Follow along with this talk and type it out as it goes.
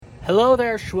Hello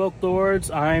there, Schwoke Lords.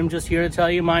 I'm just here to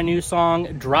tell you my new song,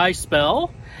 Dry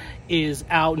Spell, is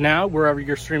out now wherever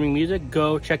you're streaming music.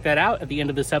 Go check that out. At the end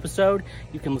of this episode,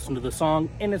 you can listen to the song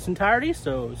in its entirety,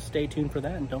 so stay tuned for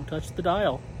that and don't touch the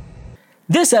dial.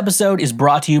 This episode is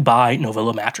brought to you by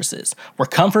Novilla Mattresses, where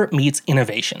comfort meets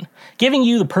innovation, giving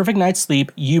you the perfect night's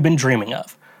sleep you've been dreaming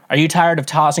of. Are you tired of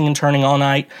tossing and turning all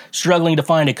night, struggling to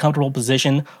find a comfortable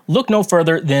position? Look no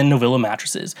further than Novilla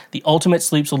Mattresses, the ultimate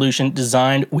sleep solution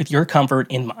designed with your comfort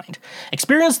in mind.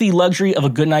 Experience the luxury of a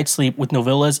good night's sleep with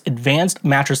Novilla's advanced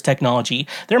mattress technology.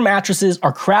 Their mattresses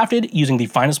are crafted using the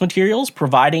finest materials,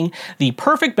 providing the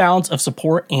perfect balance of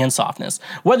support and softness.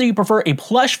 Whether you prefer a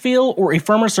plush feel or a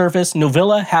firmer surface,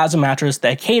 Novilla has a mattress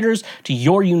that caters to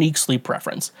your unique sleep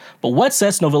preference. But what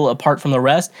sets Novilla apart from the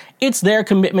rest? It's their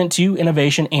commitment to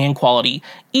innovation and quality.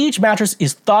 Each mattress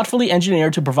is thoughtfully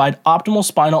engineered to provide optimal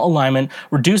spinal alignment,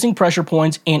 reducing pressure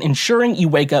points and ensuring you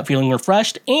wake up feeling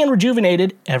refreshed and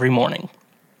rejuvenated every morning.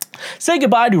 Say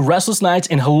goodbye to restless nights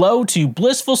and hello to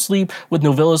blissful sleep with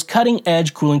Novilla's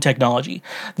cutting-edge cooling technology.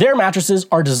 Their mattresses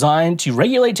are designed to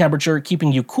regulate temperature,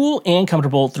 keeping you cool and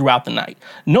comfortable throughout the night.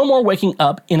 No more waking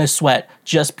up in a sweat,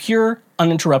 just pure,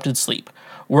 uninterrupted sleep.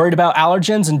 Worried about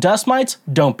allergens and dust mites?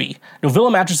 Don't be.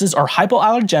 Novilla mattresses are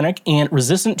hypoallergenic and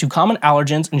resistant to common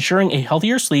allergens, ensuring a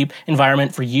healthier sleep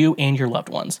environment for you and your loved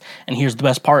ones. And here's the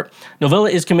best part.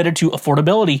 Novilla is committed to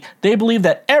affordability. They believe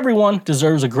that everyone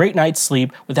deserves a great night's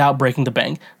sleep without breaking the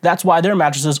bank. That's why their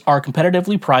mattresses are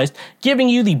competitively priced, giving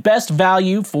you the best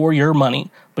value for your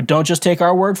money. But don't just take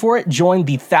our word for it. Join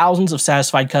the thousands of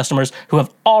satisfied customers who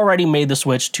have already made the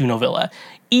switch to Novilla.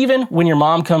 Even when your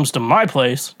mom comes to my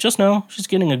place, just know she's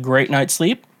getting a great night's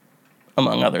sleep,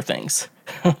 among other things.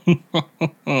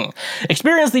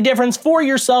 Experience the difference for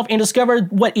yourself and discover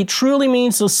what it truly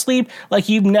means to sleep like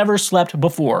you've never slept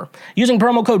before. Using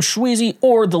promo code Schweezy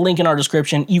or the link in our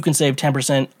description, you can save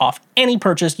 10% off any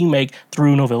purchase you make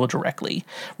through Novilla directly.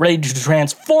 Ready to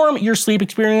transform your sleep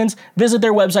experience? Visit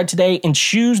their website today and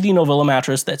choose the Novilla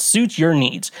mattress that suits your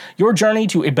needs. Your journey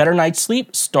to a better night's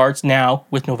sleep starts now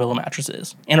with Novilla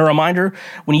mattresses. And a reminder,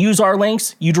 when you use our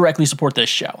links, you directly support this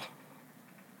show.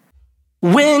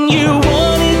 When you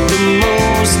want it the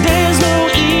most, there's no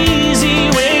easy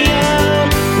way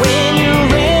out. When you're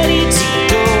ready to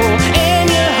go and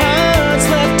your heart's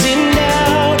left in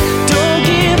doubt, don't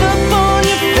give up on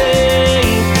your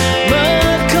faith,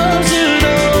 but come to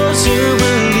those who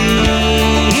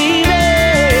believe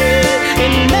it,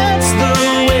 and that's the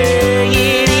way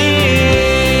it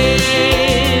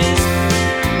is.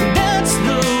 That's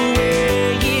the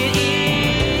way it is.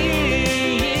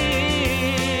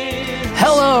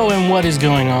 Hello, and what is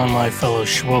going on, my fellow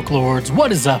Schwoke Lords?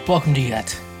 What is up? Welcome to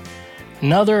yet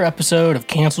another episode of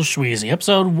Cancel Schweezy,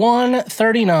 episode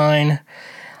 139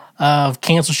 of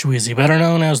Cancel Schweezy, better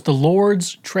known as the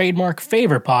Lord's trademark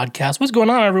favorite podcast. What's going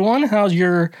on, everyone? How's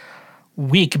your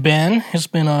week been? It's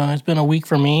been a week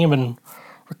for me. I've been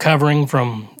recovering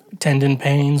from tendon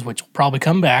pains, which will probably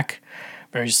come back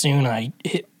very soon. I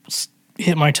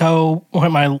hit my toe,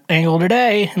 hit my ankle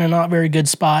today in a not very good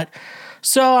spot.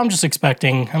 So I'm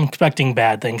expecting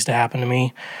bad things to happen to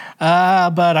me.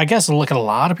 But I guess look at a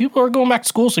lot of people are going back to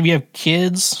school. So if you have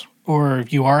kids, or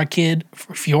if you are a kid,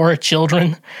 if you're a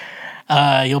children,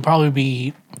 you'll probably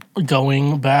be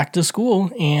going back to school.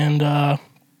 And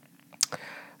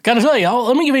gotta tell you,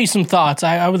 let me give you some thoughts.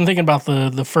 I've been thinking about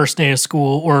the first day of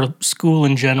school, or school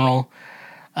in general,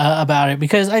 about it,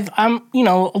 because I'm a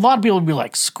lot of people would be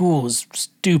like, school is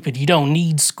stupid, you don't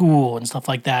need school and stuff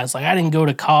like that. It's like, I didn't go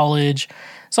to college.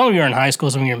 Some of you are in high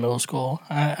school, some of you are in middle school.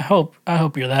 I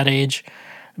hope you're that age.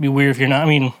 It'd be weird if you're not. I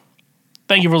mean,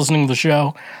 thank you for listening to the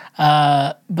show.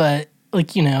 But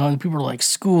people are like,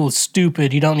 school is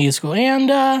stupid, you don't need school. And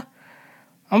I'm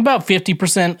about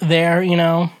 50% there,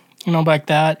 like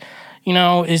that.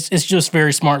 It's just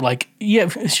very smart. Like, yeah,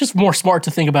 it's just more smart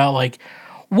to think about, like,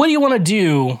 what do you want to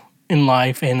do in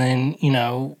life? And then,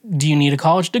 do you need a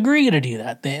college degree to do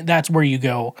that? That's where you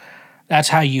go. That's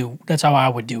how I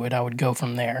would do it. I would go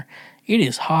from there. It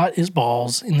is hot as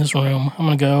balls in this room. I'm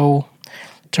going to go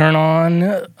turn on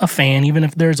a fan. Even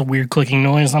if there's a weird clicking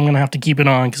noise, I'm going to have to keep it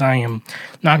on because I am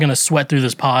not going to sweat through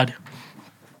this pod.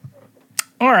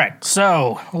 All right,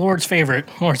 so Lord's favorite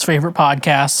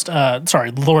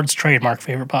podcast. Lord's trademark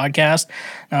favorite podcast.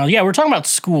 Now, yeah, we're talking about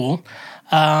school.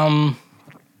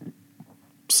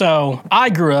 So I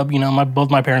grew up, both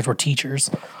my parents were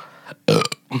teachers.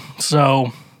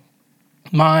 So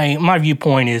my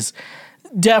viewpoint is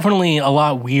definitely a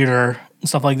lot weirder and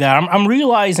stuff like that. I'm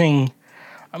realizing,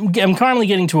 I'm currently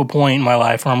getting to a point in my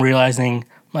life where I'm realizing,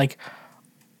 like,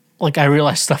 like I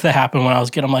realized stuff that happened when I was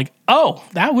a kid. I'm like, oh,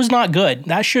 that was not good.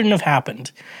 That shouldn't have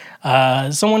happened.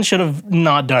 Someone should have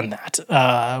not done that.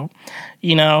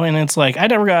 And it's like I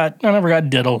never got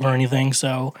diddled or anything,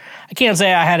 so I can't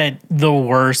say I had it the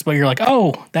worst. But you're like,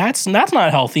 oh, that's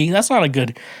not healthy. That's not a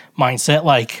good mindset.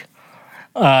 Like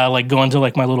going to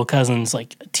like my little cousin's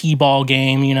like t-ball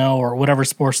game, or whatever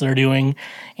sports they're doing,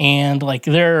 and like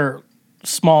they're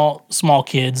small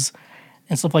kids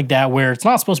and stuff like that, where it's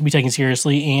not supposed to be taken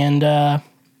seriously. And no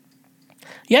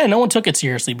one took it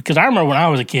seriously, because I remember when I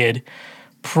was a kid,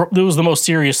 it was the most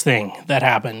serious thing that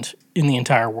happened in the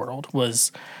entire world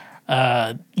was,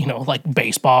 like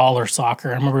baseball or soccer.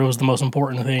 I remember it was the most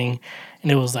important thing,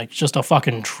 and it was like just a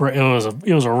fucking.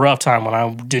 It was a rough time when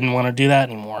I didn't want to do that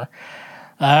anymore.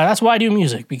 That's why I do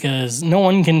music, because no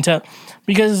one can tell.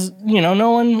 Because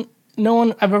no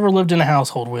one I've ever lived in a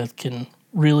household with can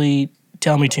really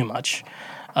tell me too much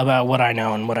about what I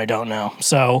know and what I don't know.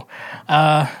 So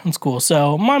it's cool.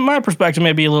 So my perspective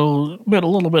may be a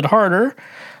little bit harder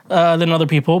than other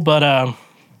people, but when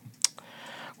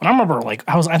I remember, like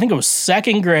I think it was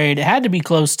second grade. It had to be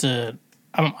close to.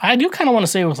 I do kind of want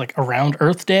to say it was like around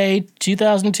Earth Day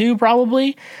 2002,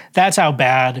 probably. That's how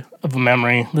bad of a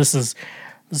memory this is.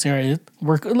 This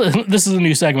is a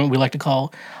new segment we like to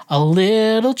call "A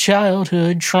Little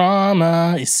Childhood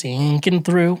Trauma is Sinking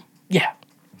Through." Yeah.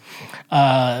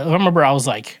 I remember I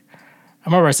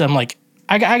said, I'm like,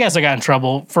 I guess I got in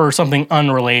trouble for something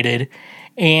unrelated.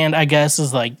 And I guess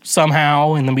is like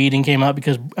somehow in the meeting came up,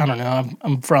 because I don't know,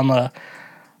 I'm from a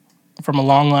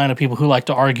long line of people who like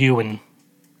to argue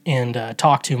and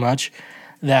talk too much,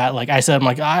 that like I said, I'm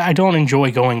like, I don't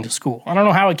enjoy going to school. I don't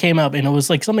know how it came up. And it was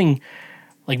like something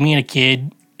like me and a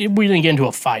kid, we didn't get into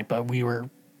a fight, but we were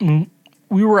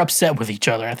upset with each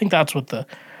other. I think that's what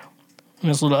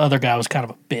this little other guy was kind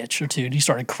of a bitch or two. He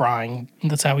started crying.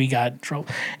 That's how he got in trouble.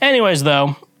 Anyways,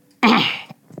 though,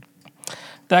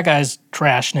 that guy's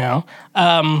trash now.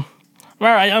 All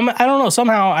right, I don't know.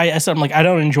 Somehow I said, I'm like, I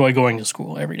don't enjoy going to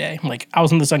school every day. Like, I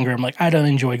was in the second grade. I'm like, I don't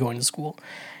enjoy going to school.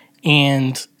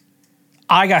 And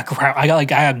I got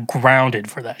grounded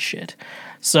for that shit.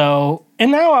 So,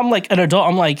 and now I'm like an adult.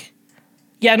 I'm like,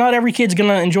 yeah, not every kid's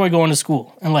going to enjoy going to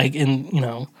school. And like,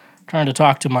 trying to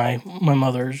talk to my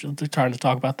mother, trying to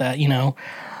talk about that,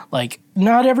 like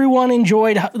not everyone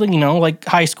enjoyed, like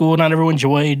high school. Not everyone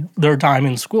enjoyed their time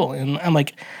in school. And I'm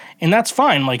like, and that's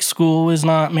fine. Like school is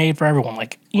not made for everyone.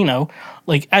 Like,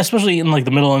 like especially in like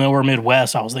the middle of nowhere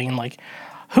Midwest, I was thinking like,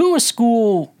 who is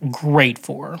school great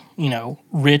for?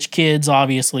 Rich kids,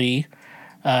 obviously,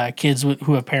 kids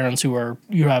who have parents who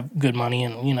have good money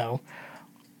and,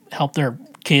 help their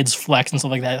kids flex and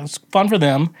stuff like that. It's fun for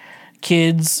them.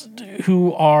 Kids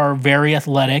who are very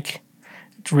athletic,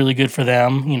 it's really good for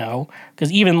them,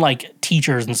 because even like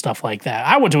teachers and stuff like that.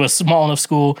 I went to a small enough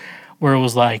school where it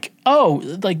was like, oh,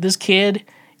 like this kid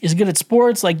is good at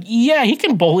sports. Like, yeah, he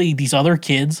can bully these other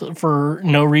kids for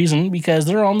no reason because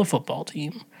they're on the football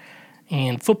team.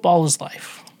 And football is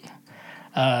life.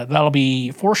 That'll be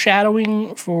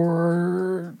foreshadowing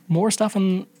for more stuff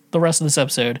in the rest of this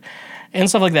episode and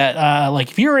stuff like that. Like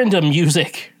if you're into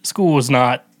music, school is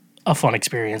not a fun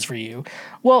experience for you.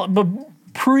 Well, but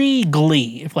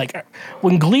pre-Glee,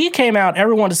 when Glee came out,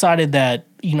 everyone decided that,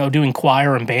 doing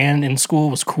choir and band in school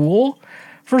was cool.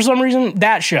 For some reason,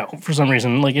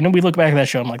 like, and then we look back at that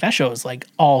show, I'm like, that show is like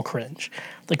all cringe.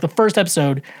 Like the first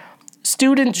episode,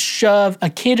 students shove a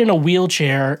kid in a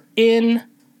wheelchair in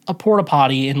a porta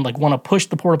potty and like want to push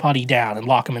the porta potty down and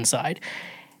lock him inside.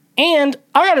 And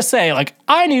I gotta say, like,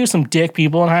 I knew some dick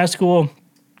people in high school,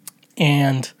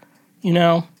 and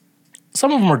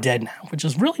some of them are dead now, which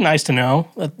is really nice to know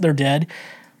that they're dead.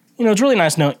 It's really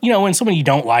nice to know, when someone you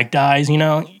don't like dies, and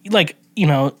they're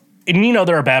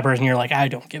a bad person, you're like, I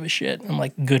don't give a shit. I'm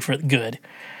like, good.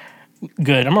 I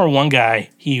remember one guy,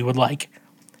 he would like,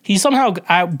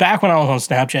 back when I was on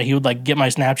Snapchat, he would like get my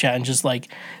Snapchat and just like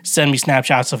send me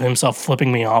Snapchats of himself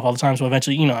flipping me off all the time. So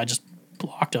eventually, I just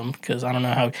blocked him because I don't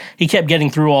know how he kept getting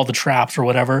through all the traps or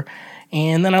whatever.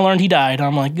 And then I learned he died.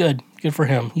 I'm like, good for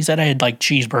him. He said I had like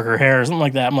cheeseburger hair or something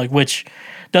like that. I'm like, which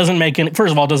doesn't make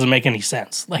any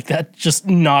sense. Like that's just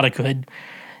not a good,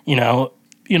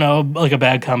 like a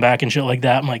bad comeback and shit like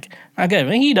that. I'm like,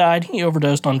 okay, he died. He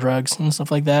overdosed on drugs and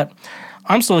stuff like that.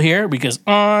 I'm still here because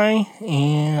I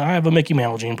have a Mickey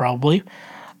Mantle gene probably.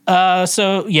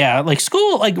 So yeah, like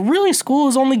school, like really school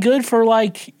is only good for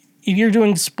like if you're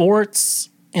doing sports,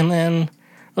 and then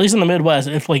at least in the Midwest,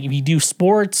 if you do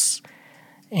sports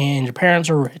and your parents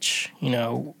are rich,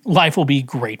 life will be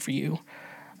great for you.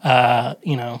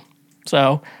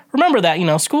 So remember that,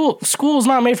 school is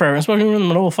not made for everyone, especially in the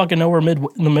middle of fucking nowhere in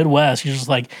the Midwest. You're just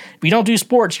like, if you don't do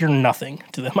sports, you're nothing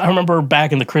to them. I remember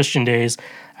back in the Christian days,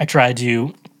 they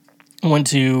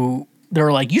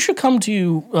were like, you should come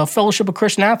to a Fellowship of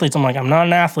Christian Athletes. I'm like, I'm not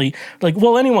an athlete. They're like,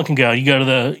 well, anyone can go. You go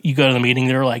to the meeting.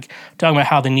 They're like talking about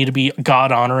how they need to be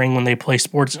God honoring when they play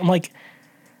sports. I'm like,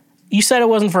 you said it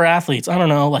wasn't for athletes. I don't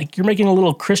know. Like, you're making a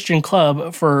little Christian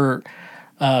club for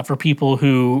people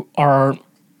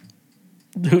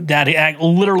that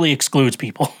literally excludes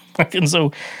people. And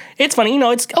so it's funny,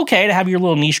 it's okay to have your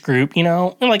little niche group,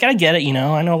 and like, I get it,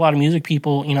 I know a lot of music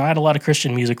people, I had a lot of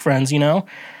Christian music friends,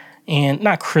 and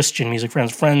not Christian music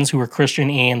friends who were Christian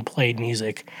and played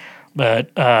music.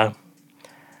 But yeah,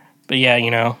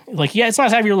 like, yeah, it's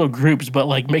nice to have your little groups, but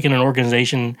like making an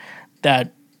organization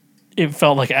that it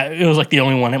felt like it was like the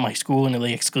only one at my school and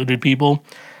they excluded people.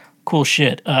 Cool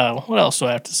shit. What else do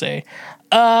I have to say?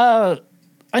 I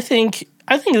think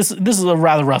this is a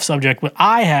rather rough subject, but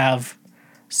I have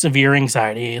severe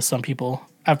anxiety, as some people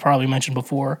I've probably mentioned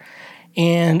before.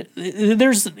 And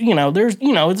there's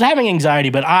it's having anxiety,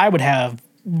 but I would have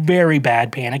very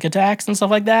bad panic attacks and stuff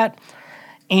like that.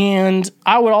 And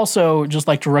I would also just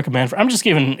like to recommend, I'm just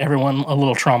giving everyone a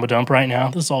little trauma dump right now.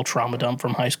 This is all trauma dump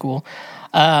from high school.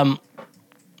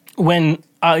 When,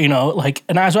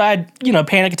 and I had,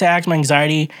 panic attacks, my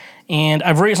anxiety, and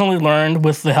I've recently learned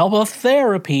with the help of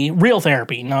therapy, real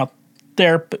therapy, not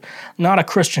a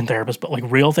Christian therapist, but like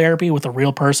real therapy with a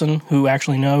real person who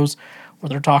actually knows what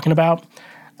they're talking about.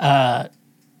 I've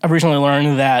recently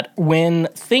learned that when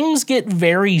things get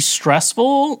very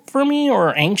stressful for me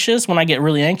or anxious, when I get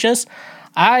really anxious,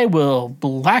 I will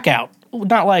black out.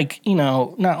 Not like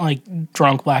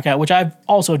drunk blackout, which I've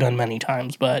also done many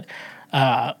times, but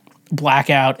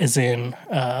blackout is in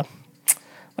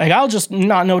like, I'll just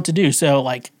not know what to do. So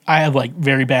like, I have like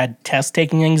very bad test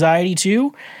taking anxiety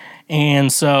too.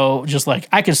 And so just like,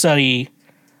 I could study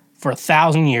for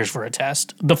 1,000 years for a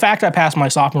test. The fact I passed my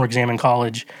sophomore exam in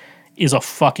college is a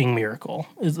fucking miracle.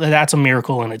 That's a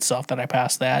miracle in itself that I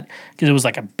passed that, because it was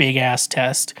like a big ass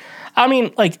test. I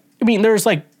mean, there's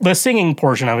like the singing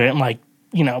portion of it. And like,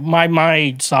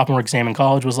 my sophomore exam in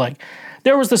college was like,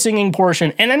 there was the singing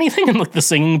portion, and anything in like the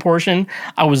singing portion,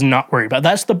 I was not worried about.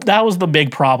 That was the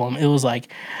big problem. It was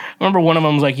like, I remember one of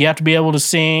them was like, you have to be able to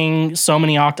sing so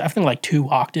many octaves, I think like 2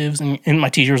 octaves, and my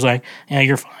teacher was like, yeah,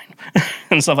 you're fine.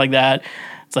 And stuff like that.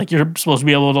 It's like, you're supposed to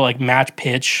be able to like match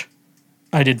pitch.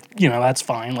 I did, that's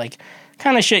fine. Like,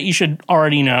 kind of shit you should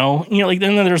already know. Like,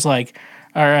 then there's like,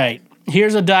 all right,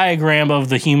 here's a diagram of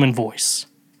the human voice.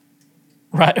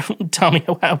 Right? Tell me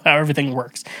how everything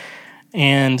works.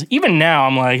 And even now,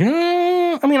 I'm like,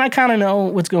 I kind of know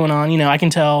what's going on. I can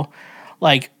tell,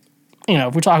 like,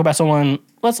 if we talk about someone,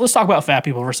 let's talk about fat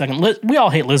people for a second. We all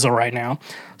hate Lizzo right now.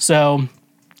 So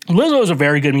Lizzo is a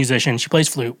very good musician. She plays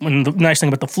flute. And the nice thing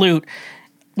about the flute,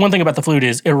 one thing about the flute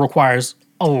is it requires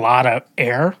a lot of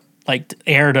air, like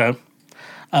air to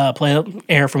play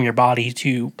air from your body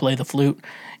to play the flute.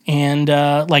 And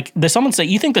like, there's someone say,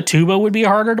 you think the tuba would be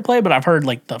harder to play, but I've heard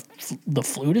like the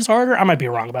flute is harder. I might be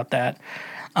wrong about that.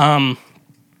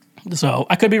 So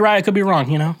I could be right, I could be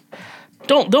wrong.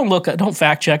 Don't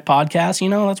fact check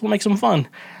podcasts. That's what makes them fun.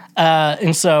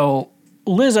 And so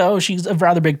Lizzo, she's a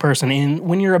rather big person, and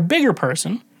when you're a bigger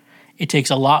person, it takes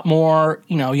a lot more.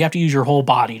 You have to use your whole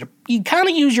body to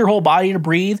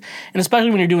breathe, and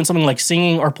especially when you're doing something like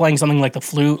singing or playing something like the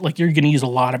flute, like, you're going to use a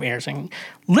lot of air singing.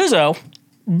 Lizzo,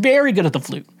 very good at the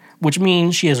flute, which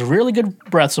means she has really good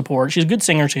breath support. She's a good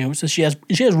singer too, so she has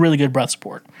really good breath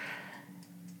support.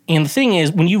 And the thing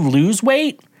is, when you lose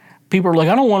weight, people are like,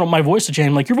 I don't want my voice to change.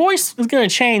 I'm like, your voice is going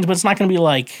to change, but it's not going to be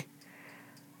like,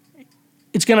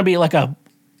 it's going to be like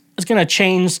it's going to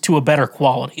change to a better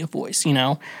quality of voice,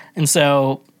 And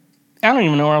so, I don't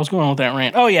even know where I was going with that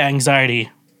rant. Oh yeah, anxiety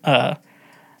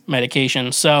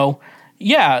medication. So,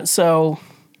 yeah, so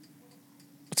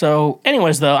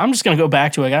anyways, though, I'm just going to go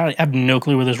back to it. I have no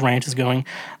clue where this rant is going.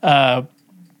 I'd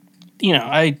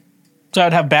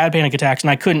have bad panic attacks,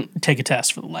 and I couldn't take a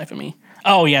test for the life of me.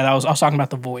 Oh, yeah, I was talking about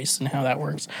the voice and how that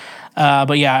works.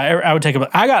 But yeah, I would take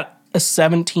I got a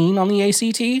 17 on the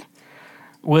ACT,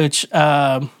 which,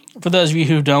 for those of you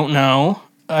who don't know,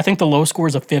 I think the low score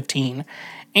is a 15.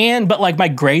 But like, my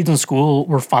grades in school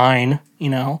were fine,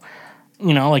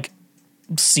 like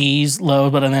C's low,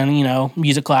 but then,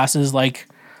 music classes, like,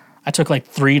 I took like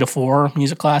 3 to 4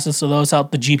 music classes, so those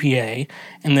helped the GPA.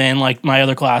 And then like my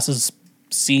other classes,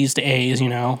 C's to A's,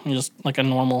 just like a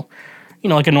normal,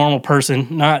 like a normal person,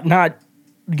 not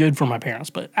good for my parents.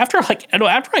 But after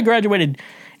I graduated,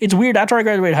 it's weird. After I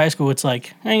graduated high school, it's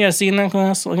like, I ain't got to see in that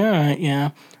class. Like, all right,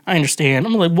 yeah, I understand.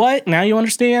 I'm like, what? Now you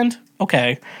understand?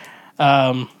 Okay.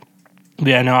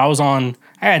 Yeah, no, I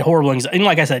had horrible anxiety. And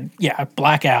like I said, yeah,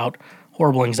 blackout,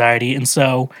 horrible anxiety. And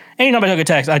so anytime I took a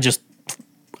test, I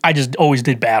just always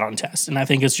did bad on tests. And I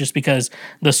think it's just because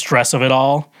the stress of it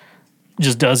all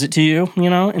just does it to you, you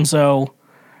know? And so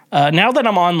now that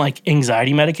I'm on like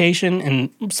anxiety medication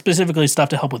and specifically stuff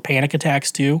to help with panic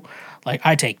attacks too, like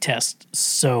I take tests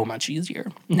so much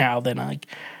easier now than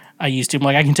I used to.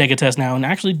 Like I can take a test now and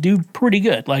actually do pretty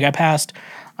good. Like I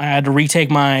had to retake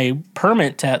my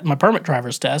permit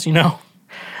driver's test, you know,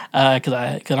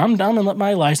 because I'm done and let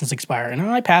my license expire, and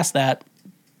I passed that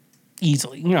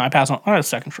easily. You know, I passed on a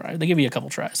second try. They give you a couple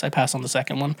tries. I passed on the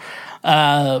second one.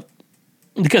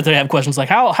 Because they have questions like,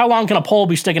 how long can a pole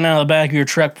be sticking out of the back of your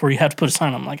truck before you have to put a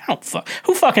sign on? I'm like,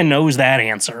 who fucking knows that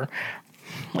answer?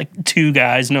 Like 2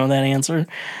 guys know that answer.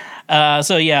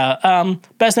 So yeah,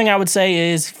 best thing I would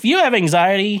say is if you have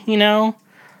anxiety, you know,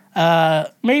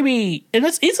 maybe, and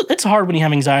it's hard when you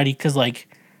have anxiety because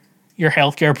like your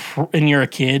healthcare and you're a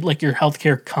kid, like your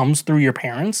healthcare comes through your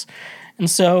parents, and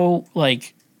so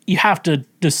like you have to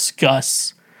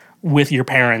discuss with your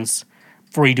parents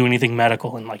before you do anything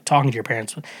medical and like talking to your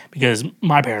parents, because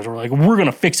my parents were like, we're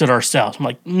gonna fix it ourselves. I'm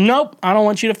like, nope, I don't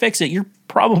want you to fix it. You're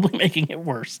probably making it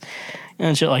worse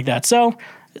and shit like that. So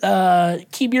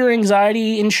keep your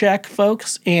anxiety in check,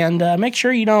 folks, and make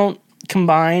sure you don't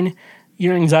combine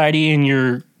your anxiety and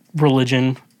your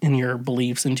religion and your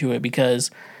beliefs into it, because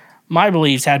my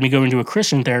beliefs had me going to a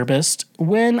Christian therapist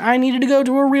when I needed to go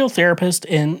to a real therapist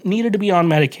and needed to be on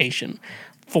medication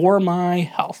for my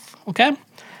health. Okay.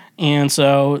 And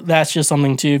so that's just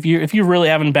something too. If you're really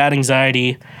having bad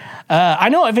anxiety, I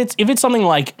know if it's something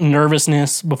like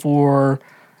nervousness before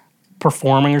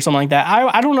performing or something like that,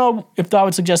 I don't know if I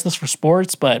would suggest this for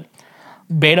sports, but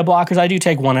beta blockers, I do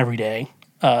take one every day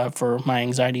for my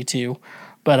anxiety too.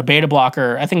 But a beta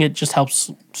blocker, I think it just helps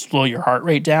slow your heart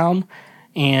rate down,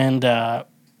 and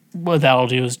what that'll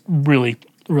do is really,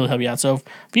 really help you out. So if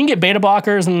you can get beta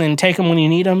blockers and then take them when you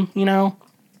need them, you know,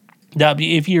 that'd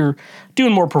be if you're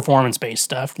doing more performance-based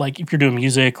stuff, like if you're doing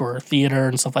music or theater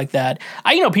and stuff like that.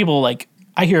 I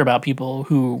hear about people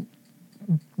who,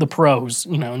 the pros,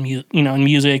 in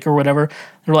music or whatever,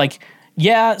 they're like,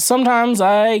 yeah, sometimes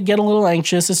I get a little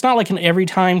anxious. It's not like an every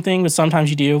time thing, but sometimes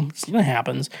you do. It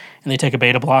happens. And they take a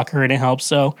beta blocker and it helps.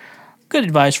 So good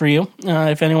advice for you.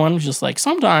 If anyone's just like,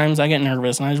 sometimes I get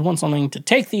nervous and I just want something to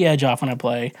take the edge off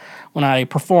when I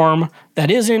perform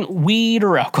that isn't weed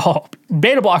or alcohol.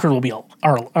 Beta blockers will be,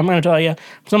 I'm going to tell you,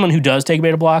 someone who does take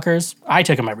beta blockers, I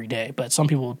take them every day, but some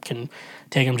people can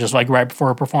take them just like right before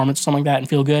a performance, something like that, and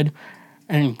feel good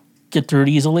and get through it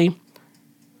easily.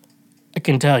 I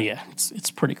can tell you,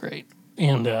 it's pretty great,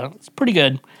 and it's pretty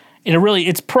good. And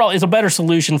it's a better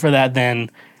solution for that than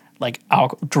like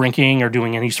drinking or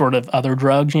doing any sort of other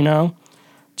drugs. You know,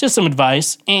 just some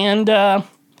advice. And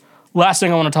last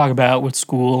thing I want to talk about with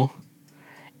school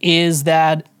is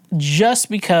that just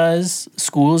because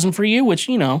school isn't for you, which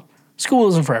school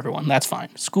isn't for everyone. That's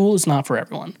fine. School is not for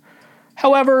everyone.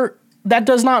 However, that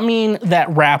does not mean that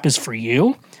rap is for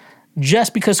you.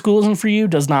 Just because school isn't for you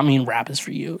does not mean rap is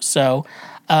for you. So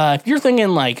if you're thinking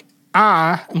like,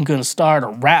 I'm going to start a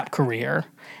rap career,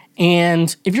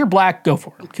 and if you're black, go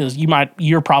for it, because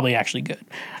you're probably actually good.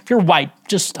 If you're white,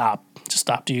 just stop. Just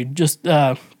stop, dude. Just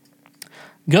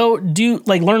go do,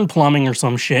 like, learn plumbing or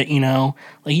some shit, Like,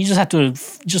 you just have to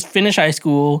just finish high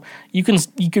school. You could,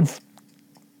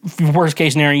 worst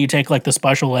case scenario, you take like the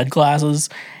special ed classes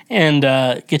and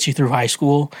get you through high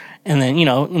school, and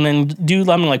then do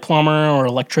something like plumber or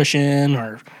electrician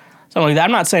or something like that.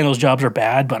 I'm not saying those jobs are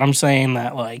bad, but I'm saying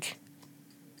that like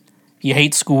you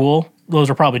hate school,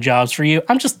 those are probably jobs for you.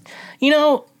 I'm just,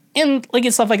 and like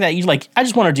it's stuff like that. You like, I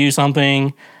just want to do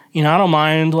something, I don't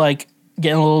mind like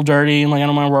getting a little dirty and like I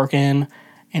don't mind working,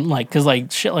 and like because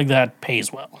like shit like that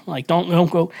pays well. Like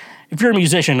don't go. If you're a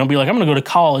musician, don't be like, I'm going to go to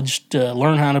college to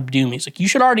learn how to do music. You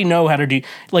should already know how to do,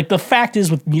 like, the fact is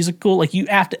with musical, like, you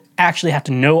have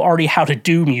to know already how to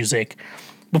do music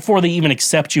before they even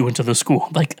accept you into the school.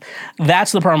 Like,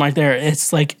 that's the problem right there.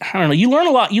 It's like, I don't know, you learn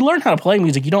a lot. You learn how to play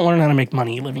music. You don't learn how to make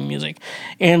money living music.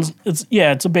 And it's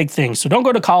a big thing. So don't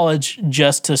go to college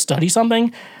just to study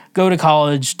something. Go to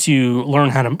college to learn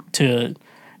how to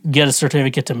get a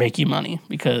certificate to make you money,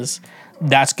 because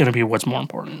that's going to be what's more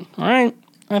important. All right?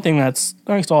 I think that's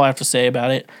all I have to say about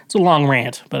it. It's a long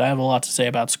rant, but I have a lot to say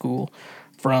about school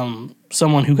from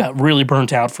someone who got really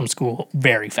burnt out from school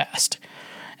very fast.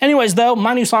 Anyways, though,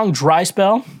 my new song, Dry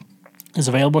Spell, is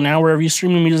available now wherever you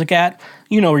stream your music at.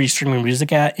 You know where you stream your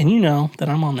music at, and you know that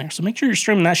I'm on there. So make sure you're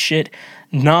streaming that shit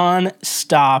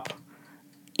non-stop,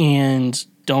 and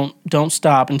don't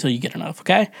stop until you get enough,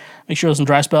 okay? Make sure to listen to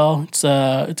Dry Spell. It's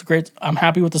a great... I'm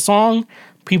happy with the song.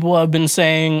 People have been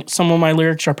saying some of my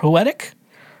lyrics are poetic.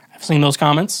 I've seen those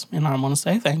comments, and I want to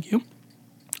say thank you.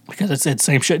 Because it said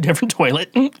same shit, different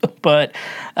toilet. But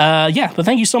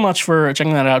thank you so much for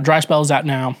checking that out. Dry Spell is out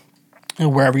now,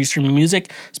 wherever you stream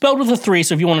music. Spelled with a 3,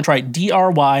 so if you want to try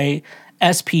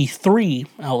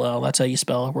DRYSP3LL, that's how you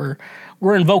spell it.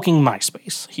 We're invoking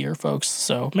MySpace here, folks.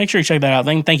 So make sure you check that out.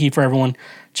 Thank you for everyone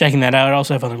checking that out. I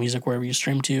also have other music wherever you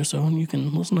stream too, so you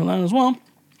can listen to that as well.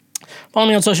 Follow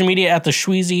me on social media at the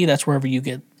Schweezy. That's wherever you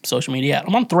get social media at.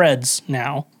 I'm on Threads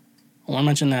now. I want to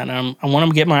mention that. I want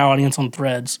to get my audience on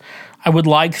Threads. I would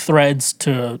like Threads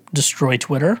to destroy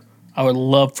Twitter. I would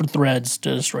love for Threads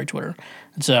to destroy Twitter.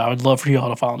 And so I would love for you all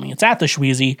to follow me. It's at the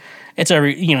Schweezy. It's at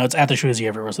the Schweezy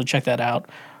everywhere. So check that out.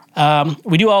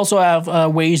 We do also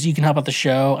have ways you can help out the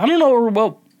show. I don't know if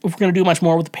we're going to do much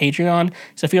more with the Patreon,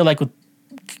 because I feel like with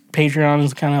Patreon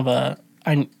is kind of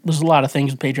there's a lot of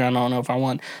things with Patreon I don't know if I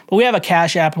want. But we have a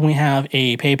Cash App and we have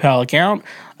a PayPal account.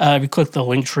 If you click the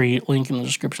link in the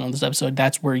description of this episode,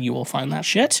 that's where you will find that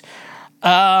shit.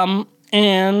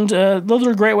 And those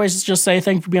are great ways to just say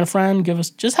thank you for being a friend.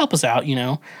 Just help us out,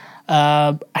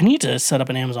 I need to set up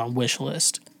an Amazon wish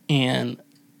list, and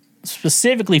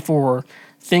specifically for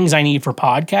things I need for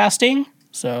podcasting.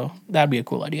 So that'd be a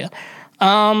cool idea.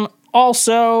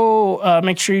 Also,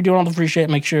 make sure you're doing all the free shit.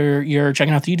 Make sure you're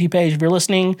checking out the YouTube page if you're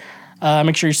listening.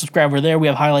 Make sure you subscribe over there. We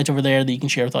have highlights over there that you can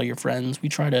share with all your friends. We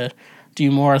try to do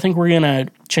more. I think we're going to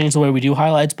change the way we do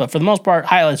highlights, but for the most part,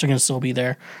 highlights are going to still be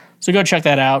there. So go check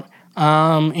that out.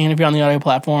 And if you're on the audio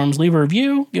platforms, leave a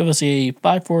review. Give us a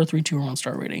 5, 4, 3, 2, or 1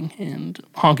 star rating. And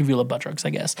honk if you love butt drugs,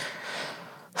 I guess.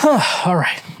 All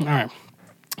right.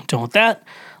 Done with that.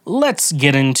 Let's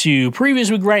get into previous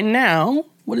week right now.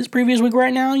 What is previous week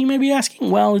right now, you may be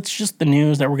asking? Well, it's just the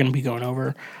news that we're going to be going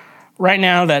over right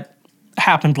now that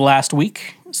happened last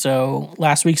week. So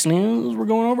last week's news we're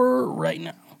going over right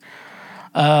now.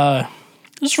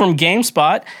 This is from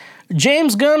GameSpot.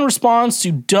 James Gunn responds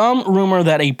to dumb rumor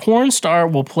that a porn star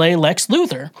will play Lex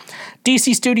Luthor.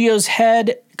 DC Studios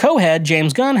co-head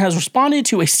James Gunn has responded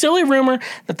to a silly rumor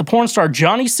that the porn star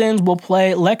Johnny Sins will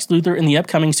play Lex Luthor in the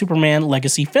upcoming Superman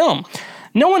Legacy film.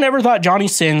 No one ever thought Johnny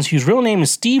Sins, whose real name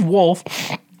is Steve Wolf,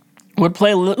 would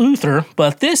play Luthor,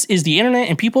 but this is the internet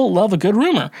and people love a good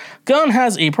rumor. Gunn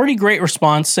has a pretty great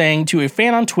response saying to a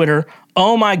fan on Twitter,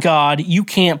 "Oh my god, you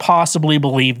can't possibly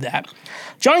believe that."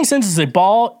 Johnny Sins is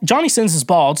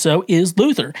bald, so is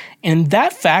Luthor, and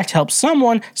that fact helps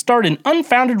someone start an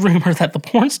unfounded rumor that the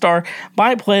porn star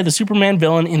might play the Superman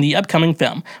villain in the upcoming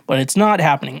film, but it's not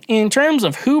happening. In terms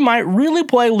of who might really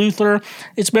play Luthor,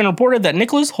 it's been reported that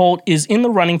Nicholas Hoult is in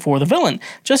the running for the villain.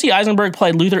 Jesse Eisenberg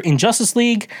played Luthor in Justice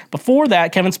League. Before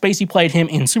that, Kevin Spacey played him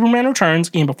in Superman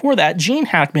Returns, and before that, Gene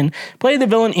Hackman played the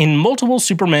villain in multiple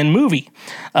Superman movies.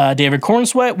 David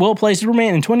Cornsweet will play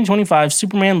Superman in 2025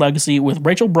 Superman Legacy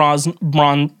with Rachel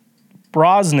Brosnan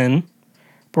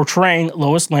portraying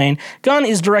Lois Lane. Gunn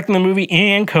is directing the movie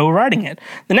and co-writing it.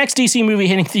 The next DC movie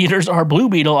hitting theaters are Blue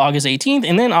Beetle August 18th,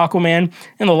 and then Aquaman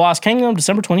and the Lost Kingdom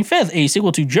December 25th. A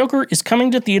sequel to Joker is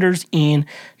coming to theaters in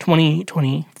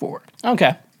 2024.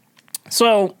 Okay,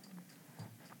 so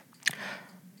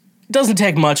it doesn't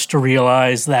take much to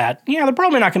realize that, they're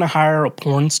probably not going to hire a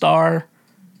porn star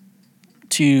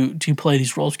to play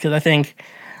these roles, because I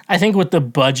think with the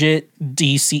budget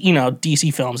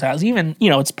DC Films has, even,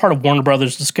 it's part of Warner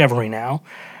Brothers Discovery now,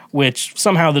 which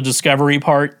somehow the Discovery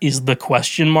part is the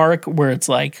question mark, where it's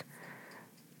like,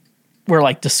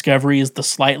 Discovery is the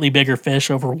slightly bigger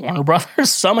fish over Warner Brothers.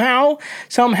 Somehow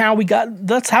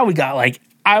that's how we got,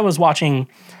 I was watching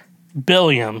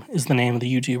Billiam is the name of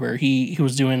the YouTuber.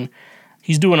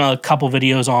 He's doing a couple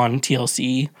videos on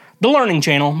TLC, the Learning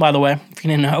Channel, by the way, if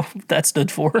you didn't know what that stood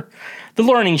for. The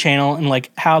Learning Channel, and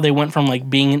how they went from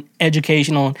being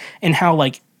educational and how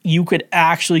you could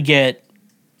actually get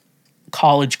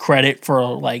college credit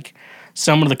for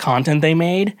some of the content they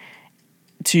made,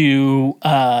 to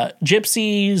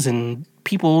gypsies and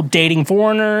people dating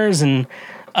foreigners and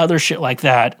other shit like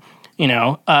that,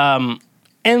 and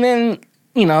then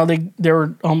they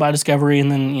were owned by Discovery,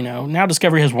 and then now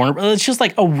Discovery has Warner. It's just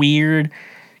a weird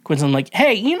coincidence.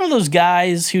 Hey, those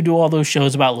guys who do all those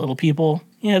shows about little people?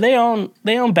 They own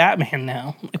Batman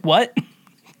now. What?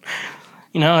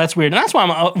 That's weird. And that's why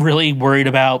I'm really worried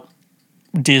about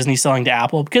Disney selling to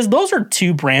Apple, because those are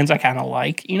two brands I kind of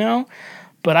like,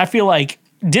 But I feel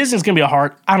Disney's going to be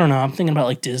I don't know, I'm thinking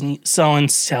about Disney selling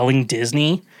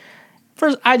Disney.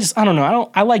 first, I don't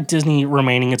know. I like Disney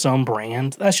remaining its own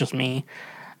brand. That's just me.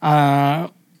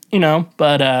 But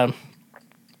at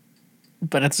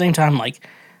the same time, like,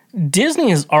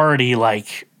 Disney is already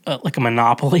like a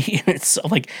monopoly. It's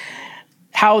like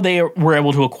how they were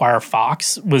able to acquire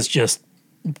Fox was just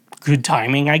good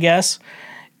timing, I guess.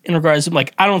 In regards to,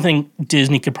 like, I don't think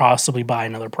Disney could possibly buy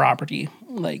another property.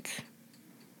 Like,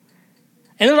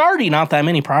 and there's already not that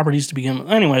many properties to begin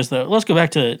with. Anyways, though, let's go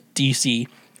back to DC.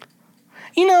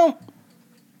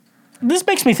 This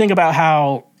makes me think about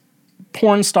how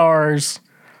porn stars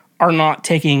are not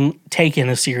taken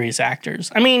as serious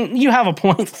actors. I mean, you have a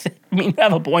point. You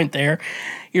have a point there.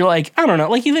 You're like, I don't know.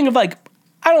 Like, you think of, like,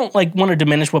 I don't, like, want to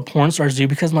diminish what porn stars do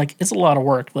because, like, it's a lot of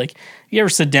work. Like, you ever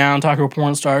sit down, talk to a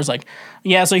porn star, it's like,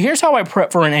 yeah, so here's how I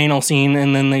prep for an anal scene,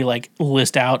 and then they, like,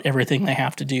 list out everything they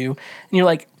have to do. And you're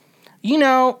like,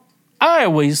 I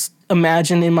always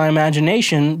imagined in my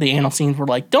imagination the anal scenes were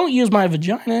like, don't use my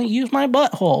vagina, use my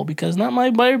butthole, because not my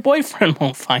boyfriend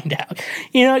won't find out.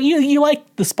 You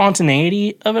like the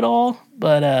spontaneity of it all,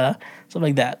 but stuff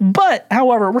like that. But,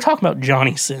 however, we're talking about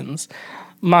Johnny Sins.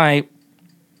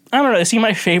 I don't know, is he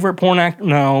my favorite porn actor?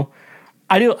 No.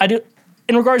 I do.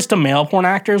 In regards to male porn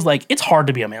actors, like, it's hard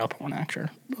to be a male porn actor,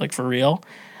 like, for real.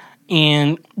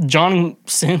 And Johnny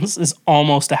Sins is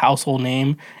almost a household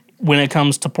name when it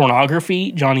comes to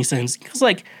pornography. Johnny Sins, because,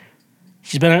 like,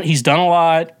 he's done a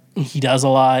lot, he does a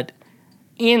lot,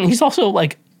 and he's also,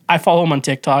 like, I follow him on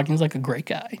TikTok, and he's, like, a great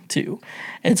guy, too.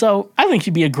 And so I think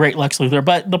he'd be a great Lex Luthor,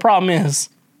 but the problem is,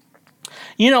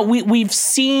 we've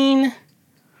seen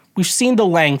the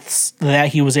lengths that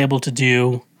he was able to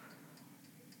do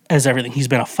as everything. He's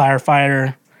been a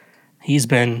firefighter. He's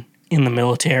been in the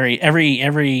military.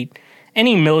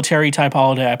 Any military type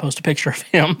holiday, I post a picture of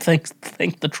him.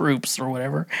 Thank the troops or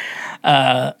whatever.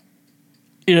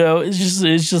 It's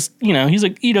just he's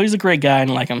a great guy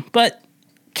and I like him. But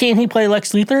can he play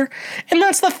Lex Luthor? And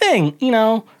that's the thing,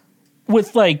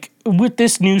 with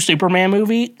this new Superman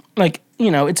movie, like,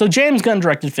 it's a James Gunn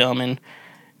directed film, and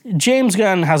James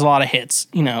Gunn has a lot of hits,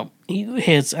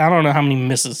 hits. I don't know how many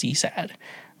misses he's had.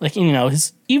 Like,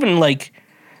 even like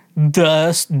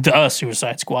the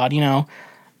Suicide Squad, I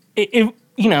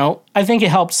think it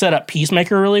helped set up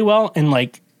Peacemaker really well. And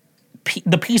like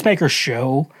the Peacemaker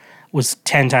show was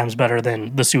 10 times better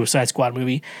than the Suicide Squad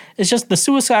movie. It's just the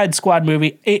Suicide Squad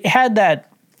movie, it had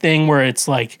that thing where it's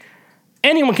like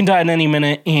anyone can die at any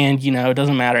minute and, it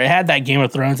doesn't matter. It had that Game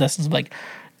of Thrones essence of like,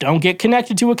 don't get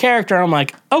connected to a character. I'm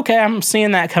like, okay, I'm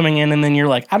seeing that coming in. And then you're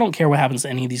like, I don't care what happens to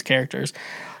any of these characters.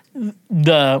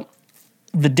 The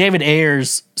David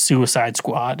Ayers Suicide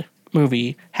Squad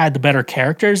movie had the better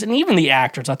characters, and even the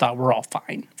actors I thought were all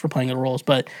fine for playing the roles.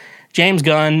 But James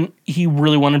Gunn, he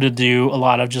really wanted to do a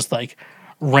lot of just like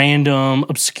random,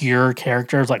 obscure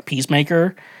characters like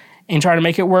Peacemaker and try to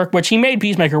make it work, which he made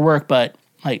Peacemaker work, but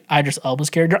like Idris Elba's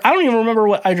character, I don't even remember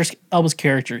what Idris Elba's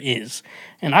character is.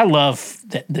 And I love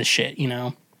this shit,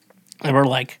 They were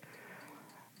like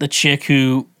the chick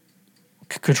who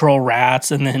could control rats,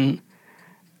 and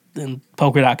then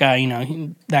Polka Dot Guy,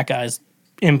 that guy's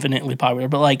infinitely popular.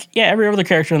 But like, yeah, every other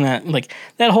character in that, like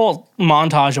that whole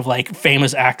montage of like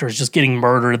famous actors just getting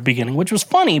murdered at the beginning, which was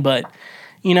funny, but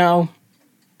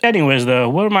anyways though,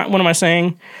 what am I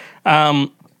saying? I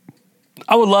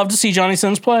would love to see Johnny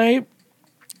Sins play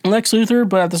Lex Luthor,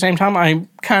 but at the same time, I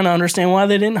kind of understand why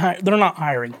they're not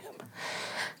hiring him.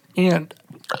 And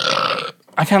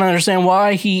I kind of understand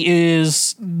why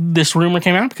this rumor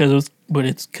came out because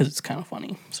it's kind of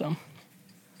funny. So,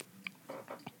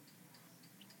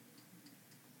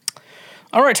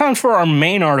 all right, time for our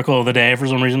main article of the day. For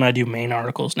some reason, I do main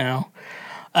articles now.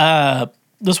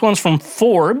 This one's from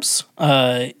Forbes.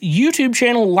 YouTube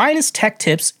channel Linus Tech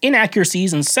Tips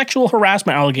inaccuracies and sexual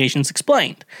harassment allegations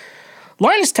explained.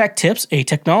 Linus Tech Tips, a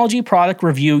technology product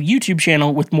review YouTube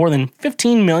channel with more than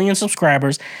 15 million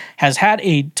subscribers, has had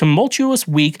a tumultuous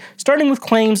week, starting with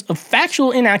claims of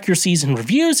factual inaccuracies in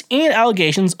reviews and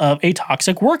allegations of a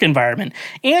toxic work environment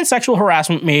and sexual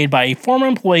harassment made by a former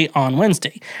employee on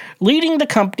Wednesday, leading the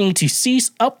company to cease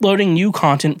uploading new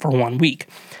content for 1 week.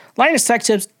 Linus Tech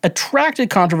Tips attracted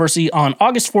controversy on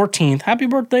August 14th, happy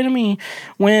birthday to me,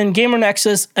 when Gamer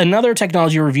Nexus, another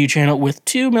technology review channel with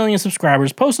 2 million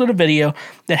subscribers, posted a video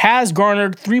that has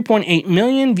garnered 3.8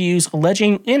 million views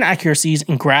alleging inaccuracies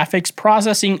in graphics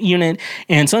processing unit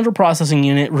and central processing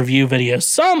unit review videos,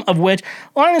 some of which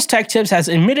Linus Tech Tips has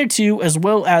admitted to, as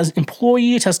well as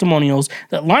employee testimonials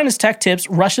that Linus Tech Tips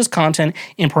rushes content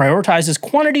and prioritizes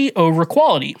quantity over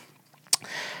quality.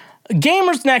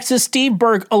 Gamers Nexus Steve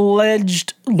Berg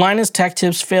alleged Linus Tech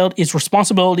Tips failed its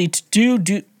responsibility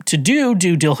to to do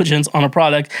due diligence on a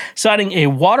product, citing a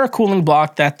water cooling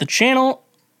block that the channel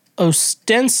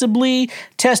ostensibly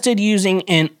tested using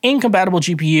an incompatible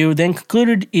GPU, then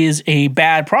concluded is a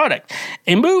bad product.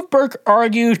 A move Burke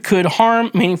argued could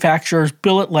harm manufacturers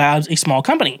Billet Labs, a small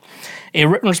company. A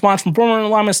written response from former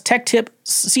Linus Tech Tip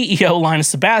CEO Linus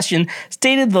Sebastian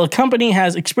stated the company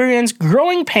has experienced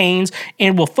growing pains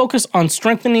and will focus on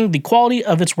strengthening the quality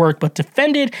of its work, but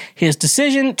defended his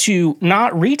decision to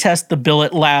not retest the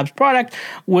Billet Labs product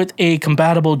with a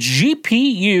compatible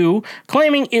GPU,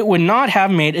 claiming it would not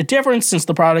have made a difference since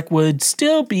the product would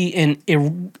still be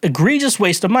an egregious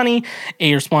waste of money,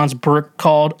 a response Burke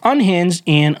called unhinged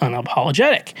and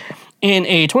unapologetic. In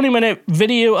a 20-minute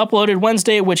video uploaded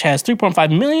Wednesday, which has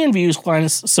 3.5 million views,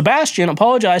 Linus Sebastian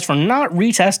apologized for not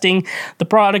retesting the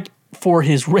product for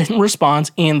his written response,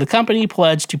 and the company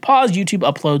pledged to pause YouTube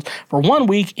uploads for 1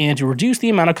 week and to reduce the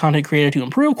amount of content created to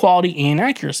improve quality and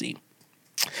accuracy.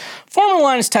 Former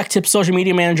Linus Tech Tips social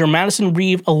media manager Madison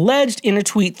Reeve alleged in a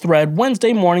tweet thread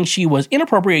Wednesday morning she was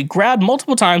inappropriately grabbed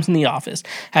multiple times in the office,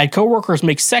 had coworkers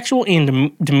make sexual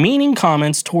and demeaning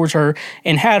comments towards her,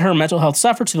 and had her mental health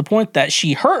suffer to the point that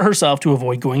she hurt herself to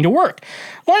avoid going to work.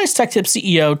 Linus Tech Tips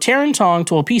CEO Taryn Tong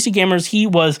told PC Gamers he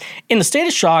was in a state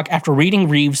of shock after reading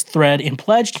Reeve's thread and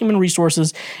pledged human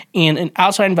resources and an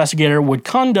outside investigator would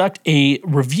conduct a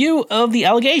review of the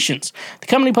allegations. The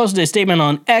company posted a statement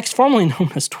on X, formerly known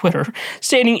as Twitter,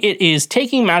 stating it is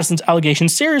taking Madison's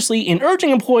allegations seriously and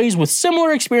urging employees with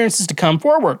similar experiences to come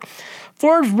forward.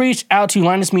 Forbes reached out to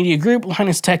Linus Media Group,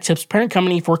 Linus Tech Tips' parent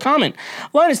company, for comment.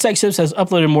 Linus Tech Tips has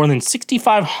uploaded more than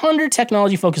 6,500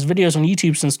 technology-focused videos on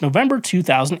YouTube since November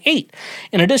 2008.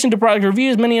 In addition to product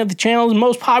reviews, many of the channel's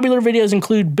most popular videos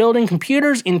include building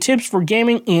computers and tips for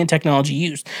gaming and technology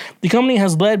use. The company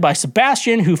has led by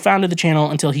Sebastian, who founded the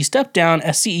channel until he stepped down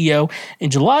as CEO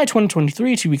in July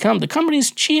 2023 to become the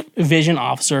company's chief vision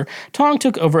officer. Tong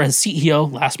took over as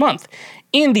CEO last month.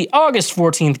 In the August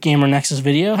 14th Gamer Nexus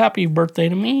video, happy birthday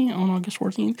to me on August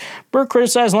 14th, Burke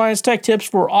criticized Linus Tech Tips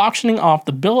for auctioning off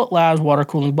the Billet Labs water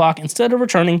cooling block instead of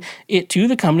returning it to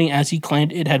the company as he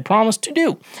claimed it had promised to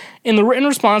do. In the written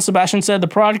response, Sebastian said the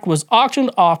product was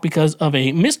auctioned off because of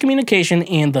a miscommunication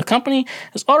and the company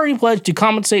has already pledged to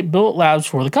compensate Billet Labs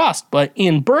for the cost. But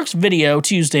in Burke's video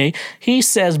Tuesday, he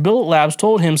says Billet Labs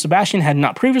told him Sebastian had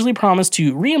not previously promised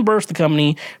to reimburse the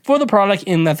company for the product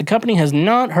and that the company has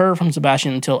not heard from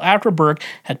Sebastian until after Burke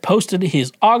had posted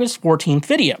his August 14th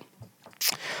video.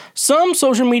 Some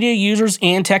social media users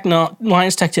and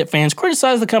Linus Tech Tip fans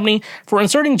criticize the company for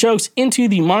inserting jokes into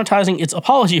the monetizing its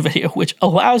apology video, which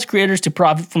allows creators to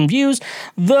profit from views,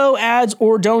 though ads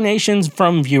or donations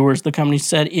from viewers. The company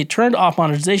said it turned off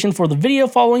monetization for the video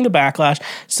following the backlash.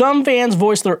 Some fans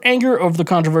voiced their anger over the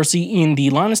controversy in the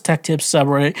Linus Tech Tips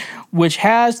subreddit, which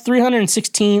has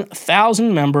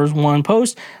 316,000 members. One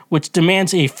post, which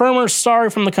demands a firmer sorry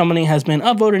from the company, has been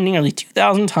upvoted nearly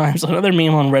 2,000 times. Another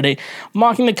meme on Reddit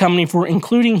mocking the company for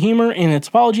including humor in its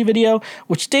apology video,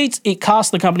 which states it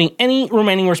cost the company any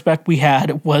remaining respect we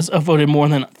had, was upvoted more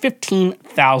than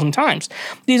 15,000 times.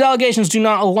 These allegations do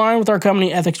not align with our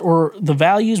company ethics or the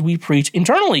values we preach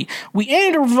internally. We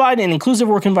aim to provide an inclusive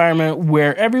work environment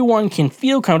where everyone can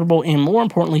feel comfortable and, more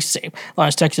importantly, safe,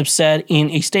 Linus Tech Tips said in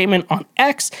a statement on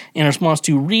X in response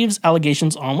to Reeve's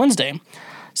allegations on Wednesday.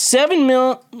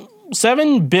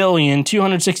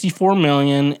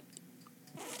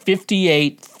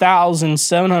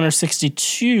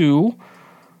 7,264,058,762.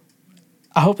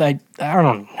 I hope I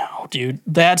don't know, dude.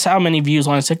 That's how many views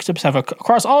Linus Tech Tips have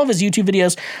across all of his YouTube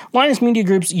videos. Linus Media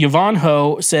Group's Yvonne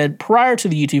Ho said prior to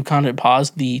the YouTube content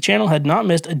pause, the channel had not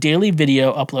missed a daily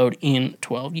video upload in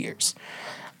 12 years.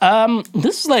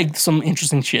 This is like some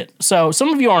interesting shit. So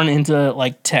some of you aren't into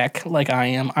like tech like I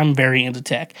am. I'm very into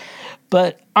tech.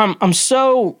 But I'm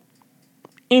so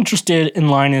interested in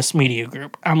Linus Media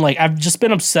Group. I've just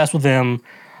been obsessed with them.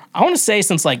 I want to say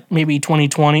since like maybe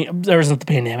 2020, ever since the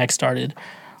pandemic started,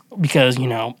 because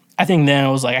I think then it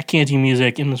was like I can't do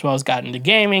music, and as well as got into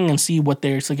gaming and see what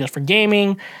they suggest for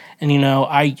gaming. And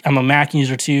I'm a Mac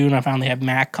user too, and I found they have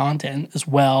Mac content as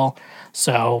well.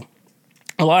 So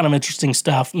a lot of interesting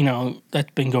stuff,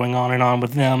 that's been going on and on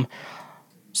with them.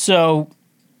 So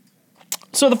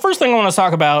the first thing I want to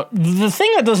talk about, the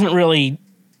thing that doesn't really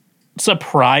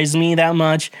surprise me that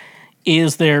much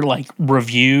is their like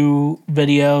review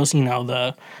videos.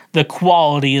 The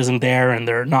quality isn't there and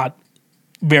they're not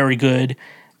very good,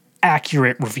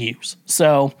 accurate reviews.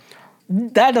 So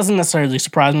that doesn't necessarily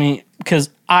surprise me because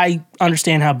I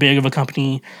understand how big of a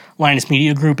company Linus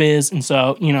Media Group is. And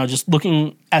so, just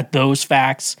looking at those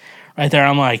facts right there,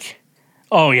 I'm like,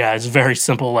 oh yeah, it's very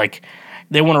simple. Like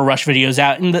they want to rush videos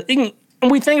out. And the thing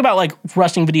and we think about like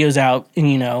rushing videos out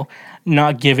and,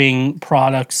 not giving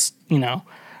products,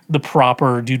 the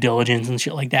proper due diligence and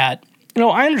shit like that.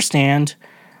 I understand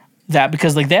that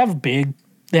because like they have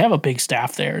a big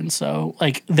staff there. And so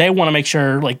like they want to make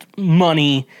sure like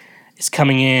money is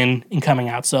coming in and coming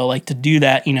out. So like to do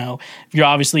that, if you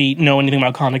obviously know anything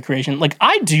about content creation, like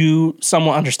I do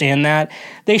somewhat understand that.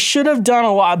 They should have done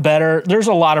a lot better. There's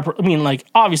a lot of, like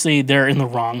obviously they're in the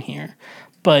wrong here.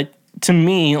 But to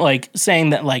me, like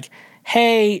saying that like,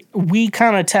 hey, we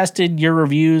kind of tested your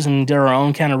reviews and did our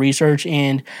own kind of research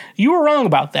and you were wrong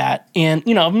about that. And,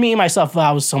 me, myself, if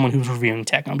I was someone who's reviewing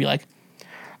tech, I'd be like,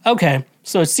 okay,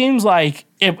 so it seems like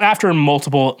after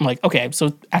multiple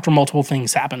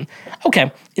things happen,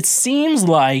 okay, it seems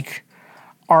like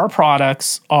our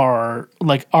products are,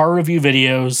 like our review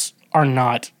videos are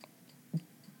not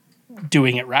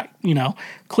doing it right,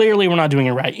 Clearly we're not doing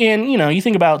it right. And, you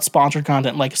think about sponsored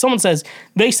content, like if someone says,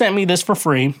 they sent me this for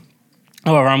free,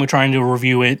 however, I'm trying to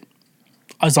review it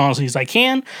as honestly as I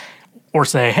can, or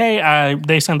say, hey,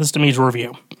 they sent this to me to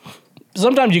review.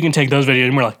 Sometimes you can take those videos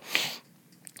and we're like,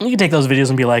 you can take those videos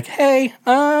and be like, hey,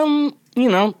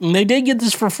 they did get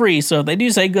this for free, so if they do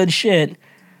say good shit,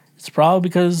 it's probably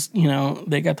because,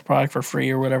 they got the product for free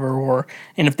or whatever,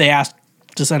 and if they ask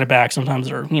to send it back, sometimes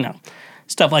they're,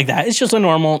 stuff like that. It's just a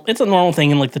normal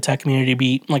thing in like the tech community to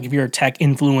be, like if you're a tech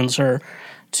influencer,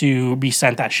 to be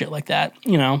sent that shit like that,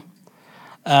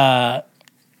 I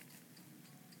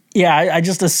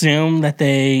just assume that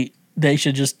they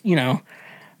should just, in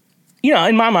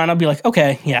my mind, I'll be like,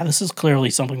 okay, yeah, this is clearly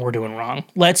something we're doing wrong.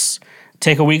 Let's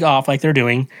take a week off like they're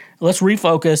doing. Let's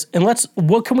refocus and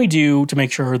what can we do to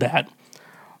make sure that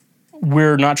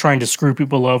we're not trying to screw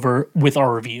people over with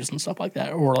our reviews and stuff like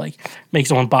that, or like make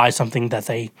someone buy something that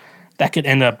could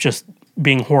end up just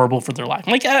being horrible for their life.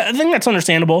 Like, I think that's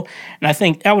understandable, and I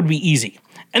think that would be easy.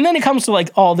 And then it comes to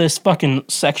like all this fucking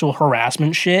sexual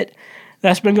harassment shit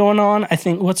that's been going on. I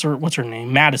think what's her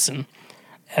name? Madison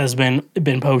has been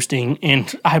posting,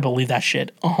 and I believe that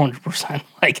shit 100%.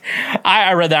 Like,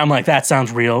 I read that, I'm like, that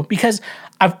sounds real, because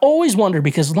I've always wondered,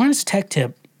 because Linus Tech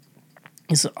Tip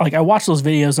is like, I watch those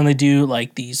videos and they do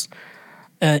like these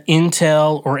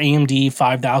Intel or AMD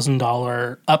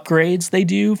 $5,000 upgrades they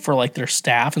do for like their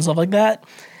staff and stuff like that.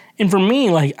 And for me,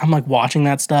 like, I'm like watching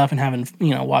that stuff and having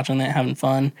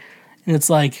fun. And it's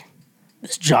like,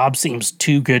 this job seems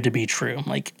too good to be true.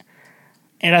 Like,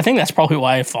 and I think that's probably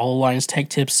why I follow Linus Tech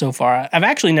Tips so far. I've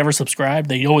actually never subscribed.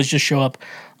 They always just show up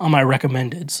on my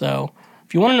recommended. So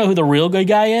if you want to know who the real good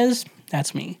guy is,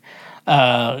 that's me.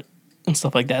 And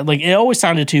stuff like that. Like, it always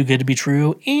sounded too good to be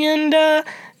true. And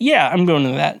yeah, I'm going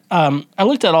into that. I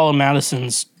looked at all of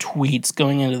Madison's tweets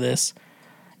going into this,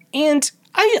 and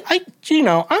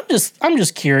I'm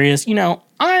just curious.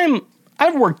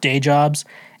 I've worked day jobs,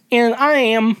 and I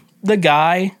am the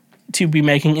guy to be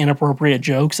making inappropriate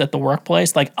jokes at the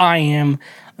workplace. Like, I am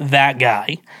that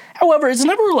guy. However, it's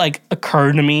never like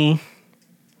occurred to me,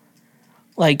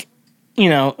 like,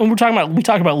 and we talked about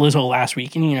Lizzo last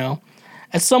week, and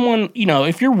as someone,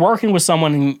 if you're working with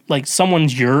someone and like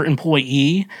someone's your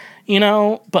employee,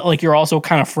 but like you're also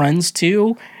kind of friends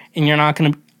too, and you're not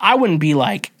gonna, I wouldn't be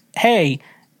like, hey,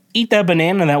 eat that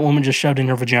banana that woman just shoved in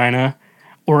her vagina,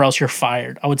 or else you're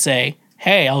fired. I would say,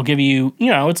 hey, I'll give you,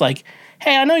 it's like,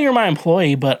 hey, I know you're my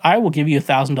employee, but I will give you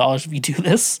 $1,000 if you do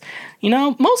this.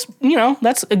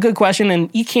 That's a good question, and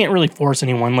you can't really force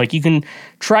anyone. Like, you can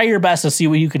try your best to see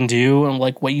what you can do and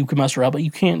like what you can muster up, but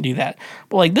you can't do that.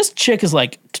 But like, this chick is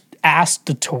like asked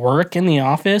to work in the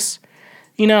office.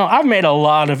 I've made a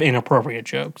lot of inappropriate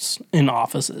jokes in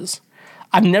offices.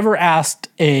 I've never asked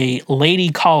a lady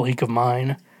colleague of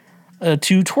mine to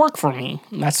twerk for me.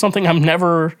 That's something I've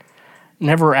never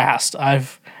asked.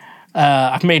 I've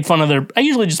made fun of I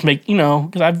usually just make,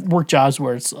 because I've worked jobs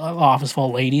where it's an office full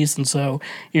of ladies, and so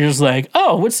you're just like,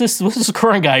 oh, what's this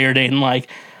current guy you're dating? Like,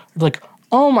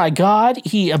 oh my God,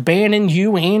 he abandoned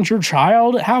you and your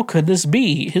child? How could this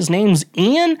be? His name's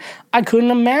Ian? I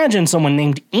couldn't imagine someone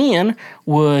named Ian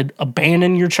would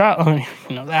abandon your child.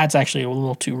 That's actually a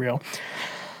little too real.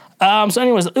 So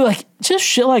anyways, like, just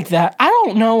shit like that. I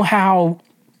don't know how...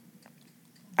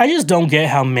 I just don't get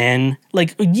how men,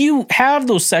 like, you have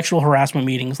those sexual harassment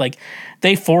meetings, like,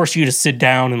 they force you to sit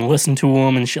down and listen to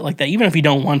them and shit like that, even if you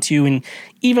don't want to, and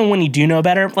even when you do know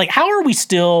better. Like, how are we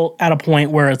still at a point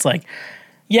where it's like,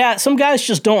 yeah, some guys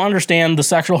just don't understand the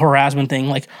sexual harassment thing.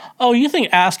 Like, oh, you think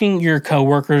asking your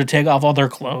coworker to take off all their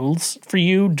clothes for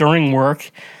you during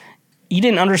work you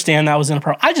didn't understand that was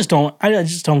inappropriate. I just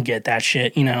don't get that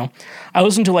shit, you know. I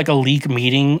listened to like a leaked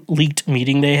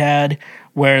meeting they had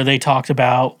where they talked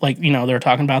about, like, you know, they were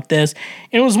talking about this.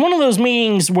 And it was one of those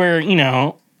meetings where, you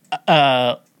know,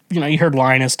 you heard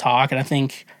Linus talk, and I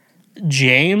think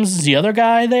James is the other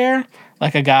guy there,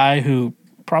 like a guy who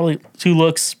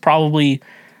looks probably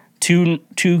too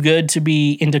good to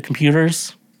be into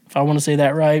computers, if I want to say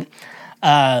that right.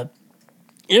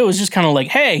 It was just kind of like,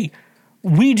 hey,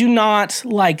 we do not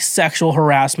like sexual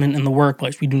harassment in the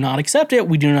workplace. We do not accept it.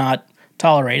 We do not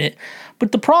tolerate it.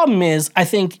 But the problem is, I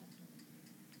think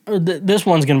this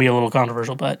one's going to be a little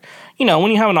controversial, but, you know,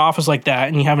 when you have an office like that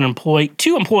and you have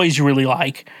two employees you really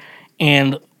like,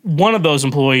 and one of those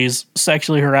employees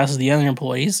sexually harasses the other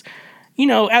employees, you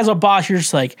know, as a boss, you're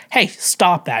just like, hey,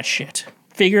 stop that shit.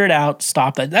 Figure it out.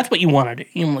 Stop that. That's what you want to do.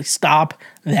 You know, like, stop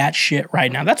that shit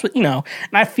right now. That's what, you know,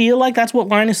 and I feel like that's what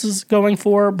Linus is going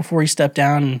for before he stepped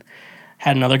down and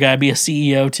had another guy be a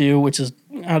CEO too, which is,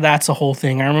 that's the whole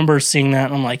thing. I remember seeing that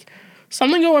and I'm like,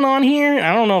 something going on here?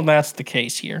 I don't know if that's the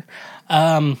case here.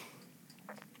 But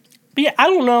yeah, I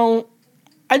don't know.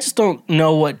 I just don't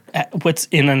know what's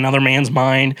in another man's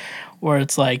mind where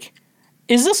it's like,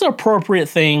 is this an appropriate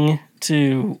thing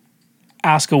to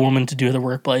ask a woman to do at the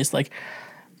workplace? Like,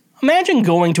 imagine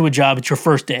going to a job, it's your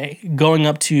first day, going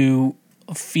up to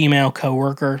a female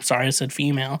coworker. Sorry, I said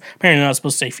female. Apparently not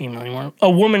supposed to say female anymore. A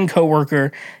woman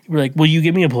coworker. You're like, will you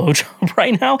give me a blowjob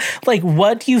right now? Like,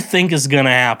 what do you think is going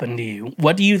to happen to you?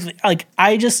 What do you like?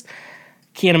 I just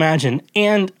can't imagine.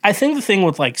 And I think the thing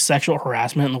with like sexual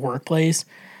harassment in the workplace,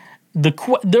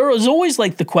 there is always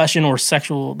like the question, or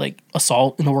sexual like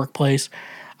assault in the workplace.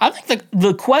 I think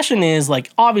the question is, like,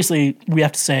 obviously we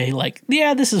have to say, like,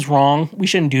 yeah, this is wrong. We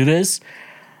shouldn't do this.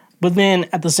 But then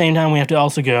at the same time, we have to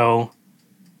also go,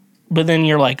 but then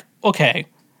you're like, okay,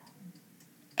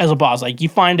 as a boss, like, you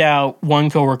find out one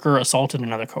coworker assaulted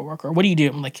another coworker. What do you do?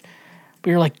 I'm like,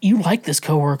 but you're like, you like this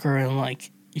coworker, and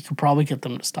like, you could probably get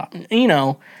them to stop. And, you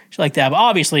know, shit like that. But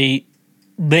obviously,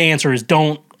 the answer is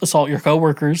don't assault your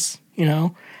coworkers, you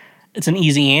know. It's an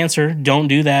easy answer. Don't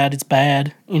do that. It's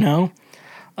bad, you know.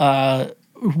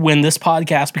 When this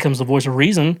podcast becomes the voice of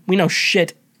reason, we know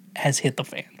shit has hit the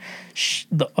fan.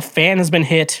 A fan has been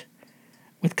hit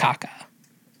with caca,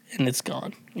 and it's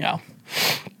gone. Yeah.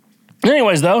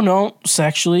 Anyways, though, don't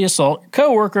sexually assault your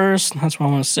coworkers. That's what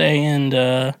I want to say. And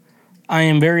I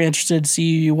am very interested to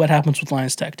see what happens with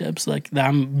Linus Tech Tips. Like,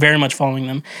 I'm very much following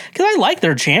them because I like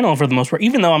their channel for the most part.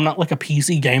 Even though I'm not like a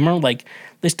PC gamer, like,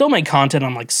 they still make content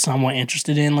I'm like somewhat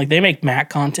interested in. Like, they make Mac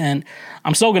content.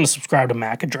 I'm still going to subscribe to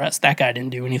Mac Address. That guy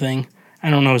didn't do anything. I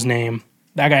don't know his name.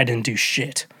 That guy didn't do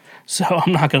shit. So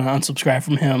I'm not going to unsubscribe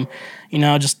from him. You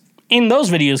know, just in those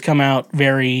videos come out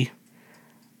very...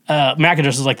 Mac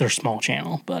Address is like their small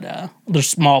channel, but their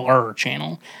smaller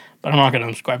channel. But I'm not going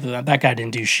to subscribe to that. That guy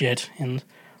didn't do shit. And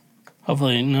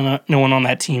hopefully no one on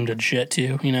that team did shit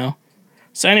too, you know?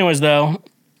 So anyways, though,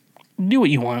 do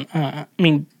what you want. I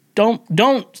mean...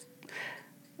 Don't.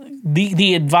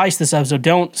 The advice this episode: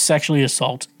 don't sexually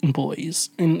assault employees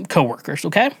and coworkers.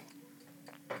 Okay,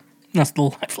 that's the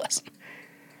life lesson.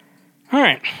 All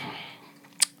right.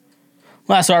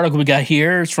 Last article we got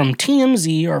here is from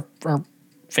TMZ, our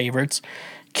favorites.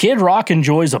 Kid Rock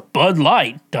enjoys a Bud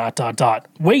Light. ...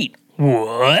 Wait,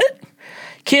 what?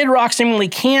 Kid Rock seemingly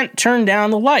can't turn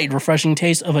down the light, refreshing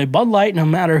taste of a Bud Light, no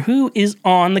matter who is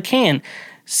on the can.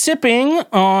 Sipping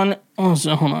on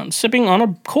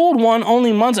a cold one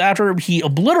only months after he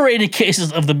obliterated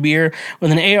cases of the beer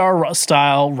with an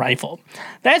AR-style rifle.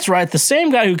 That's right, the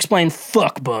same guy who explained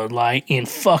fuck Bud Light and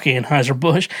fuck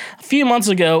Anheuser-Busch a few months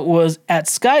ago was at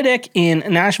Skydeck in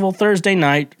Nashville Thursday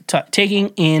night taking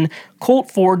in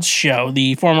Colt Ford's show.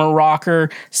 The former rocker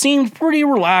seemed pretty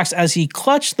relaxed as he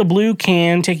clutched the blue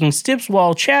can, taking sips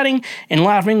while chatting and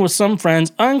laughing with some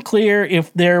friends. Unclear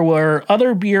if there were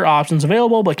other beer options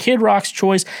available, but Kid Rock's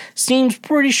choice seems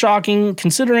pretty shocking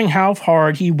considering how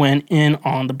hard he went in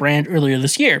on the brand earlier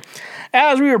this year.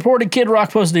 As we reported, Kid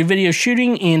Rock posted a video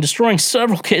shooting and destroying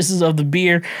several cases of the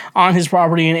beer on his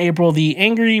property in April. The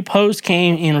angry post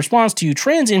came in response to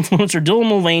trans influencer Dylan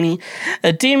Mulvaney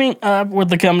teaming up with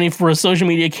the company for a social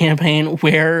media campaign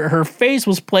where her face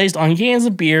was placed on cans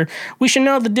of beer. We should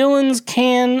note that Dylan's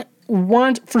can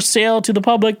weren't for sale to the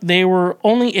public. They were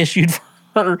only issued for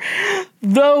her,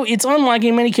 though it's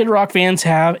unlikely many Kid Rock fans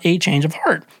have a change of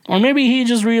heart. Or maybe he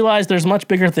just realized there's much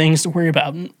bigger things to worry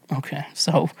about. Okay,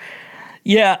 so...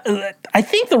 yeah, I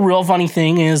think the real funny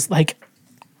thing is, like,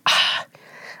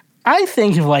 I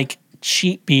think of, like,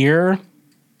 cheap beer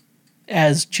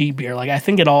as cheap beer. Like, I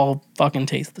think it all fucking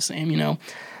tastes the same, you know?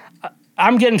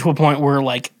 I'm getting to a point where,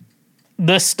 like,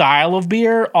 the style of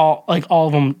beer, all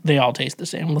of them, they all taste the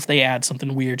same unless they add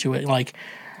something weird to it, like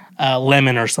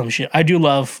lemon or some shit. I do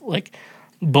love like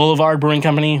Boulevard Brewing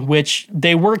Company, which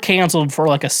they were canceled for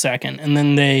like a second, and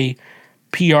then they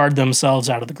PR'd themselves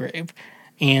out of the grave.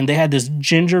 And they had this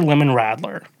ginger lemon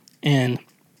radler. And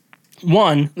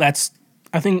that's,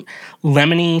 I think,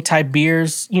 lemony type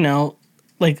beers,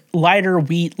 like lighter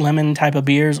wheat lemon type of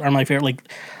beers are my favorite.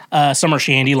 Like Summer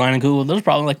Shandy, Line and Cool, those are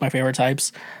probably like my favorite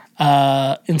types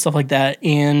and stuff like that.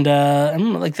 And I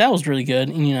remember like that was really good.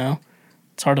 And,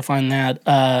 it's hard to find that.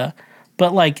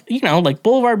 But like, like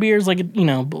Boulevard beers, like,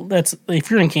 that's,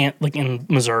 if you're in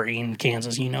Missouri and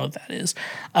Kansas, you know what that is.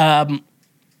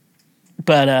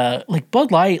 But like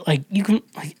Bud Light, like you can,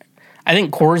 like, I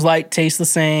think Coors Light tastes the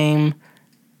same.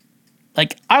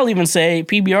 Like I'll even say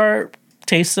PBR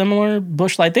tastes similar.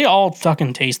 Busch Light, they all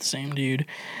fucking taste the same, dude.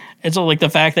 It's like the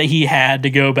fact that he had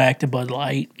to go back to Bud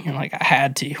Light. Like I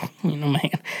had to,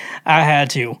 man, I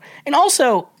had to. And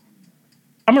also,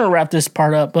 I'm gonna wrap this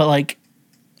part up, but like,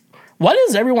 why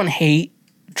does everyone hate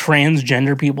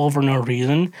transgender people for no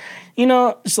reason?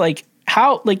 It's like,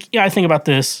 how, like, I think about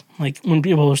this, like, when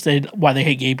people say why they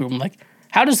hate gay people, I'm like,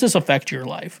 how does this affect your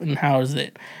life, and how is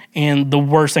it? And the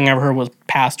worst thing I ever heard was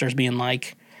pastors being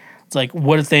like, it's like,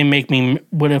 what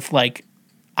if, like,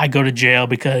 I go to jail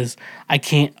because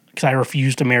I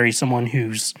refuse to marry someone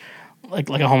who's, like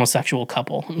a homosexual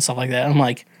couple, and stuff like that. I'm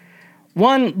like,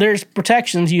 one, there's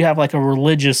protections. You have like a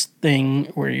religious thing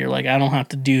where you're like, I don't have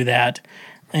to do that,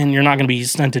 and you're not going to be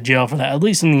sent to jail for that. At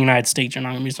least in the United States, you're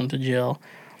not going to be sent to jail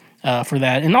for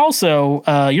that. And also,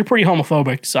 you're pretty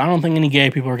homophobic, so I don't think any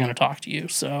gay people are going to talk to you.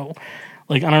 So,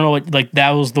 like, I don't know what, like,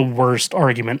 that was the worst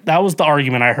argument. That was the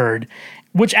argument I heard,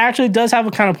 which actually does have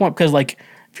a kind of point, because, like,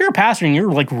 if you're a pastor and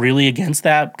you're, like, really against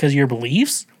that because of your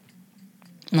beliefs,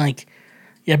 like,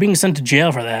 yeah, being sent to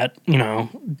jail for that,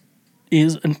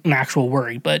 is an actual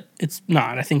worry, but it's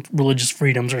not. I think religious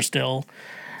freedoms are still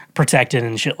protected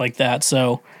and shit like that.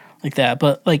 So, like that.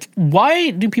 But, like,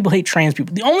 why do people hate trans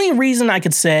people? The only reason I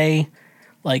could say,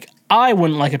 like, I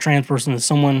wouldn't like a trans person is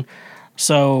someone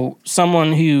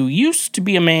who used to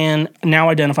be a man now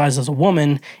identifies as a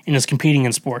woman and is competing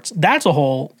in sports. That's a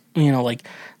whole, like,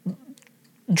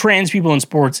 trans people in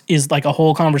sports is, like, a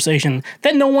whole conversation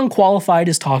that no one qualified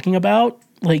is talking about.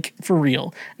 Like, for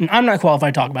real. And I'm not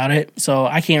qualified to talk about it, so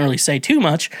I can't really say too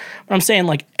much. But I'm saying,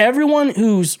 like, everyone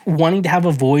who's wanting to have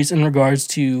a voice in regards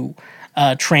to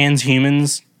trans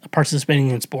humans participating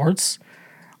in sports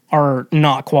are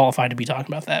not qualified to be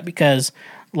talking about that. Because,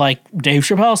 like Dave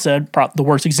Chappelle said, the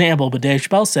worst example, but Dave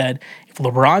Chappelle said, if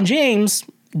LeBron James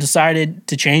decided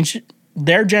to change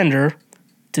their gender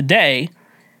today,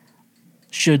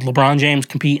 should LeBron James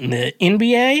compete in the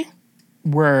NBA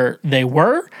where they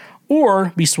were,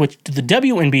 or be switched to the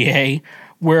WNBA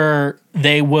where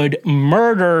they would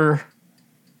murder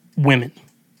women?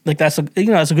 Like, that's a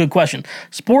good question.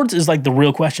 Sports is, like, the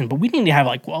real question, but we need to have,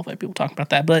 like, qualified people talking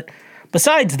about that. But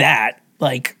besides that,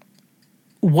 like,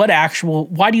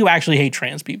 why do you actually hate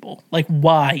trans people? Like,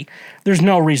 why? There's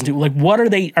no reason to. Like, what are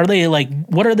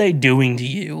they doing to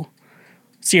you?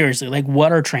 Seriously, like,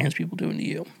 what are trans people doing to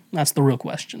you? That's the real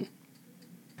question.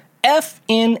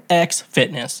 FNX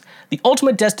Fitness, the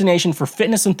ultimate destination for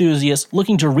fitness enthusiasts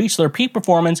looking to reach their peak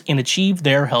performance and achieve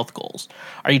their health goals.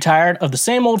 Are you tired of the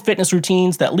same old fitness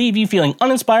routines that leave you feeling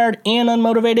uninspired and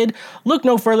unmotivated? Look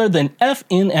no further than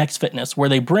FNX Fitness, where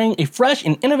they bring a fresh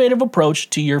and innovative approach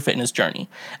to your fitness journey.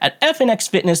 At FNX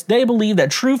Fitness, they believe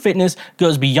that true fitness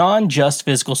goes beyond just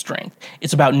physical strength.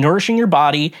 It's about nourishing your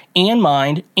body and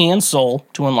mind and soul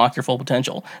to unlock your full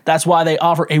potential. That's why they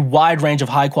offer a wide range of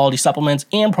high-quality supplements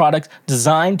and products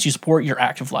designed to support your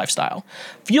active lifestyle.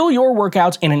 Fuel your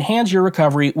workouts and enhance your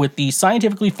recovery with the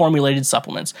scientifically formulated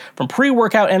supplements. From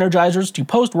pre-workout energizers to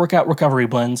post-workout recovery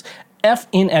blends,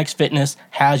 FNX Fitness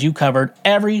has you covered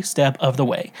every step of the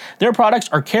way. Their products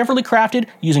are carefully crafted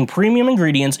using premium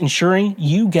ingredients, ensuring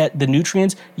you get the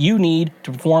nutrients you need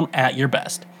to perform at your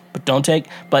best.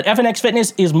 But FNX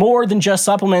Fitness is more than just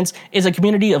supplements. It's a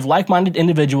community of like-minded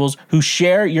individuals who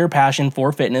share your passion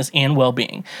for fitness and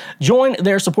well-being. Join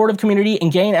their supportive community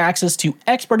and gain access to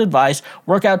expert advice,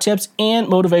 workout tips, and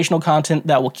motivational content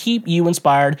that will keep you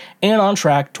inspired and on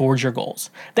track towards your goals.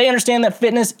 They understand that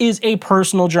fitness is a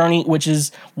personal journey, which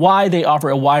is why they offer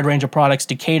a wide range of products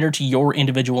to cater to your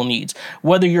individual needs.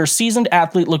 Whether you're a seasoned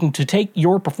athlete looking to take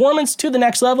your performance to the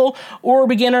next level, or a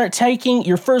beginner taking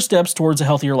your first steps towards a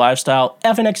healthier lifestyle, lifestyle,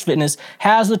 FNX Fitness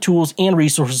has the tools and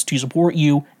resources to support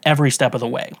you every step of the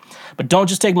way. But don't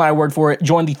just take my word for it.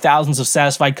 Join the thousands of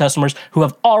satisfied customers who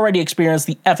have already experienced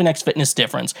the FNX Fitness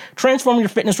difference. Transform your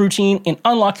fitness routine and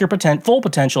unlock your full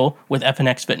potential with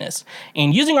FNX Fitness.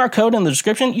 And using our code in the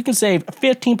description, you can save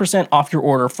 15% off your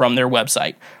order from their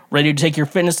website. Ready to take your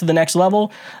fitness to the next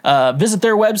level? Visit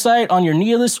their website on your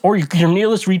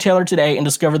nearest retailer today and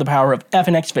discover the power of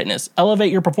FNX Fitness.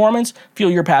 Elevate your performance,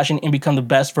 fuel your passion, and become the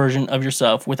best version of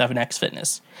yourself with FNX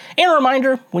Fitness. And a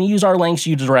reminder, when you use our links,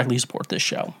 you directly support this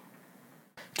show.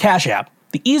 Cash App,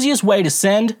 the easiest way to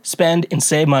send, spend, and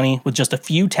save money with just a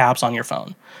few taps on your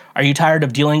phone. Are you tired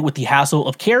of dealing with the hassle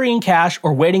of carrying cash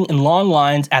or waiting in long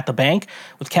lines at the bank?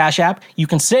 With Cash App, you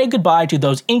can say goodbye to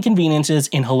those inconveniences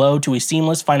and hello to a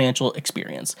seamless financial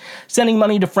experience. Sending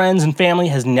money to friends and family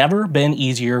has never been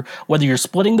easier, whether you're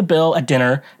splitting the bill at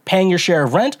dinner, paying your share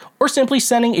of rent, or simply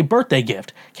sending a birthday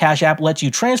gift. Cash App lets you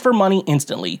transfer money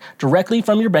instantly, directly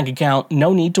from your bank account.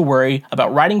 No need to worry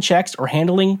about writing checks or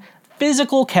handling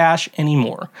physical cash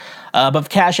anymore. But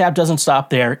Cash App doesn't stop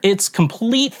there. It's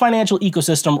complete financial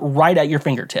ecosystem right at your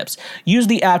fingertips. Use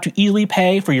the app to easily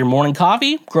pay for your morning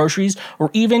coffee, groceries,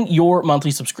 or even your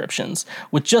monthly subscriptions.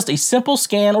 With just a simple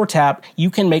scan or tap,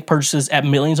 you can make purchases at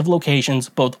millions of locations,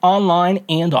 both online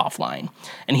and offline.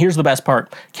 And here's the best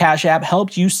part. Cash App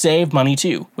helps you save money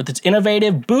too. With its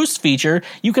innovative Boost feature,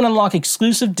 you can unlock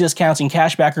exclusive discounts and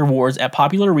cashback rewards at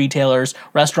popular retailers,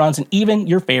 restaurants, and even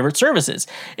your favorite services.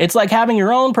 It's like having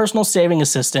your own personal saving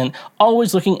assistant,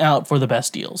 always looking out for the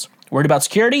best deals. Worried about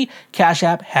security? Cash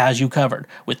App has you covered.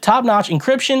 With top-notch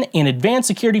encryption and advanced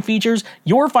security features,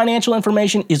 your financial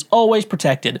information is always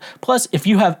protected. Plus, if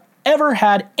you have ever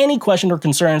had any question or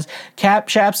concerns,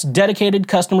 Cash App's dedicated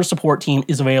customer support team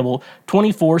is available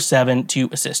 24/7 to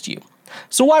assist you.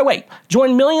 So why wait?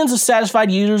 Join millions of satisfied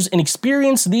users and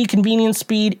experience the convenience,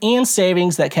 speed, and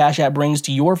savings that Cash App brings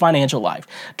to your financial life.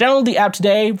 Download the app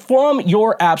today from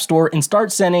your app store and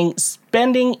start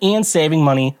spending and saving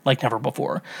money like never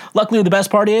before. Luckily, the best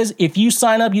part is, if you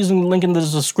sign up using the link in the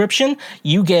description,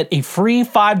 you get a free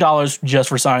 $5 just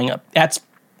for signing up. That's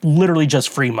literally just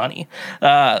free money.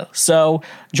 So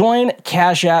join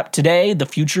Cash App today. The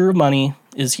future of money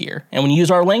is here. And when you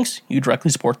use our links, you directly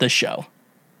support this show.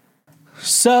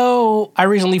 So, I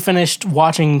recently finished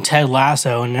watching Ted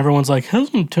Lasso, and everyone's like,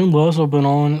 hasn't Ted Lasso been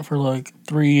on for like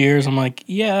 3 years? I'm like,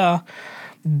 yeah.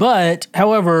 But,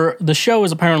 however, the show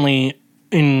is apparently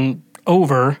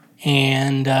over,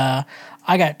 and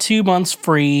I got 2 months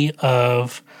free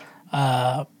of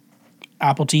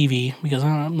Apple TV, because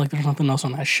I'm like, there's nothing else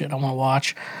on that shit I want to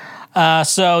watch.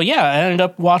 So, yeah, I ended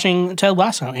up watching Ted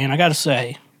Lasso, and I gotta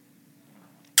say,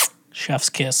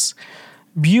 chef's kiss.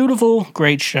 Beautiful,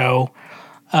 great show.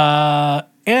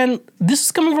 And this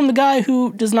is coming from the guy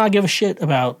who does not give a shit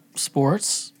about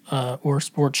sports, or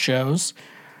sports shows,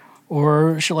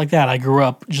 or shit like that. I grew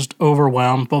up just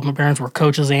overwhelmed. Both my parents were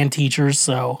coaches and teachers,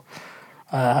 so,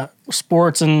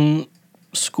 sports and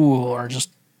school are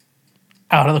just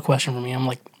out of the question for me. I'm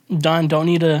like, done, don't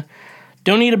need to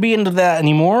be into that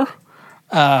anymore.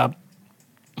 But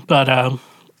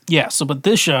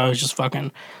this show is just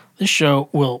fucking... This show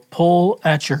will pull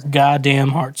at your goddamn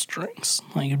heartstrings.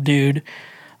 Like, dude,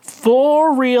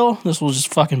 for real, this will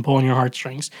just fucking pull on your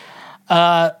heartstrings.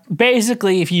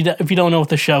 Basically, if you don't know what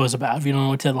the show is about, if you don't know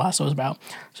what Ted Lasso is about,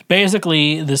 so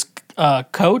basically this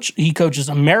coach, he coaches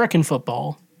American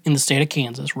football in the state of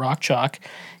Kansas, Rock Chalk.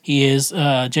 He is,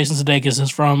 Jason Sudeikis is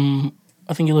from,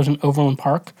 I think he lives in Overland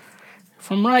Park,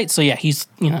 if I'm right. So yeah, he's,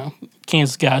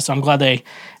 Kansas guy, so I'm glad they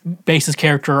base his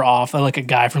character off like a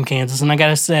guy from Kansas. And I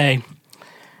gotta say,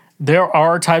 there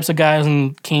are types of guys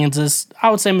in Kansas. I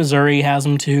would say Missouri has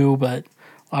them too, but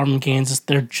a lot of them in Kansas,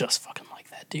 they're just fucking like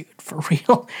that, dude, for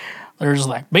real. They're just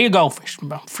like, be a goldfish.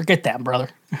 Forget that, brother.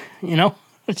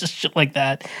 It's just shit like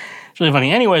that. It's really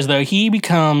funny. Anyways, though, he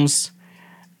becomes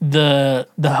the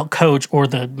coach or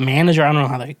the manager. I don't know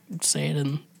how they say it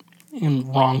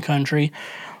in wrong country,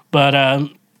 but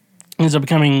ends up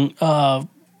becoming,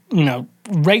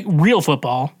 real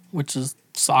football, which is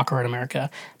soccer in America.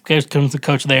 Becomes the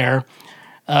coach there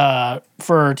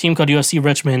for a team called UFC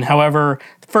Richmond. However,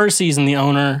 the first season, the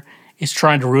owner is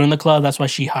trying to ruin the club. That's why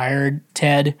she hired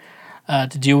Ted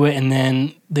to do it, and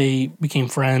then they became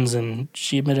friends, and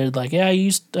she admitted, like, yeah,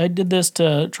 I did this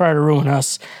to try to ruin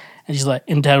us. And she's like,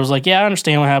 and Ted was like, yeah, I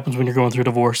understand what happens when you're going through a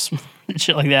divorce and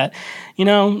shit like that.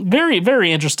 Very,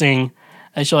 very interesting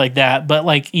shit like that. But,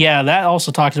 like, yeah, that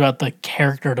also talks about the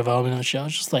character development of the show.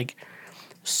 It's just like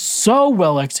so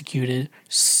well executed,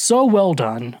 so well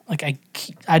done. Like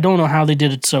I don't know how they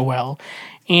did it so well.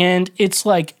 And it's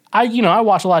like I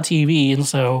watch a lot of TV, and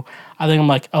so I think I'm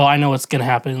like, oh, I know what's gonna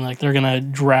happen. Like they're gonna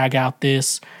drag out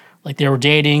this, like they were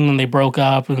dating and they broke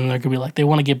up, and they're gonna be like they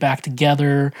want to get back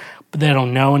together, but they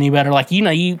don't know any better. Like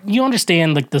you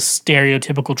understand like the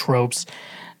stereotypical tropes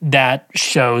that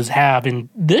shows have, and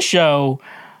this show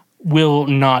will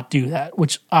not do that,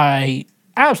 which I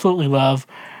absolutely love.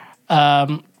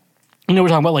 We're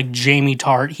talking about like Jamie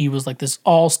Tart. He was like this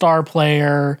all-star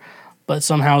player, but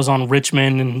somehow is on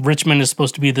Richmond, and Richmond is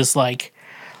supposed to be this like,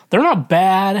 they're not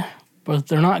bad, but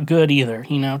they're not good either,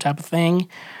 type of thing,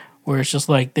 where it's just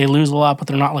like they lose a lot, but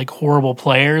they're not like horrible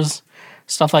players,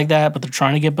 stuff like that, but they're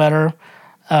trying to get better.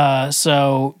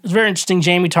 So it's very interesting.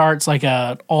 Jamie Tart's like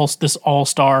this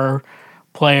all-star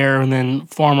player, and then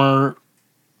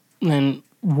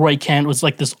Roy Kent was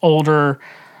like this older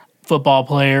football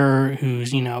player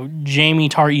who's, Jamie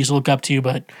Tart used to look up to,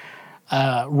 but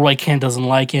Roy Kent doesn't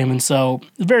like him. And so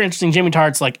it's very interesting. Jamie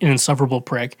Tart's like an insufferable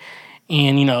prick.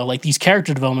 And, like these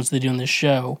character developments they do in this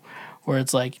show where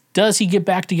it's like, does he get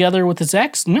back together with his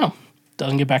ex? No,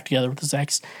 doesn't get back together with his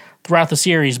ex throughout the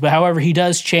series. But however, he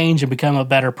does change and become a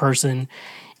better person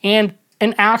and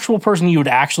an actual person you would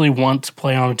actually want to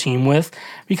play on a team with.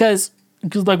 Because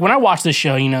like when I watch this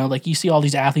show, like you see all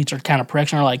these athletes are kind of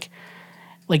pricks and are like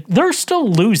they're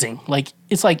still losing. Like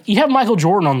it's like you have Michael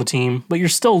Jordan on the team, but you're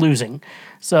still losing.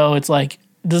 So it's like,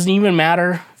 doesn't even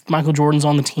matter if Michael Jordan's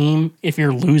on the team if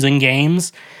you're losing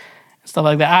games, stuff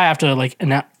like that. I have to like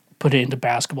put it into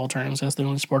basketball terms. That's the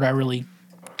only sport I really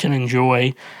can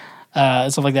enjoy,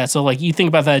 stuff like that. So like you think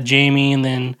about that, Jamie, and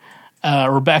then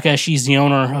Rebecca, she's the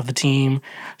owner of the team.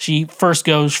 She first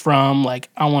goes from like,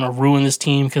 I want to ruin this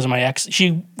team because of my ex.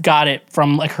 She got it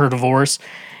from like her divorce.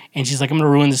 And she's like, I'm going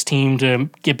to ruin this team to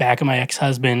get back at my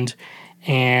ex-husband.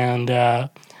 And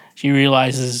she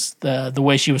realizes the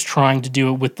way she was trying to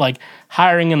do it with, like,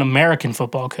 hiring an American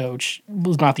football coach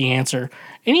was not the answer.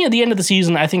 And at the end of the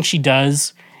season, I think she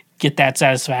does get that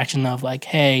satisfaction of, like,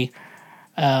 hey,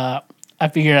 I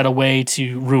figured out a way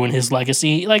to ruin his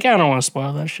legacy. Like, I don't want to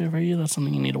spoil that shit for you. That's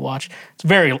something you need to watch.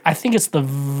 I think it's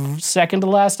the second to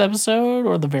last episode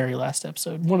or the very last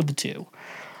episode. One of the two.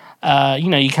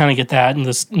 You kind of get that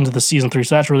into the season 3,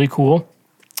 so that's really cool.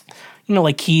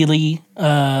 Like Keely,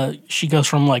 she goes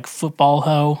from like football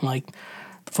hoe, like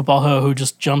the football hoe who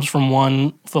just jumps from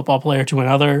one football player to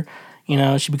another.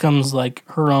 She becomes like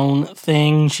her own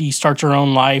thing. She starts her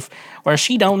own life where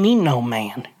she don't need no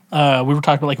man. We were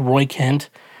talking about like Roy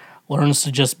Kent learns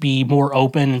to just be more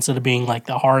open instead of being like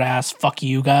the hard ass fuck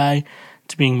you guy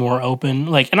to being more open.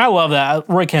 Like, and I love that.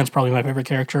 Roy Kent's probably my favorite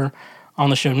character on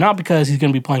the show, not because he's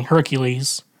going to be playing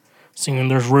Hercules. Seeing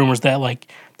there's rumors that like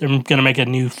they're going to make a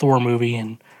new Thor movie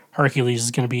and Hercules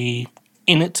is going to be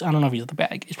in it. I don't know if he's the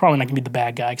bad. He's probably not going to be the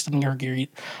bad guy because I think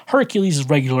Hercules is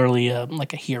regularly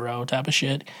like a hero type of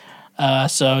shit.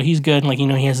 So he's good. Like he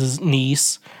has his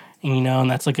niece, and and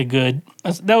that's like that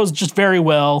was just very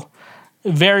well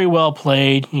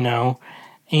played.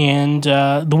 And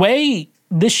the way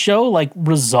this show like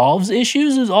resolves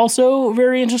issues is also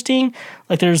very interesting.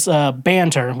 Like there's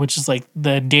Banter, which is like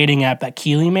the dating app that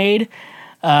Keely made,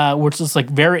 which is like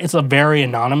it's a very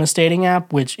anonymous dating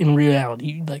app, which in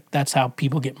reality, like that's how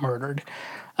people get murdered.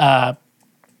 But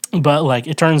like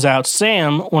it turns out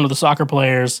Sam, one of the soccer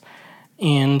players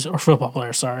or football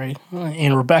players, sorry,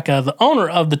 and Rebecca, the owner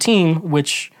of the team,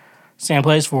 which Sam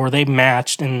plays for, they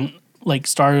matched and like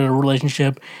started a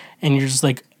relationship, and you're just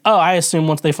like, oh, I assume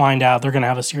once they find out, they're going to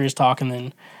have a serious talk and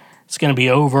then it's going to be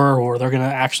over or they're going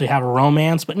to actually have a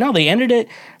romance. But no, they ended it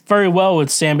very well with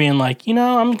Sam being like,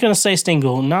 I'm going to stay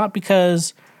single, not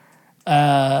because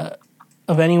of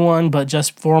anyone, but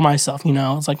just for myself.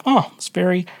 It's like, oh, it's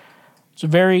a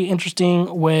very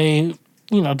interesting way,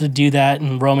 to do that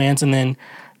in romance. And then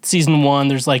season 1,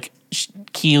 there's like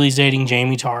Keely's dating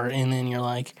Jamie Tart. And then you're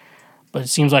like, but it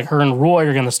seems like her and Roy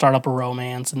are going to start up a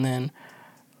romance. And then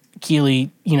Keely,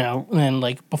 and then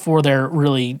like before they're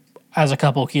really as a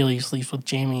couple, Keely sleeps with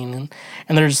Jamie, and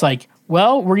they're just like,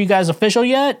 well, were you guys official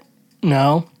yet?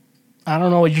 No. I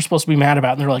don't know what you're supposed to be mad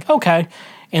about. And they're like, okay.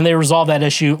 And they resolve that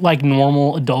issue like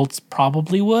normal adults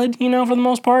probably would, for the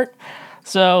most part.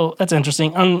 So that's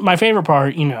interesting. My favorite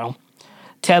part,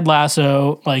 Ted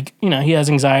Lasso, like, he has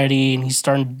anxiety and he's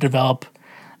starting to develop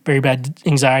very bad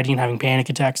anxiety and having panic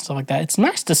attacks and stuff like that. It's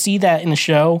nice to see that in the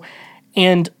show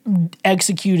and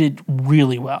executed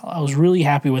really well. I was really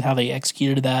happy with how they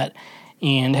executed that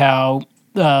and how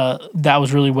that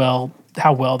was really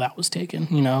how well that was taken,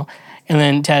 And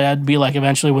then Ted had to be like,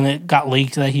 eventually when it got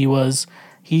leaked that he was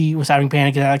he was having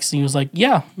panic attacks. And he was like,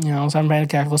 yeah, I was having panic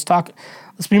attacks.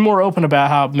 Let's be more open about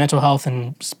how mental health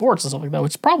and sports and stuff like that,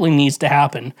 which probably needs to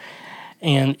happen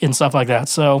and stuff like that.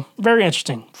 So very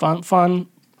interesting. Fun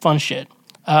shit.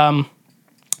 But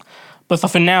the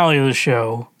finale of the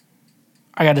show,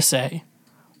 I got to say,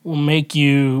 will make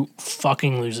you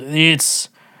fucking lose it.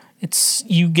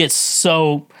 You get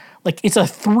so, like, it's a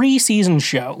 3-season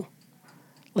show.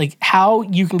 Like, how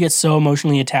you can get so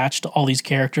emotionally attached to all these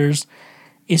characters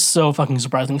is so fucking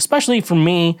surprising, especially for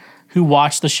me who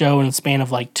watched the show in the span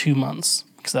of like 2 months,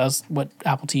 because that's what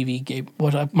Apple TV gave,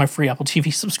 what my free Apple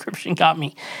TV subscription got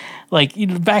me. Like,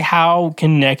 back how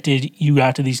connected you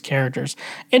got to these characters.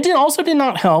 It also did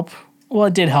not help. Well,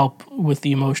 it did help with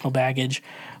the emotional baggage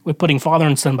with putting Father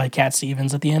and Son by Cat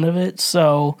Stevens at the end of it.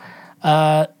 So,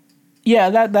 yeah,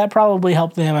 that probably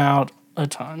helped them out a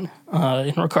ton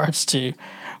in regards to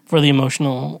for the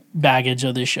emotional baggage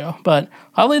of this show. But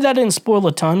hopefully that didn't spoil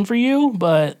a ton for you.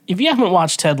 But if you haven't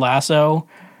watched Ted Lasso,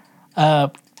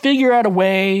 figure out a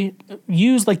way,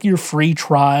 use like your free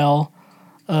trial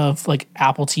of like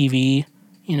Apple TV.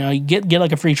 You get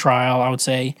like a free trial, I would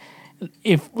say,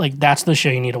 if like that's the show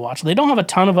you need to watch. They don't have a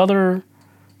ton of other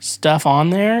stuff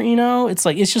on there,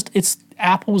 it's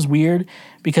Apple's weird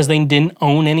because they didn't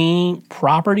own any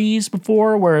properties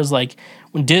before, whereas like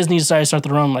when Disney decided to start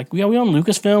their own, like we own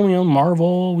Lucasfilm, we own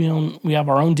Marvel, we have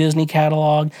our own Disney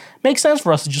catalog. Makes sense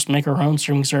for us to just make our own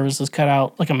streaming services, cut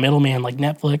out like a middleman like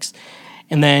Netflix.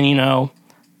 And then,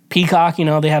 Peacock,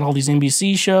 they had all these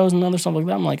NBC shows and other stuff like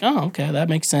that. I'm like, oh, okay, that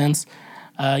makes sense.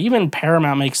 Even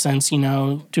Paramount makes sense, to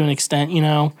an extent,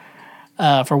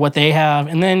 for what they have.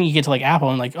 And then you get to like Apple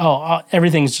and like,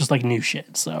 everything's just like new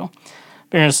shit. So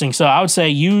very interesting. So I would say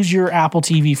use your Apple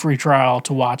TV free trial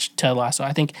to watch Ted Lasso.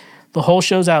 I think the whole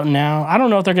show's out now. I don't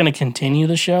know if they're going to continue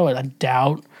the show. I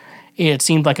doubt it.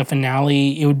 Seemed like a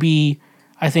finale. It would be,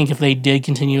 I think if they did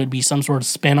continue, it would be some sort of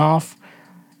spinoff,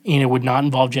 and it would not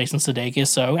involve Jason Sudeikis.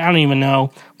 So I don't even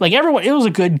know. Like everyone, it was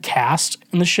a good cast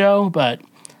in the show, but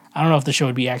I don't know if the show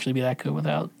would actually be that good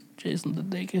without Jason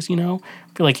Sudeikis. I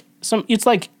feel like it's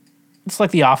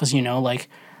like The Office. Like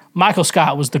Michael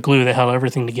Scott was the glue that held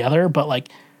everything together, but like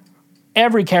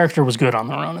every character was good on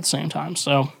their own at the same time.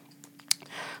 So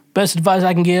best advice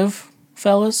I can give,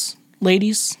 fellas,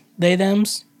 ladies, they,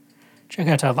 thems, check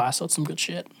out Ted Lasso. It's some good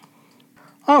shit.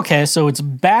 Okay, so it's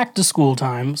back to school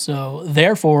time. So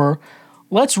therefore,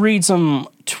 let's read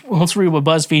what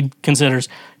BuzzFeed considers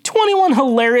 21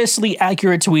 hilariously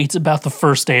accurate tweets about the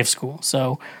first day of school.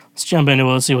 So let's jump into it.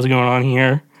 Let's see what's going on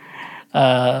here.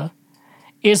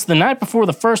 It's the night before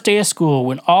the first day of school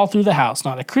when all through the house,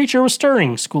 not a creature was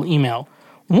stirring. School email.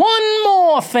 One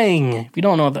more thing. If you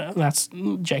don't know that, that's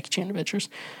Jackie Chan Adventures.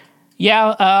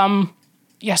 Yeah,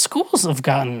 schools have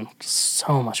gotten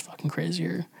so much fucking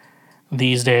crazier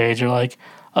these days. You're like,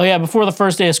 oh yeah, before the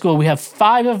first day of school, we have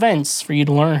 5 events for you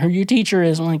to learn who your teacher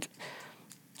is. I'm like,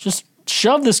 just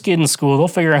shove this kid in school. They'll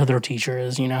figure out who their teacher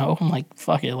is, I'm like,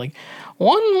 fuck it. Like,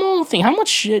 one more thing. How much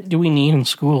shit do we need in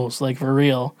schools? Like, for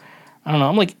real. I don't know.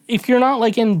 I'm like, if you're not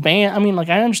like in band, I mean, like,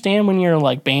 I understand when you're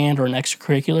like band or an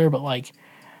extracurricular, but like,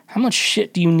 how much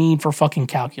shit do you need for fucking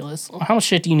calculus? How much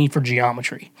shit do you need for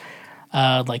geometry?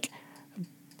 Like,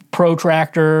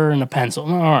 protractor and a pencil.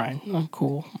 All right,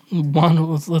 cool.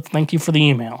 Let's thank you for the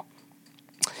email.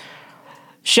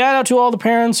 Shout out to all the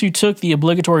parents who took the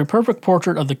obligatory perfect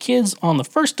portrait of the kids on the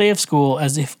first day of school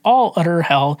as if all utter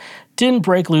hell didn't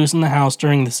break loose in the house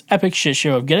during this epic shit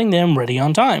show of getting them ready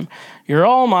on time. You're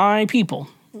all my people.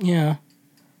 Yeah.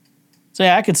 So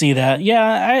yeah, I could see that.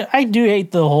 Yeah, I do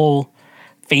hate the whole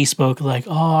Facebook, like,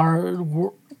 we're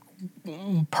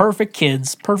perfect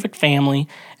kids, perfect family,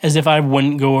 as if I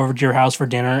wouldn't go over to your house for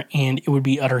dinner and it would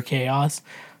be utter chaos.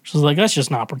 She's like, let's just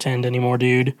not pretend anymore,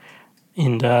 dude.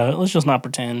 And let's just not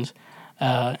pretend.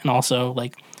 And also,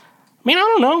 like, I mean, I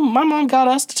don't know. My mom got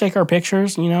us to take our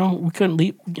pictures, we couldn't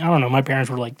leave. I don't know. My parents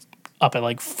were, like, up at,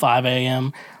 like, 5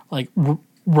 a.m., like,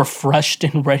 refreshed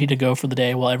and ready to go for the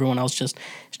day while everyone else just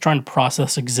is trying to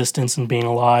process existence and being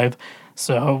alive.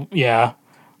 So, yeah.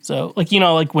 So, like,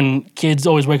 like when kids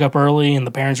always wake up early and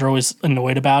the parents are always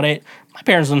annoyed about it, my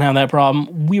parents didn't have that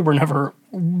problem.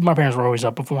 My parents were always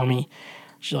up before me.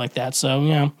 Shit like that. So,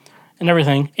 yeah, and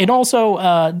everything. And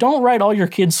also, don't write all your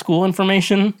kids' school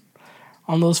information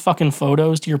on those fucking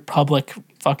photos to your public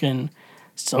fucking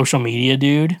social media,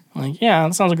 dude. Like, yeah,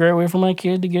 that sounds a great way for my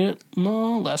kid to get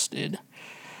molested.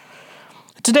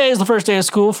 Today is the first day of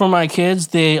school for my kids.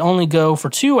 They only go for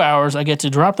 2 hours. I get to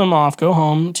drop them off, go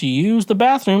home to use the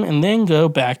bathroom, and then go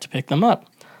back to pick them up.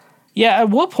 Yeah, at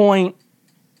what point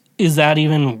is that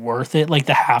even worth it? Like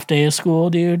the half day of school,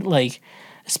 dude? Like,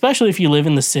 especially if you live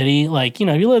in the city. Like, you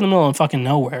know, you live in the middle of fucking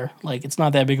nowhere. Like, it's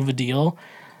not that big of a deal,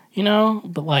 you know?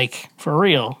 But, like, for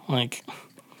real, like,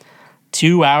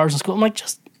 2 hours of school, I'm like,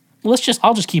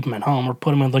 I'll just keep them at home or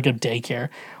put them in, like, a daycare.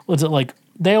 What's it, like,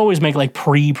 they always make, like,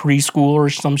 preschool or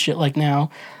some shit like now.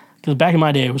 Because back in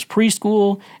my day, it was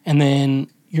preschool, and then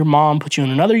your mom put you in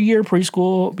another year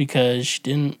preschool because she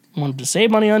didn't want to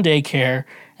save money on daycare,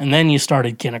 and then you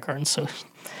started kindergarten. So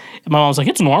my mom was like,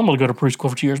 it's normal to go to preschool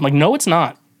for 2 years. I'm like, no, it's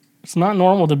not. It's not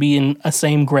normal to be in a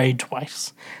same grade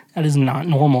twice. That is not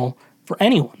normal for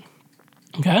anyone.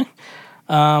 Okay?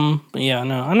 But yeah,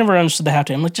 no, I never understood the half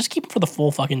day. I'm like, just keep them for the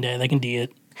full fucking day. They can do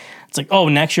it. It's like, oh,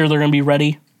 next year they're going to be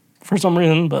ready for some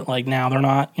reason, but like now they're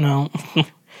not, you know?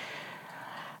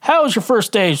 How was your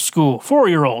first day of school?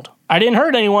 4-year-old. I didn't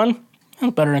hurt anyone.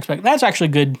 That's better than expected. That's actually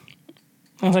good.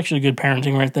 That's actually good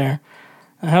parenting right there.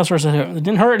 How's first day? It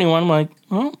didn't hurt anyone. I'm like,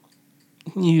 well,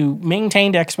 you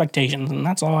maintained expectations, and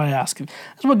that's all I ask.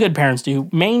 That's what good parents do.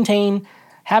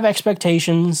 Have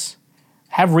expectations,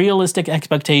 have realistic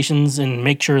expectations, and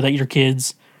make sure that your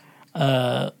kids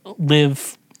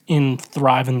live and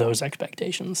thrive in those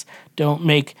expectations. Don't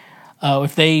make,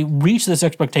 if they reach this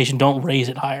expectation, don't raise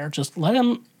it higher. Just let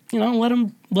them, let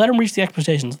them reach the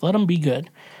expectations. Let them be good.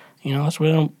 You know, that's why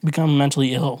they don't become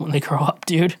mentally ill when they grow up,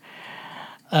 dude.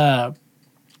 I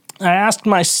asked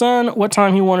my son what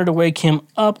time he wanted to wake him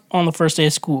up on the first day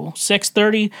of school.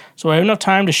 6:30, so I have enough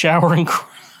time to shower and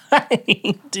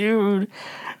cry. Dude,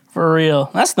 for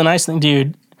real. That's the nice thing,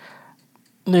 dude.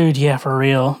 Dude, yeah, for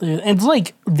real. Dude. And it's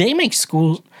like, they make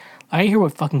schools, I hear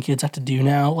what fucking kids have to do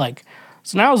now. Like,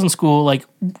 so now I was in school, like,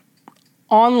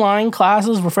 online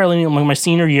classes were fairly new. Like, my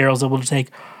senior year, I was able to take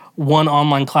one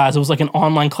online class. It was like an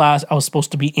online class I was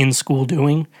supposed to be in school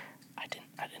doing. I didn't.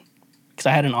 Because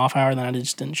I had an off hour, then I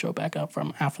just didn't show back up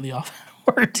from after the off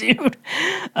hour, dude.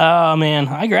 Oh, man.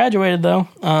 I graduated, though,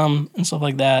 and stuff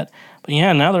like that. But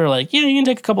yeah, now they're like, yeah, you can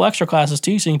take a couple extra classes,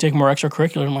 too, so you can take more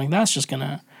extracurricular. I'm like, that's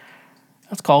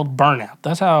called burnout.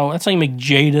 That's how you make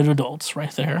jaded adults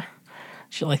right there.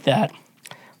 Shit like that.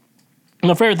 And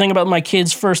the favorite thing about my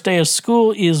kids' first day of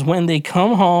school is when they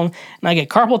come home and I get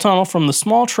carpal tunnel from the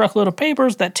small truckload of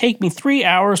papers that take me 3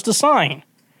 hours to sign.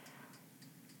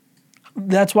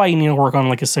 That's why you need to work on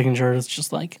like a signature. It's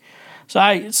just like,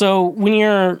 so when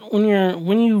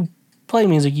you play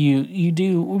music,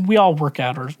 we all work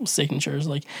out our signatures.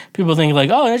 Like, people think like,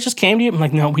 oh, it just came to you. I'm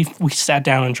like, no, we sat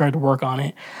down and tried to work on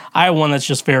it. I have one that's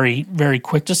just very, very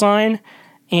quick to sign.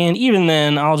 And even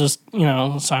then, I'll just,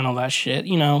 sign all that shit,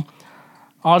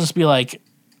 I'll just be like,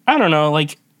 I don't know,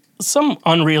 like, some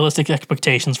unrealistic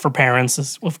expectations for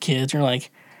parents with kids. You're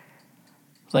like,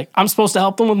 I'm supposed to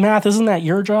help them with math. Isn't that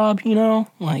your job,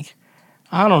 Like,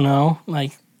 I don't know.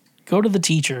 Like, go to the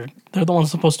teacher. They're the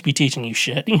ones supposed to be teaching you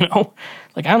shit,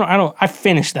 Like, I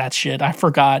finished that shit. I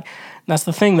forgot. That's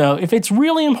the thing, though. If it's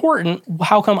really important,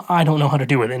 how come I don't know how to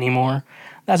do it anymore?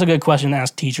 That's a good question to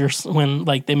ask teachers when,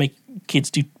 like, they make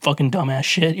kids do fucking dumbass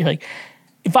shit. You're like,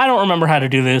 if I don't remember how to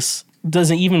do this,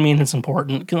 does it even mean it's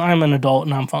important? Because I'm an adult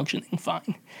and I'm functioning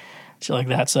fine. Shit like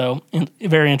that. So,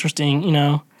 very interesting,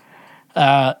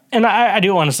 And I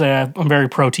do want to say I'm very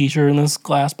pro-teacher in this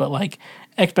class, but, like,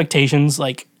 expectations,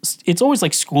 like, it's always,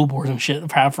 like, school boards and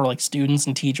shit have for, like, students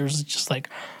and teachers. It's just, like,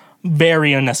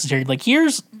 very unnecessary. Like,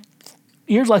 here's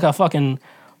like, a fucking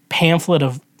pamphlet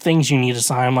of things you need to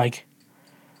sign. Like,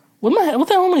 what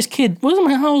the hell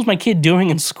is my kid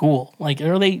doing in school? Like,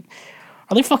 are they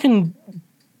fucking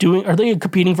are they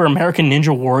competing for American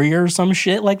Ninja Warrior or some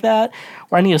shit like that?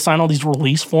 Where I need to sign all these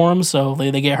release forms so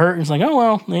they get hurt. And it's like, oh,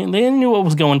 well, they knew what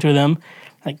was going to them.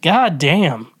 Like, god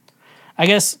damn. I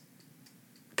guess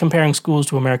comparing schools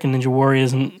to American Ninja Warrior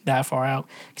isn't that far out.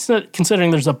 Considering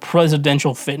there's a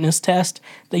presidential fitness test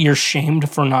that you're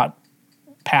shamed for not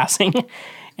passing.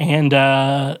 And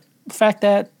the fact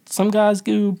that some guys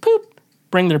go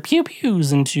bring their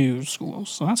pew-pews into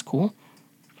schools. So that's cool.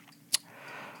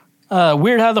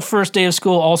 Weird how the first day of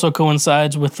school also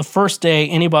coincides with the first day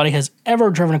anybody has ever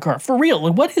driven a car. For real,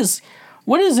 like, what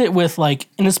is it with, like,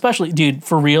 and especially, dude,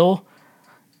 for real,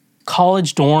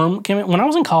 college dorm. When I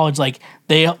was in college, like,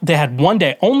 they had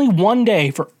only one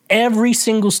day for every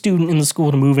single student in the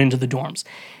school to move into the dorms.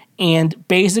 And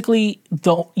basically,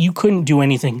 you couldn't do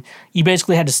anything. You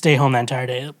basically had to stay home that entire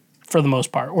day for the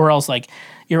most part. Or else, like,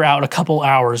 you're out a couple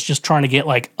hours just trying to get,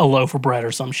 like, a loaf of bread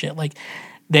or some shit. Like,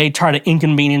 they try to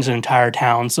inconvenience an entire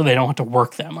town so they don't have to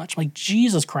work that much. Like,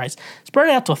 Jesus Christ. Spread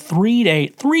it out to 3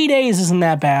 days. 3 days isn't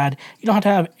that bad. You don't have to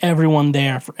have everyone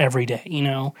there for every day,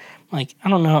 Like, I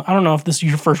don't know if this is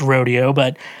your first rodeo,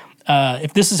 but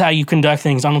if this is how you conduct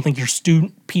things, I don't think your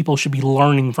people should be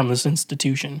learning from this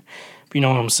institution, if you know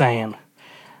what I'm saying.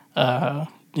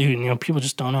 Dude, people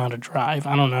just don't know how to drive.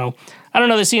 I don't know.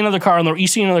 They see another car on the road. You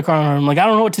see another car on the road. I'm like, I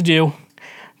don't know what to do.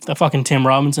 It's that fucking Tim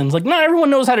Robinson's like, not everyone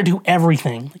knows how to do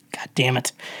everything. Like, God damn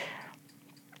it.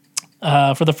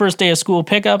 For the first day of school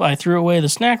pickup, I threw away the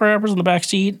snack wrappers in the back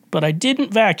seat, but I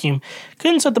didn't vacuum.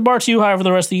 Couldn't set the bar too high for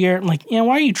the rest of the year. I'm like, why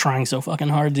are you trying so fucking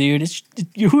hard, dude?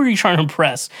 Who are you trying to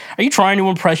impress? Are you trying to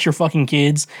impress your fucking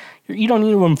kids? You don't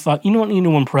need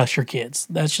to impress your kids.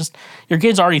 That's just, your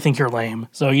kids already think you're lame,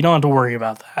 so you don't have to worry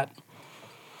about that.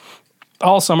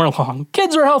 All summer long,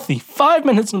 kids are healthy. 5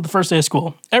 minutes into the first day of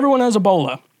school, everyone has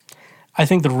Ebola. I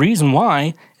think the reason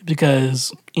why is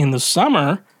because in the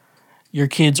summer, your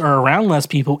kids are around less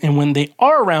people, and when they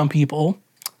are around people,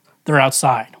 they're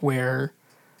outside, where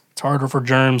it's harder for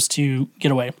germs to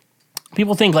get away.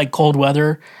 People think like cold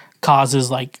weather causes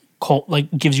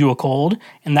gives you a cold,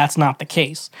 and that's not the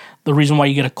case. The reason why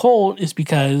you get a cold is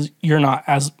because you're not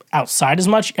as outside as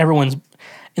much.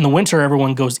 In the winter,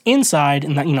 everyone goes inside,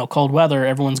 and that, cold weather,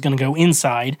 everyone's going to go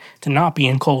inside to not be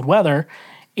in cold weather,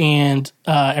 and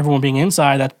everyone being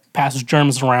inside, that passes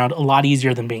germs around a lot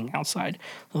easier than being outside.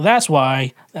 So that's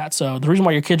why the reason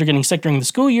why your kids are getting sick during the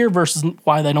school year versus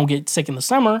why they don't get sick in the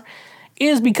summer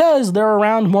is because they're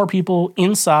around more people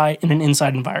inside in an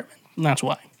inside environment. And that's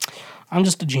why. I'm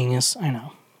just a genius, I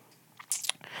know.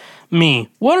 Me,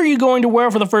 what are you going to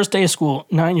wear for the first day of school?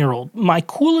 9-year-old, my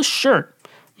coolest shirt.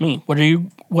 Me,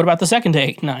 what about the second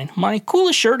day? 9, my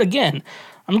coolest shirt again.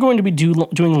 I'm going to be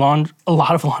doing a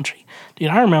lot of laundry. Dude,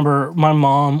 I remember my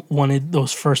mom wanted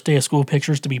those first day of school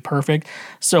pictures to be perfect,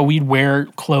 so we'd wear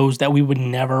clothes that we would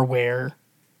never wear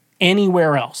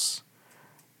anywhere else.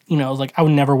 It was like, I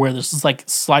would never wear this. It's like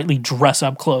slightly dress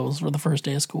up clothes for the first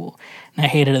day of school. And I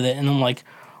hated it. And I'm like,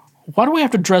 why do I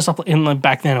have to dress up? And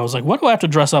back then I was like, why do I have to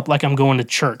dress up like I'm going to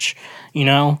church?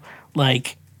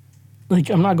 Like,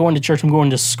 I'm not going to church, I'm going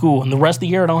to school. And the rest of the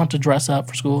year, I don't have to dress up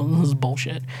for school. This is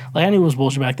bullshit. Like, I knew it was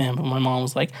bullshit back then, but my mom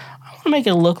was like, I want to make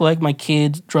it look like my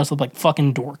kids dress up like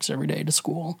fucking dorks every day to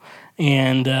school.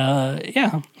 And,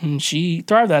 and she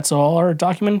thrived that. So all our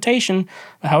documentation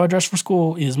of how I dress for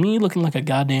school is me looking like a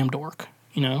goddamn dork,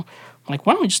 Like,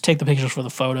 why don't we just take the pictures for the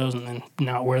photos and then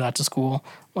not wear that to school?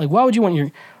 Like, why would you want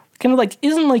your... Kind of like,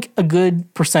 isn't like a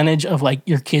good percentage of like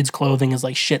your kids' clothing is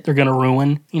like shit they're going to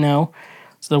ruin,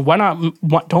 So why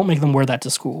don't make them wear that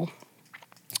to school?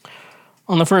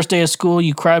 On the first day of school,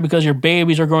 you cry because your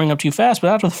babies are growing up too fast, but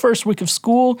after the first week of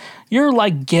school, you're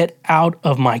like, get out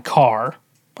of my car.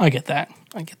 I get that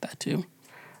too.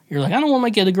 You're like, I don't want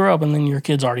my kid to grow up, and then your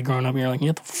kid's already grown up, and you're like,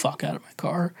 get the fuck out of my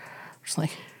car. Just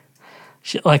like,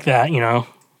 shit like that,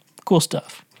 Cool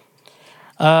stuff.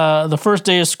 The first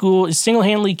day of school is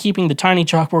single-handedly keeping the tiny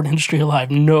chalkboard industry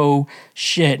alive. No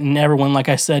shit. And everyone, like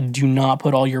I said, do not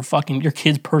put all your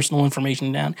kid's personal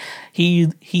information down.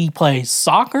 He plays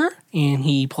soccer and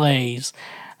he plays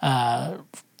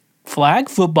flag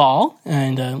football.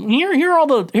 And here are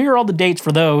all the dates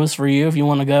for those for you if you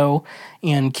want to go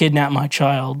and kidnap my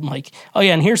child. Like, oh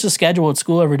yeah, and here's the schedule at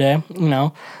school every day.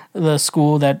 The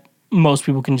school that most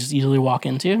people can just easily walk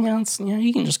into.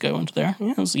 You can just go into there.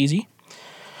 Yeah, it's easy.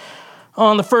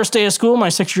 On the first day of school, my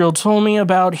 6-year-old told me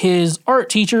about his art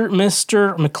teacher,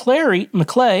 Mr.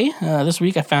 McClay. This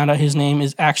week, I found out his name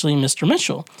is actually Mr.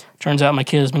 Mitchell. Turns out my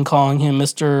kid has been calling him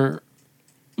Mr.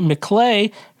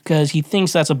 McClay because he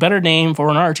thinks that's a better name for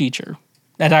an art teacher.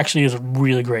 That actually is a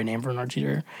really great name for an art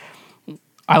teacher.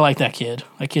 I like that kid.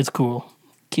 That kid's cool.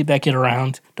 Keep that kid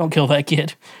around. Don't kill that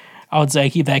kid. I would say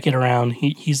keep that kid around.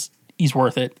 He's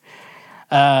worth it.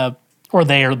 Or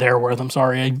they're worth. I'm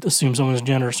sorry. I assume someone's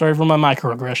gender. Sorry for my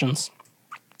microaggressions.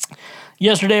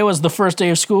 Yesterday was the first day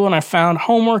of school, and I found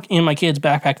homework in my kid's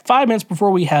backpack 5 minutes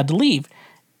before we had to leave.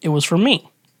 It was for me.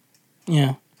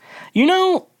 Yeah.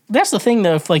 That's the thing,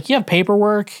 though. If, you have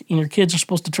paperwork and your kids are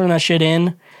supposed to turn that shit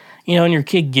in, and your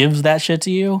kid gives that shit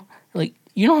to you,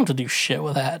 you don't have to do shit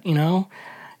with that,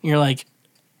 You're like,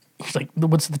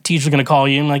 what's the teacher going to call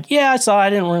you? I'm like, yeah, I saw. I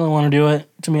didn't really want to do it,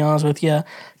 to be honest with you.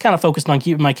 Kind of focused on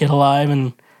keeping my kid alive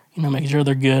and, making sure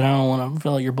they're good. I don't want to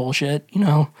fill out your bullshit,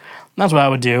 That's what I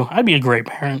would do. I'd be a great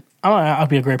parent. I'd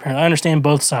be a great parent. I understand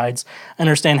both sides. I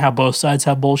understand how both sides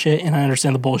have bullshit, and I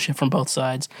understand the bullshit from both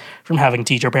sides from having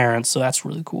teacher parents, so that's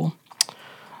really cool.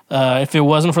 If it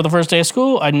wasn't for the first day of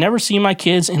school, I'd never see my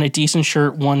kids in a decent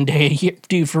shirt one day a year.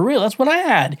 Dude, for real, that's what I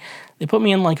had. They put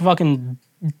me in the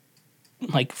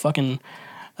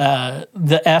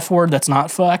F word that's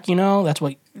not fuck,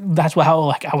 that's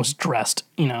how I was dressed,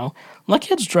 Let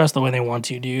kids dress the way they want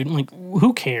to, dude.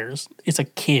 Who cares? It's a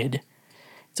kid.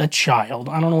 It's a child.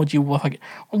 I don't know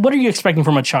what are you expecting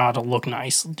from a child to look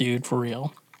nice, dude, for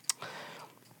real?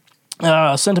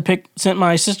 sent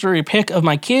my sister a pic of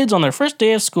my kids on their first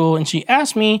day of school, and she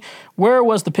asked me where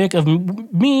was the pic of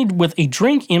me with a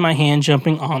drink in my hand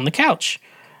jumping on the couch.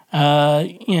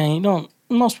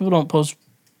 Most people don't post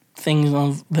things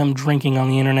of them drinking on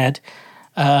the internet.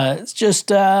 It's just,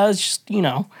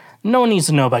 no one needs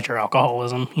to know about your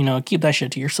alcoholism. Keep that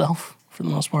shit to yourself for the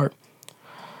most part.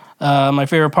 My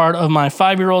favorite part of my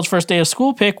 5-year-old's first day of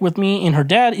school pic with me and her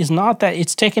dad is not that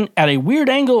it's taken at a weird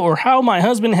angle or how my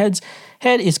husband's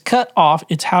head is cut off.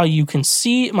 It's how you can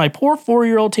see my poor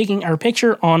 4-year-old taking our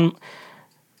picture on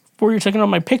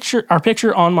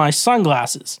my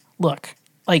sunglasses. Look,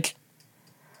 I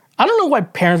don't know why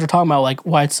parents are talking about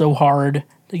why it's so hard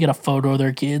to get a photo of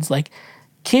their kids.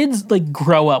 Kids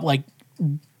grow up.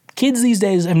 Kids these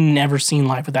days have never seen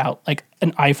life without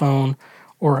an iPhone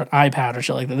or an iPad or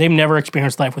shit like that. They've never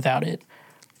experienced life without it.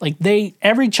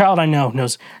 Every child I know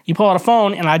knows you pull out a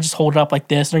phone and I just hold it up like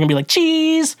this. They're going to be like,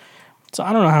 cheese. So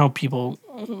I don't know how people,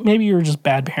 maybe you're just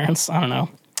bad parents. I don't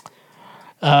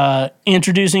know.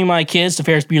 Introducing my kids to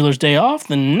Ferris Bueller's Day Off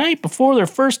the night before their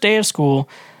first day of school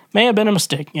may have been a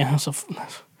mistake. Yeah, so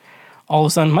all of a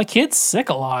sudden, my kid's sick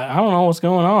a lot. I don't know what's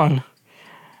going on.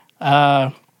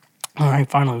 All right,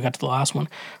 finally, we got to the last one.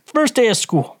 First day of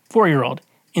school, 4-year-old.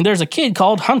 And there's a kid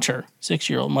called Hunter,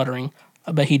 6-year-old, muttering,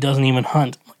 I bet he doesn't even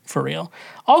hunt, for real.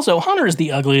 Also, Hunter is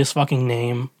the ugliest fucking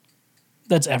name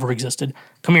that's ever existed.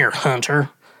 Come here, Hunter.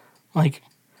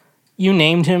 You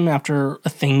named him after a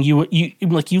thing you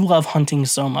love hunting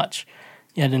so much.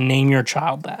 You had to name your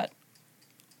child that.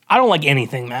 I don't like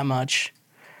anything that much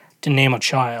to name a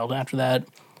child after that.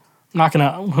 I'm not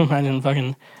gonna imagine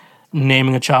fucking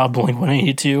naming a child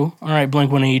Blink-182. All right,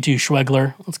 Blink-182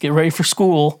 Schwegler. Let's get ready for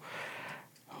school.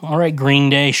 All right, Green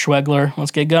Day Schwegler.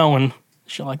 Let's get going.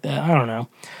 Shit like that. I don't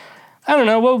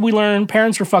know. What we learn?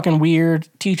 Parents are fucking weird.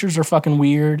 Teachers are fucking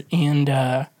weird.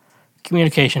 And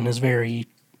communication is very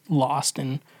lost.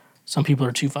 And some people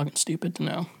are too fucking stupid to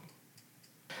know.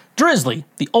 Drizzly,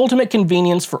 the ultimate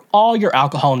convenience for all your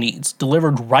alcohol needs,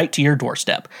 delivered right to your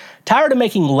doorstep. Tired of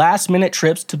making last-minute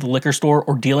trips to the liquor store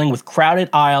or dealing with crowded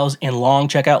aisles and long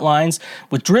checkout lines?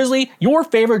 With Drizzly, your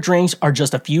favorite drinks are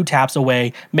just a few taps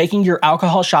away, making your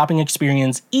alcohol shopping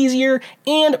experience easier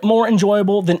and more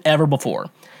enjoyable than ever before.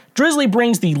 Drizzly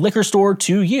brings the liquor store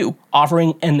to you,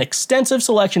 offering an extensive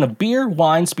selection of beer,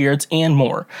 wine, spirits, and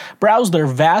more. Browse their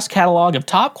vast catalog of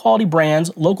top-quality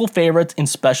brands, local favorites, and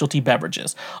specialty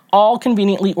beverages, all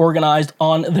conveniently organized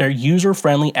on their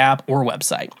user-friendly app or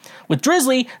website. With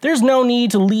Drizzly, there's no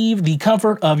need to leave the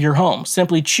comfort of your home.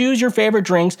 Simply choose your favorite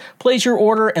drinks, place your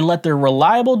order, and let their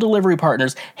reliable delivery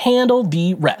partners handle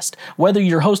the rest. Whether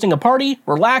you're hosting a party,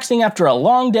 relaxing after a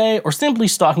long day, or simply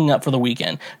stocking up for the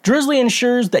weekend, Drizzly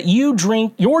ensures that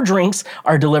your drinks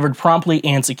are delivered promptly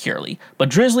and securely. But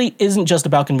Drizzly isn't just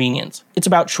about convenience, it's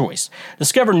about choice.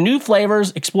 Discover new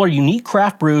flavors, explore unique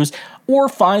craft brews, or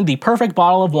find the perfect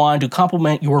bottle of wine to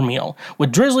complement your meal.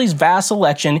 With Drizzly's vast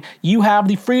selection, you have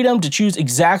the freedom to choose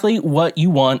exactly what you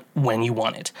want when you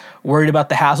want it. Worried about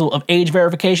the hassle of age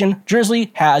verification?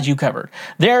 Drizzly has you covered.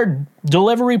 Their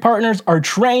delivery partners are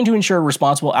trained to ensure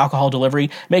responsible alcohol delivery,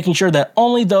 making sure that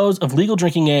only those of legal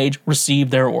drinking age receive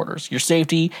their orders. Your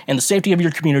safety and the safety of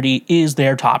your community is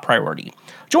their top priority.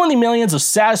 Join the millions of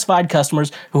satisfied customers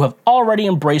who have already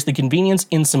embraced the convenience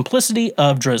and simplicity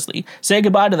of Drizzly. Say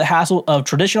goodbye to the hassle of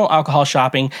traditional alcohol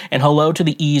shopping and hello to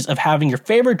the ease of having your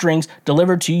favorite drinks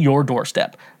delivered to your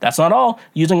doorstep. That's not all.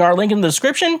 Using our link in the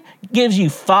description gives you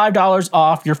 $5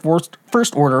 off your first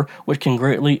order, which can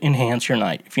greatly enhance your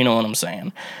night, if you know what I'm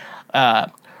saying.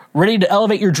 Ready to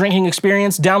elevate your drinking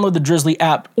experience? Download the Drizzly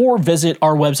app or visit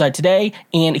our website today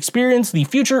and experience the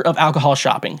future of alcohol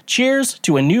shopping. Cheers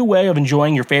to a new way of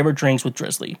enjoying your favorite drinks with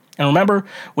Drizzly. And remember,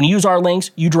 when you use our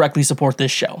links, you directly support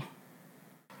this show.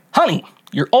 Honey,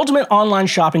 your ultimate online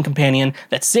shopping companion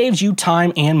that saves you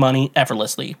time and money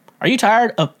effortlessly. Are you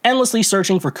tired of endlessly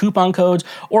searching for coupon codes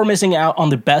or missing out on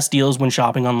the best deals when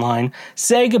shopping online?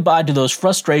 Say goodbye to those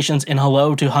frustrations and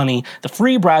hello to Honey, the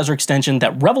free browser extension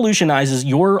that revolutionizes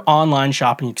your online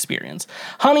shopping experience.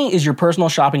 Honey is your personal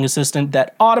shopping assistant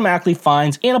that automatically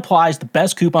finds and applies the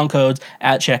best coupon codes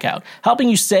at checkout, helping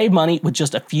you save money with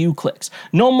just a few clicks.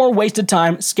 No more wasted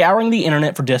time scouring the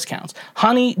internet for discounts.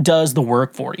 Honey does the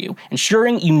work for you,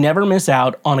 ensuring you never miss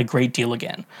out on a great deal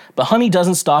again. But Honey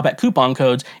doesn't stop at coupon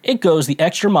codes. it goes the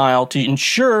extra mile to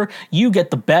ensure you get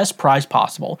the best price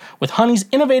possible. With Honey's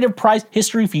innovative price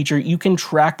history feature, you can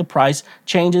track the price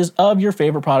changes of your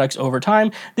favorite products over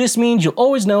time. This means you'll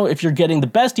always know if you're getting the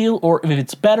best deal or if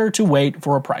it's better to wait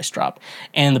for a price drop.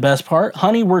 And the best part,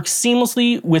 Honey works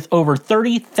seamlessly with over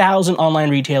 30,000 online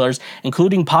retailers,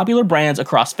 including popular brands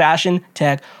across fashion,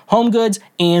 tech, home goods,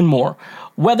 and more.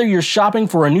 Whether you're shopping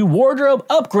for a new wardrobe,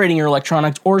 upgrading your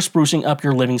electronics, or sprucing up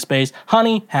your living space,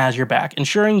 Honey has your back,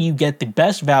 ensuring you get the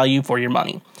best value for your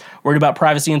money. Worried about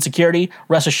privacy and security?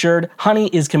 Rest assured, Honey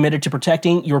is committed to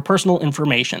protecting your personal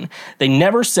information. They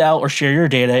never sell or share your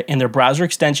data, and their browser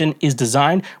extension is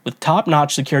designed with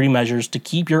top-notch security measures to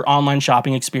keep your online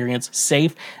shopping experience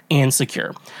safe and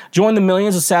secure. Join the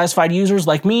millions of satisfied users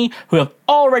like me who have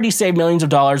already saved millions of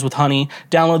dollars with Honey.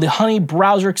 Download the Honey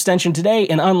browser extension today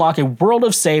and unlock a world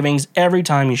of savings every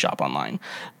time you shop online.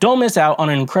 Don't miss out on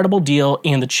an incredible deal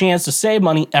and the chance to save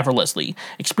money effortlessly.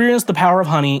 Experience the power of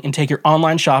Honey and take your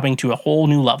online shopping to a whole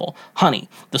new level. Honey,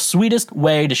 the sweetest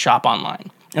way to shop online.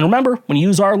 And remember, when you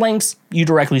use our links, you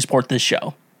directly support this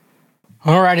show.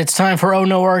 All right, it's time for Oh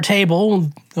No, Our Table.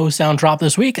 No sound drop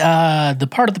this week. The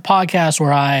part of the podcast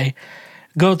where I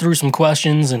go through some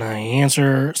questions and I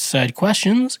answer said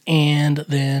questions, and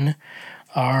then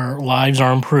our lives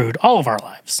are improved. All of our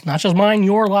lives, not just mine,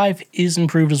 your life is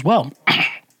improved as well.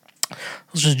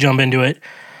 Let's just jump into it.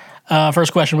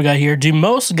 First question we got here. Do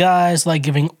most guys like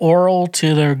giving oral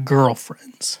to their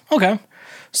girlfriends? Okay.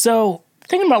 So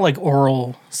thinking about like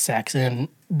oral sex, and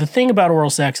the thing about oral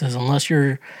sex is unless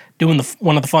you're doing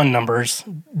one of the fun numbers,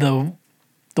 the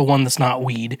one that's not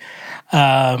weed,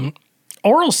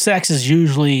 oral sex is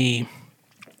usually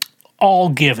all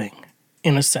giving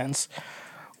in a sense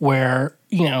where,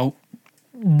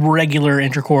 regular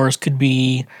intercourse could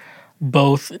be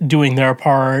both doing their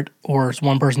part, or it's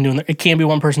one person doing it can be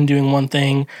one person doing one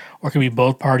thing, or it could be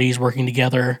both parties working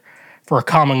together for a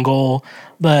common goal.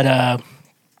 But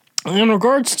in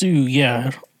regards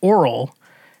to oral,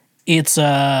 it's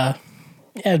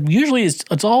usually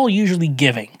it's all usually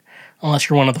giving, unless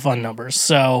you're one of the fun numbers.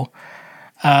 So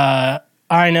I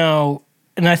know,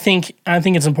 and I think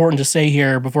it's important to say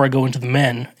here before I go into the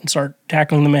men and start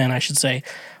tackling the men, I should say,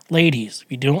 ladies,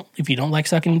 if you don't like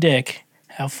sucking dick,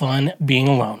 have fun being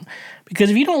alone. Because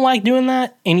if you don't like doing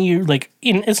that, and you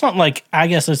it's not like, I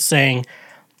guess it's saying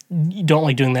you don't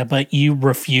like doing that, but you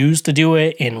refuse to do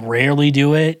it and rarely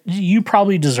do it, you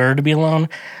probably deserve to be alone.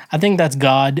 I think that's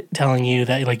God telling you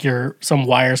that some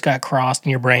wires got crossed in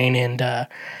your brain, and I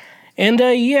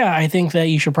think that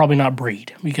you should probably not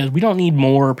breed, because we don't need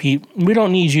more people. We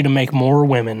don't need you to make more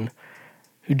women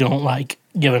who don't like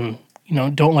giving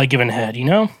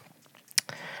head.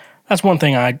 That's one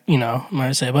thing I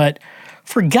might say. But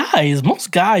for guys,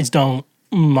 most guys don't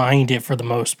mind it for the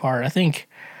most part. I think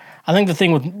the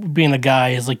thing with being a guy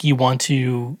is you want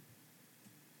to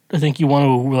be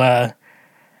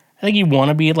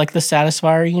like the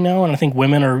satisfier, and I think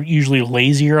women are usually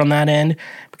lazier on that end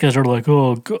because they're like,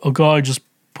 oh, a guy just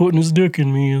putting his dick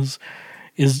in me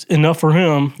is enough for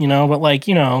him, but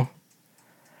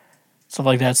stuff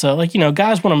like that. So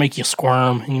guys want to make you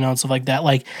squirm, and stuff like that.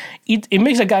 It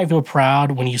makes a guy feel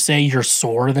proud when you say you're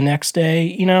sore the next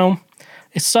day,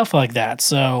 it's stuff like that.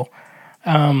 So,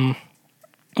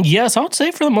 yes, I would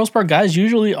say for the most part, guys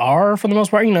usually are, for the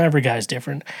most part, every guy's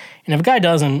different. And if a guy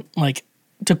doesn't,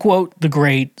 to quote the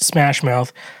great Smash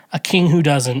Mouth, a king who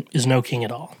doesn't is no king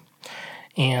at all.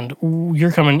 And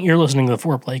you're listening to the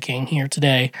Foreplay King here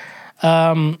today.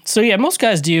 Most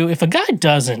guys do. If a guy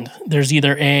doesn't, there's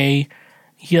either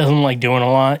he doesn't like doing a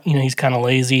lot, he's kind of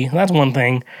lazy. That's one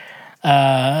thing.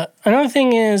 Another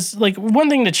thing is, one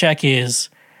thing to check is,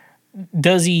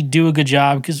 does he do a good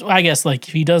job? Because I guess, if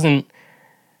he doesn't,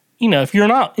 if you're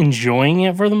not enjoying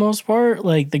it for the most part,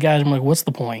 the guys are like, what's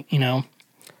the point,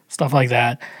 Stuff like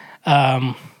that.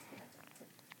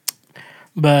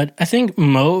 But I think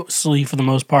mostly, for the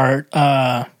most part,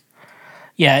 so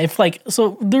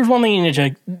there's one thing you need to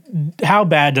check. How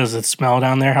bad does it smell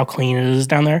down there? How clean it is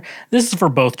down there? This is for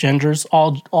both genders.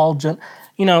 There's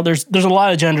a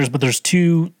lot of genders, but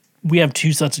we have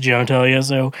two sets of genitalia.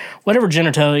 So whatever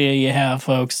genitalia you have,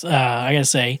 folks, I gotta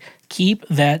say, keep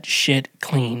that shit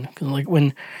clean. Because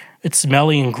when it's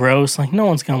smelly and gross, no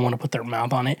one's gonna want to put their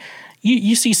mouth on it.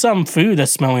 You see some food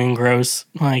that's smelly and gross,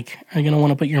 are you gonna want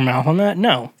to put your mouth on that?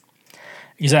 No.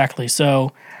 Exactly.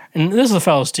 So, and this is the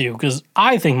fellas too, because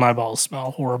I think my balls smell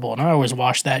horrible, and I always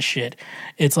wash that shit.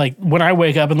 It's when I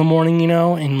wake up in the morning,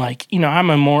 and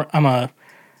I'm a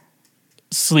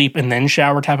sleep and then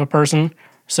shower type of person.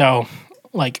 So,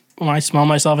 when I smell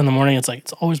myself in the morning,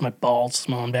 it's always my balls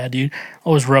smelling bad, dude.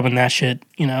 Always rubbing that shit,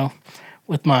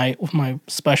 with my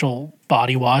special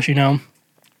body wash, you know.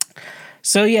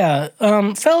 So yeah,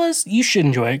 fellas, you should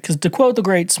enjoy it because to quote the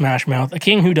great Smash Mouth, a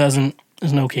king who doesn't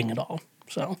is no king at all.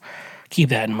 So keep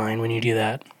that in mind when you do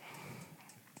that.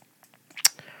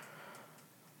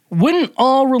 Wouldn't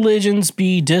all religions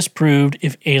be disproved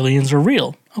if aliens are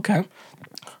real? Okay.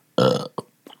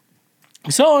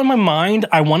 So in my mind,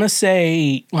 I want to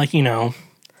say, like, you know,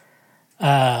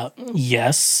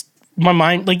 yes. My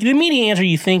mind, like, the immediate answer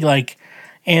you think, like,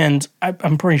 and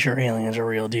I'm pretty sure aliens are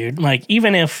real, dude. Like,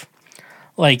 even if,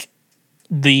 like,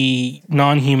 the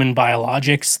non-human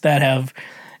biologics that have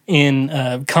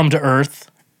come to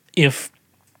Earth,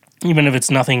 even if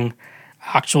it's nothing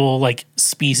actual, like,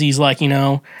 species, like, you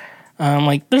know,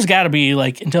 like, there's got to be,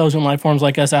 like, intelligent life forms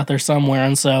like us out there somewhere,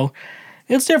 and so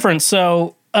it's different.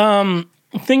 So,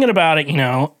 thinking about it, you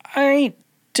know, I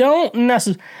don't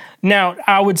necessarily... Now,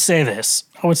 I would say this.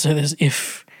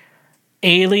 If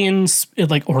aliens,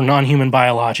 like, or non-human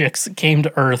biologics came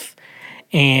to Earth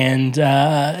and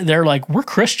they're like, we're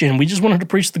Christian, we just wanted to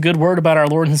preach the good word about our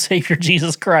Lord and Savior,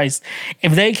 Jesus Christ.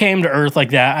 If they came to Earth like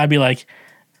that, I'd be like,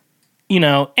 you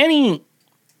know, any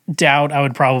doubt I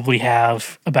would probably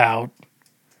have about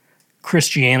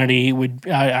Christianity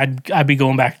I'd be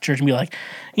going back to church and be like,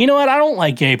 you know what, I don't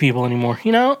like gay people anymore,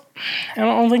 you know, I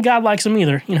don't think God likes them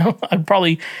either, you know. I'd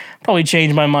probably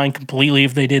change my mind completely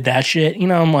if they did that shit, you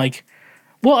know. I'm like,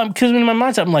 well, because in my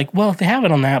mindset I'm like, well, if they have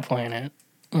it on that planet,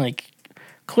 like,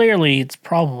 clearly it's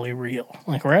probably real,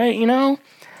 like, right, you know.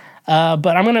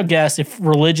 But I'm gonna guess if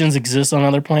religions exist on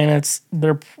other planets,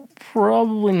 they're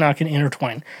probably not gonna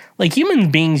intertwine. Like,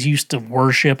 human beings used to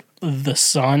worship the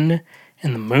sun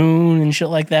and the moon and shit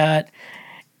like that.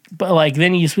 But, like,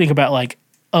 then you speak about, like,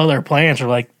 other planets are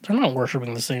like, they're not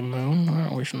worshiping the same moon. They're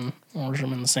not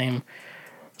worshiping the same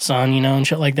sun, you know, and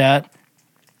shit like that.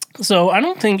 So I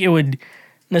don't think it would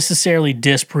necessarily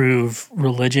disprove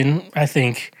religion. I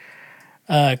think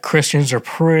Christians are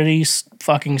pretty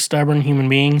fucking stubborn human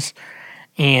beings.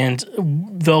 And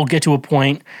they get to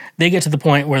the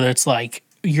point where it's like,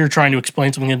 you're trying to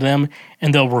explain something to them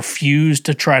and they'll refuse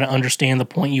to try to understand the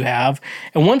point you have.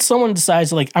 And once someone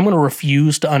decides, like, I'm going to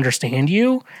refuse to understand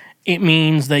you, it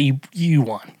means that you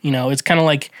won. You know, it's kind of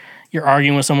like you're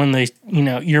arguing with someone,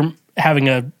 you're having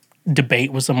a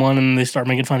debate with someone and they start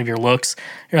making fun of your looks.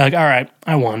 You're like, all right,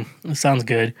 I won. It sounds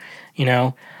good. You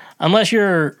know, unless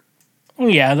there's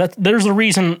a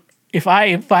reason. If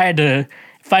I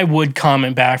would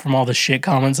comment back from all the shit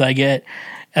comments I get,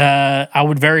 I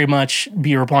would very much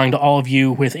be replying to all of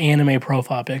you with anime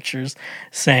profile pictures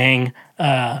saying,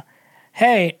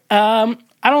 hey,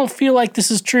 I don't feel like this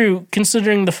is true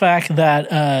considering the fact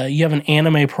that you have an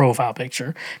anime profile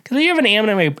picture. Because if you have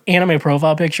an anime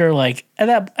profile picture, like,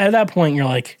 at that point, you're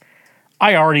like,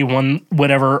 I already won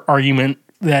whatever argument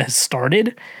that has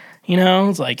started. You know?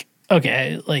 It's like,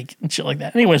 okay, like, shit like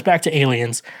that. Anyways, back to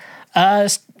aliens.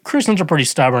 Christians are pretty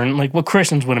stubborn. Like, what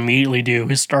Christians would immediately do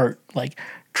is start, like,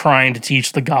 trying to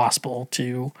teach the gospel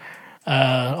to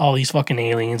all these fucking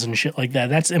aliens and shit like that.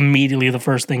 That's immediately the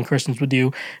first thing Christians would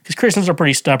do, because Christians are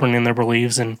pretty stubborn in their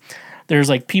beliefs, and there's,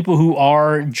 like, people who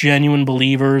are genuine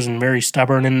believers and very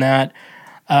stubborn in that.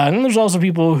 And then there's also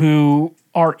people who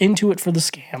are into it for the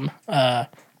scam.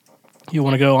 You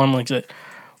want to go on, like,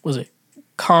 was it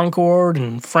Concord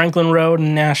and Franklin Road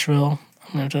in Nashville?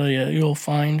 I'm going to tell you, you'll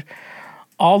find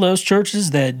all those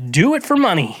churches that do it for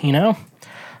money, you know?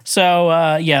 So,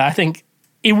 I think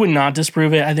it would not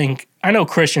disprove it. I know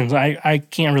Christians, I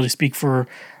can't really speak for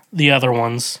the other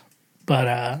ones, but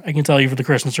I can tell you for the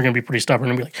Christians, they're going to be pretty stubborn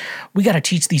and be like, we got to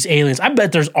teach these aliens. I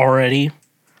bet there's already,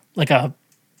 like, a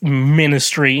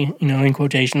ministry, you know, in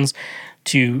quotations,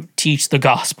 to teach the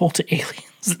gospel to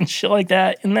aliens and shit like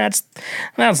that. And that's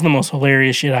the most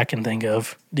hilarious shit I can think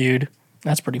of, dude.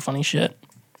 That's pretty funny shit.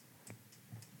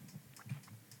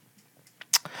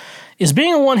 Is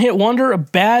being a one-hit wonder a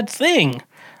bad thing?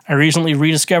 I recently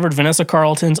rediscovered Vanessa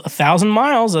Carlton's 1,000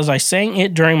 Miles as I sang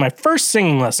it during my first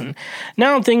singing lesson.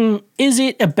 Now I'm thinking, is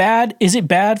it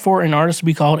bad for an artist to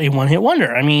be called a one-hit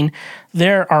wonder? I mean,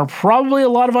 there are probably a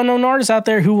lot of unknown artists out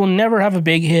there who will never have a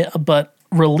big hit, but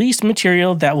release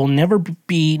material that will never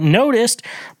be noticed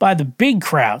by the big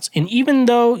crowds. And even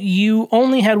though you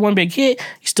only had one big hit,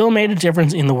 you still made a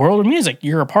difference in the world of music.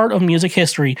 You're a part of music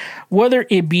history, whether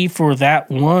it be for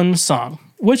that one song.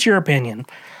 What's your opinion?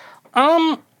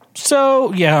 I'm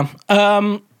thinking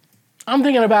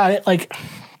about it, like,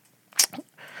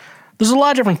 there's a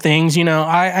lot of different things, you know.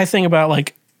 I think about,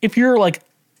 like, if you're, like,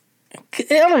 I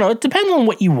don't know, it depends on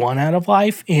what you want out of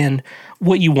life, and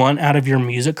what you want out of your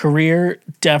music career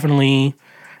definitely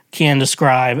can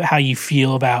describe how you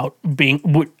feel about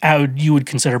how you would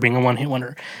consider being a one-hit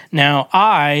wonder. Now,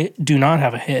 I do not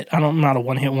have a hit. I'm not a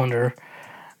one-hit wonder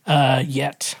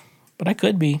yet, but I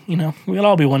could be. We could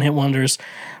all be one-hit wonders.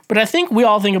 But I think we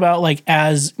all think about, like,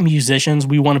 as musicians,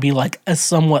 we want to be like a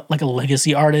somewhat like a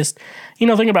legacy artist.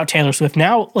 Think about Taylor Swift.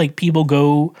 Now, like, people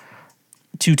go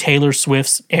to Taylor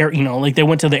Swift's like they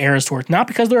went to the Eras Tour, not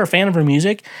because they're a fan of her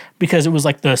music, because it was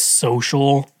like the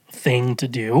social thing to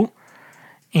do.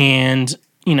 And,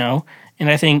 and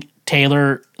I think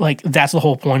Taylor, like, that's the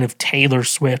whole point of Taylor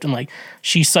Swift. And, like,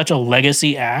 she's such a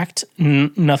legacy act,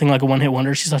 nothing like a one-hit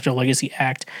wonder. She's such a legacy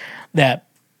act that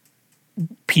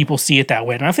people see it that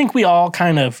way. And I think we all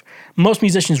most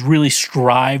musicians really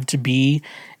strive to be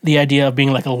the idea of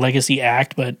being like a legacy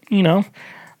act. But,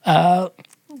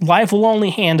 life will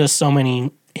only hand us so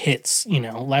many hits,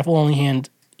 Life will only hand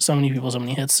so many people so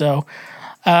many hits. So,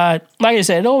 like I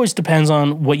said, it always depends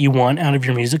on what you want out of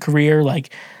your music career.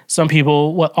 Like, some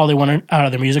people, all they want out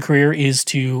of their music career is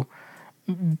to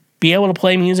be able to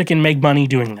play music and make money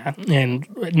doing that. And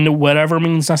whatever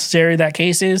means necessary that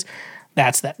case is,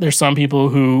 that's that. There's some people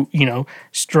who,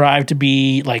 strive to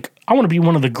be like, I want to be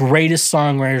one of the greatest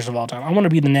songwriters of all time. I want to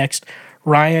be the next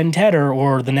Ryan Tedder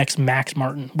or the next Max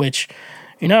Martin, which,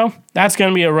 that's going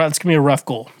to be a rough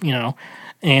goal,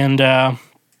 And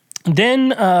then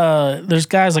there's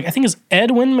guys like, I think it's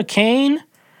Edwin McCain.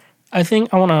 Let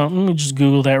me just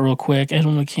Google that real quick.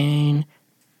 Edwin McCain.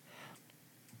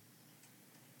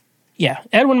 Yeah,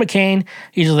 Edwin McCain.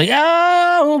 He's just like,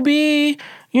 I'll be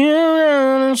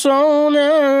your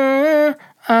sonar.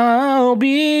 I'll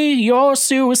be your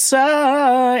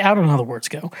suicide. I don't know how the words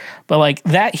go. But like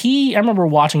that, I remember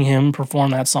watching him perform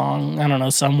that song, I don't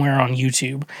know, somewhere on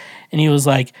YouTube. And he was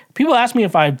like, people ask me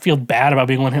if I feel bad about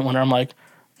being one hit wonder. I'm like,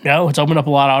 no, it's opened up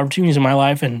a lot of opportunities in my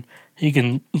life, and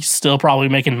he's still probably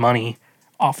making money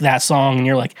off that song. And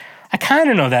you're like, I kind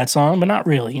of know that song, but not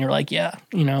really. And you're like, yeah,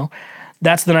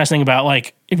 that's the nice thing about,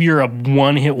 like, if you're a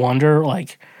one-hit wonder,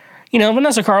 like,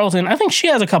 Vanessa Carlton, I think she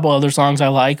has a couple other songs I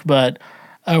like, but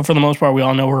for the most part, we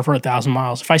all know her for 1,000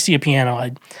 Miles. If I see a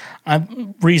piano,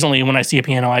 recently when I see a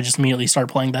piano, I just immediately start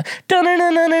playing the.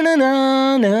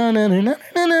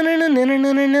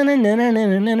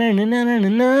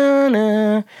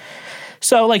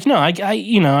 So, like, no, I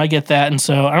get that, and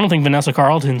so I don't think Vanessa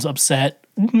Carlton's upset.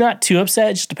 Not too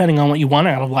upset, just depending on what you want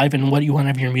out of life and what you want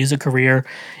out of your music career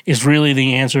is really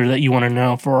the answer that you want to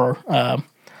know for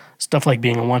stuff like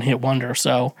being a one-hit wonder.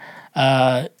 So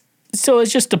it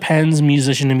just depends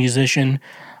musician to musician.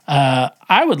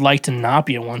 I would like to not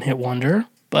be a one-hit wonder,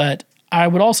 but I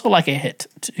would also like a hit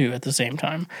too at the same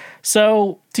time.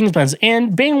 So things depends.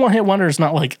 And being a one-hit wonder is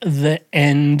not like the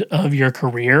end of your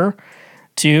career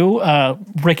too.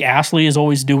 Rick Astley is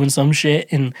always doing some shit,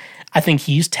 and I think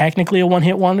he's technically a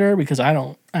one-hit wonder because I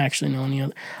don't actually know any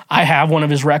other. I have one of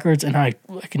his records, and I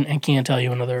can't tell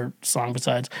you another song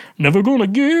besides "Never Gonna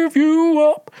Give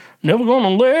You Up, Never Gonna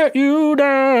Let You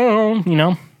Down,"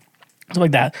 stuff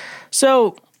like that.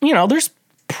 So, there's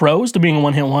pros to being a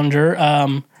one-hit wonder.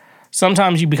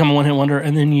 Sometimes you become a one-hit wonder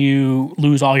and then you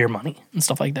lose all your money and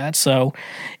stuff like that. So,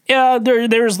 yeah,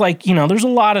 there's like, there's a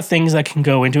lot of things that can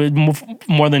go into it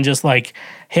more than just like,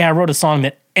 hey, I wrote a song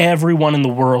that everyone in the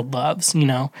world loves,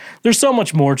 There's so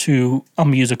much more to a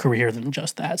music career than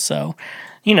just that. So,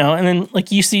 and then like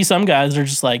you see some guys are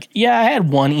just like, yeah, I had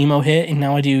one emo hit and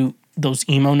now I do those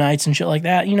emo nights and shit like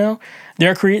that,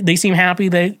 They seem happy,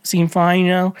 they seem fine,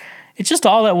 It's just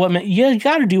all that you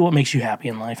got to do what makes you happy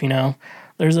in life,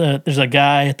 There's a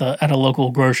guy at a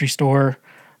local grocery store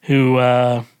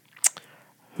who's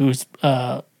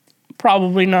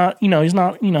probably not, he's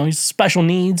not, he's special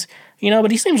needs,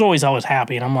 but he seems always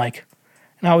happy. And I'm like,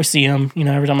 and I always see him,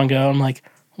 every time I go, I'm like,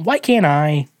 why can't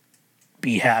I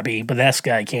be happy, but this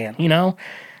guy can,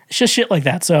 It's just shit like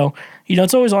that. So,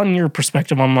 it's always on your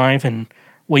perspective on life and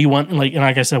what you want, and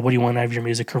like I said, what do you want out of your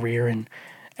music career and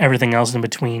everything else in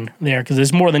between there. Because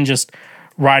there's more than just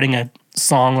writing a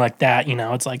song like that,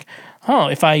 It's like, oh,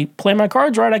 if I play my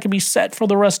cards right, I could be set for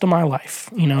the rest of my life,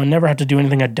 and never have to do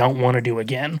anything I don't want to do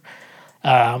again.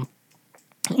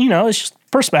 It's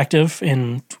just perspective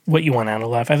and what you want out of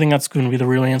life. I think that's going to be the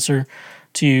real answer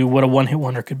to what a one-hit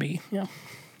wonder could be. Yeah.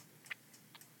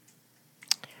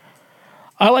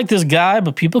 I like this guy,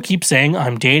 but people keep saying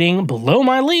I'm dating below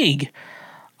my league.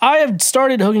 I have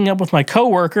started hooking up with my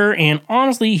coworker, and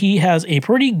honestly, he has a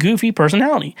pretty goofy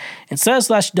personality and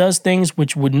says/does things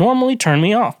which would normally turn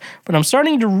me off. But I'm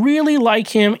starting to really like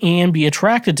him and be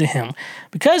attracted to him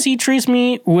because he treats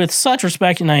me with such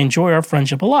respect, and I enjoy our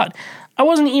friendship a lot. I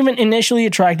wasn't even initially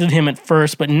attracted to him at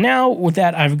first, but now with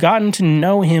that I've gotten to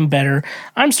know him better,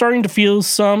 I'm starting to feel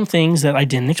some things that I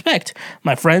didn't expect.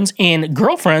 My friends and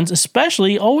girlfriends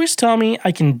especially always tell me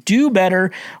I can do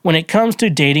better when it comes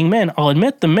to dating men. I'll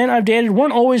admit the men I've dated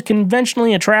weren't always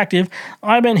conventionally attractive.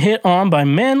 I've been hit on by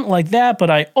men like that,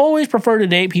 but I always prefer to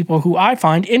date people who I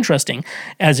find interesting,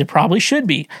 as it probably should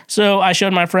be. So I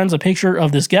showed my friends a picture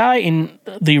of this guy, and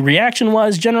the reaction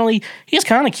was generally, he's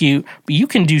kind of cute, but you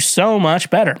can do so much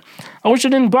better. I wish it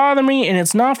didn't bother me, and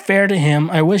it's not fair to him.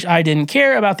 I wish I didn't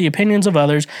care about the opinions of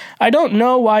others. I don't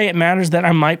know why it matters that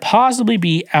I might possibly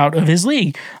be out of his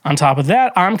league. On top of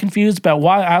that, I'm confused about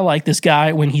why I like this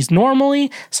guy when he's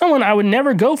normally someone I would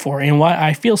never go for, and why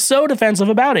I feel so defensive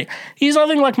about it. He's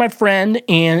nothing like my friend,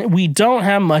 and we don't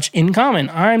have much in common.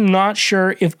 I'm not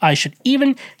sure if I should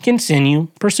even continue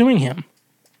pursuing him.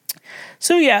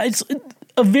 So yeah, it's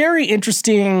a very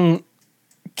interesting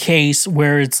case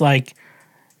where it's like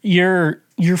your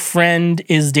friend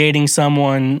is dating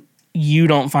someone you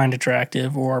don't find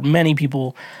attractive, or many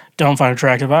people don't find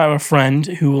attractive. I have a friend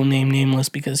who will name nameless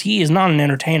because he is not an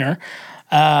entertainer.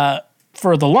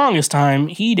 For the longest time,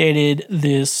 he dated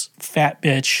this fat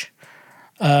bitch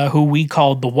who we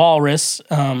called the Walrus.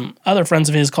 Other friends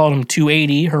of his called him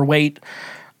 280, her weight.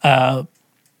 And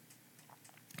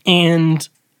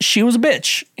she was a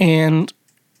bitch. And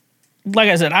like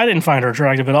I said, I didn't find her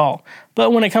attractive at all.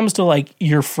 But when it comes to like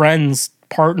your friends'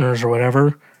 partners or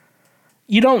whatever,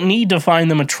 you don't need to find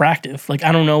them attractive. Like,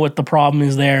 I don't know what the problem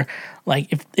is there.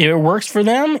 Like, if it works for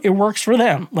them, it works for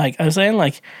them. Like I was saying,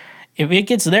 like, if it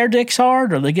gets their dicks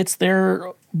hard or it gets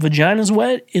their vaginas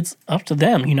wet, it's up to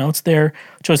them. You know, it's their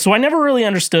choice. So I never really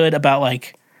understood about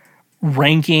like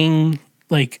ranking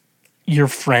like your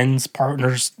friends'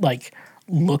 partners like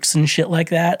looks and shit like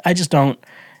that. I just don't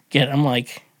get it. I'm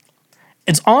like,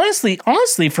 it's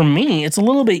honestly for me, it's a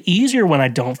little bit easier when I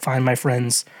don't find my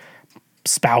friends'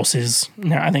 spouses.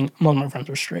 Now, I think most of my friends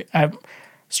are straight.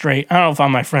 I don't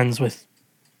find my friends with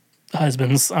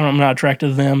husbands. I'm not attracted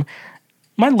to them.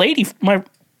 My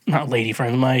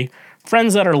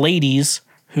friends that are ladies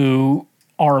who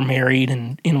are married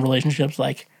and in relationships,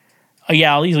 like, oh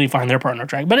yeah, I'll easily find their partner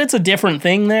attractive. But it's a different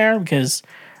thing there because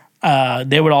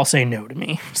they would all say no to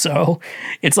me. So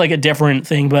it's like a different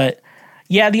thing. But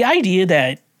yeah, the idea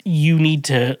that you need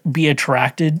to be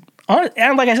attracted,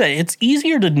 and like I said, it's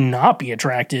easier to not be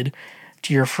attracted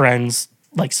to your friends,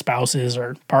 like spouses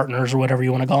or partners or whatever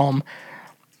you want to call them,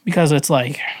 because it's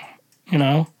like, you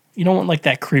know, you don't want like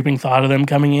that creeping thought of them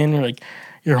coming in. You're like,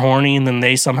 you're horny and then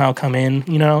they somehow come in,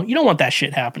 you know, you don't want that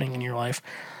shit happening in your life.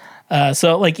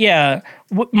 So like, yeah,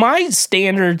 my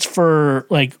standards for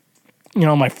like, you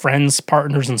know, my friends,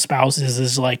 partners, and spouses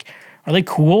is like, are they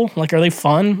cool? Like, are they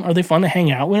fun? Are they fun to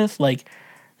hang out with? Like,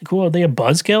 cool. Are they a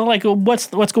buzzkill? Like,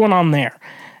 what's going on there?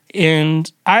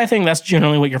 And I think that's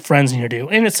generally what your friends need to do.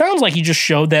 And it sounds like you just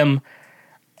showed them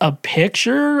a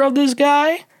picture of this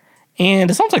guy,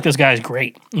 and it sounds like this guy is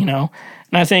great, you know?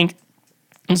 And I think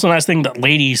it's a nice thing that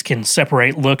ladies can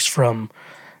separate looks from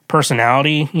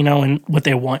personality, you know, and what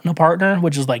they want in a partner,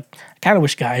 which is like, I kind of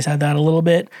wish guys had that a little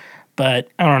bit. But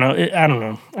I don't know. I don't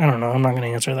know. I'm not going to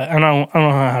answer that. I don't know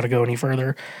how to go any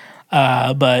further.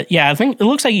 But yeah, I think it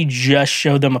looks like you just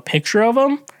showed them a picture of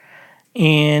him.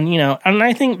 And, you know, and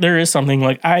I think there is something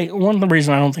like one of the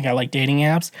reasons I don't think I like dating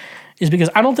apps is because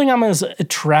I don't think I'm as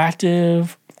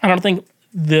attractive. I don't think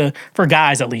for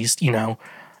guys at least, you know,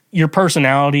 your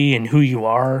personality and who you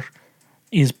are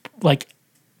is like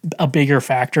a bigger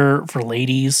factor for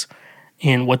ladies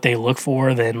and what they look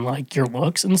for than like your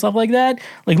looks and stuff like that.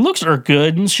 Like, looks are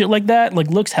good and shit like that.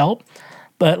 Like, looks help.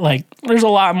 But like, there's a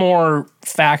lot more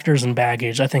factors and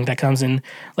baggage, I think, that comes in.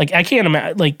 Like, I can't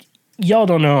imagine, like, y'all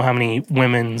don't know how many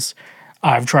women's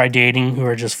I've tried dating who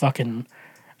are just fucking,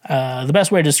 the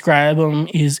best way to describe them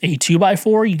is a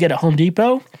 2x4 you get at Home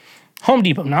Depot. Home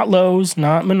Depot, not Lowe's,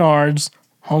 not Menards,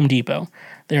 Home Depot.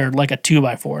 They're like a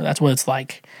 2x4. That's what it's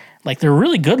like. Like, they're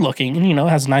really good looking and, you know,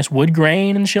 has nice wood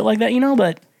grain and shit like that, you know,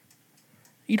 but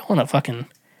you don't want to fucking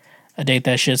date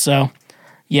that shit. So,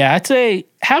 yeah, I'd say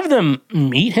have them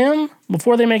meet him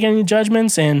before they make any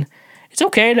judgments, and it's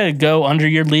okay to go under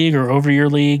your league or over your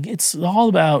league. It's all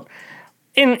about,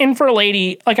 and for a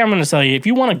lady, like I'm going to tell you, if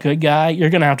you want a good guy,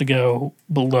 you're going to have to go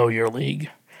below your league.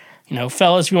 You know,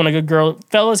 fellas, if you want a good girl,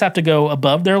 fellas have to go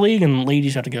above their league and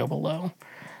ladies have to go below.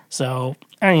 So,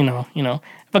 you know,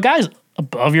 if a guy's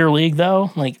above your league,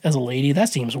 though, like, as a lady, that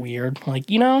seems weird. Like,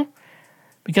 you know,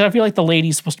 because I feel like the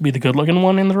lady's supposed to be the good-looking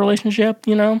one in the relationship,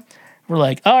 you know? We're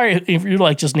like, all right, if you're,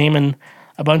 like, just naming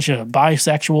a bunch of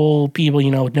bisexual people,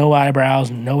 with no eyebrows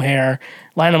and no hair,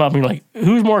 line them up and be like,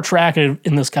 who's more attractive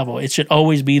in this couple? It should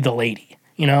always be the lady,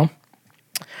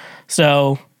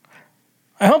 So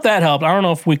I hope that helped. I don't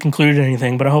know if we concluded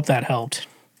anything, but I hope that helped.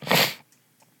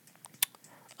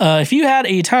 If you had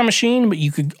a time machine, but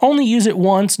you could only use it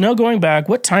once, no going back,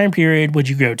 what time period would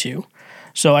you go to?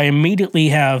 So I immediately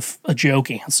have a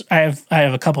joke answer. I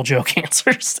have a couple joke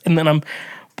answers, and then I'm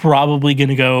probably going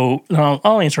to go,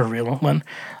 I'll answer a real one.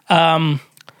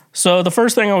 So the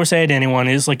first thing I would say to anyone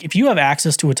is, like, if you have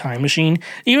access to a time machine,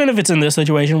 even if it's in this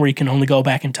situation where you can only go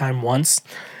back in time once,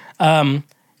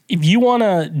 if you want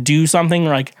to do something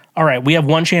like, all right, we have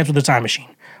one chance with the time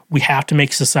machine. We have to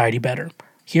make society better.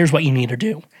 Here's what you need to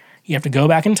do. You have to go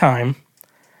back in time,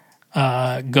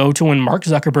 go to when Mark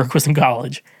Zuckerberg was in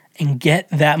college, and get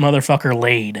that motherfucker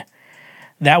laid.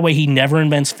 That way he never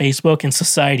invents Facebook and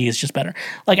society is just better.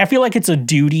 Like, I feel like it's a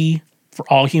duty for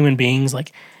all human beings.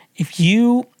 Like, if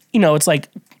it's like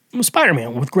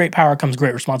Spider-Man, with great power comes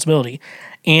great responsibility.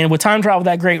 And with time travel,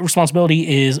 that great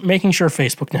responsibility is making sure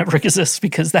Facebook never exists,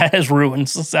 because that has ruined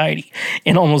society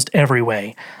in almost every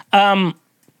way.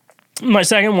 My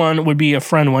second one would be a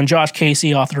friend one, Josh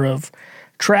Casey, author of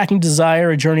Tracking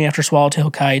Desire, A Journey After Swallowtail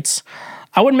Kites.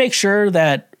 I would make sure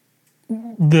that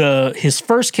his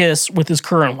first kiss with his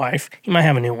current wife, he might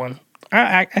have a new one.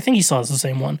 I think he still has the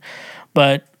same one.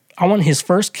 But I want his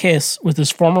first kiss with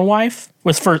his former wife,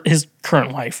 his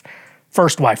current wife,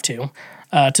 first wife too,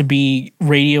 to be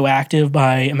radioactive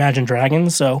by Imagine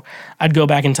Dragons. So I'd go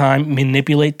back in time,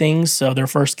 manipulate things so their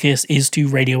first kiss is too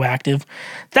radioactive.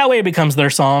 That way it becomes their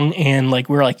song, and like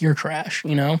we're like, you're trash,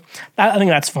 I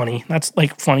think that's funny. That's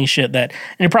like funny shit and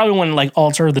it probably wouldn't like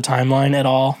alter the timeline at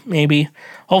all, maybe.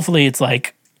 Hopefully it's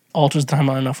like alters the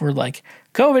timeline enough where like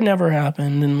COVID never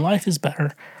happened and life is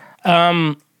better.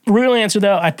 Real answer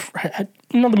though, I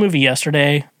the movie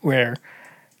Yesterday where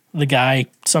the guy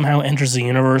somehow enters a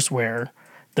universe where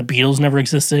the Beatles never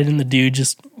existed and the dude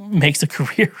just makes a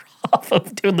career off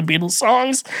of doing the Beatles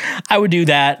songs. I would do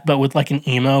that, but with like an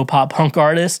emo pop punk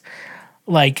artist.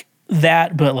 Like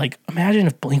that, but like imagine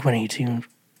if Blink-182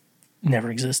 never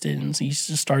existed and he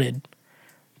just started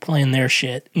playing their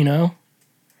shit, I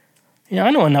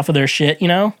know enough of their shit,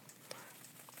 I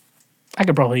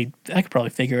could probably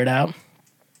figure it out.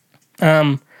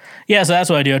 Yeah, so that's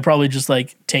what I do. I'd probably just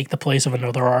like take the place of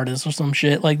another artist or some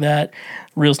shit like that.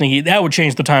 Real sneaky. That would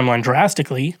change the timeline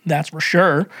drastically, that's for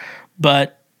sure.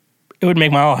 But it would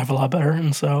make my life a lot better.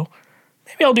 And so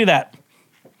maybe I'll do that.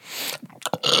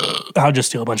 I'll just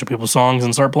steal a bunch of people's songs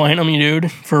and start playing them, you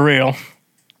dude. For real.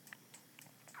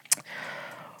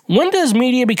 When does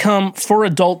media become for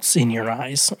adults in your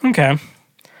eyes? Okay.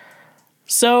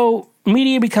 So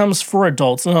media becomes for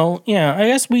adults. Well, yeah, I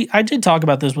guess I did talk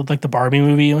about this with like the Barbie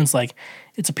movie. And it's like,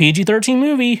 it's a PG-13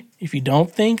 movie. If you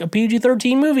don't think a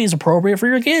PG-13 movie is appropriate for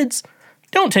your kids,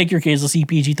 don't take your kids to see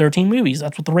PG-13 movies.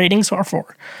 That's what the ratings are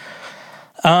for.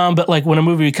 But like when a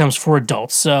movie becomes for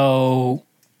adults, so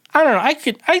I don't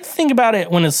know. I think about it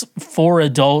when it's for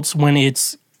adults, when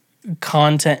it's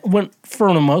content, when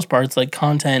for the most part it's like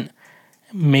content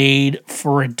made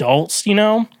for adults,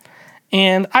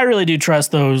 And I really do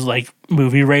trust those like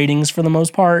movie ratings for the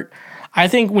most part. I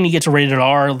think when you get to rated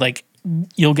R, like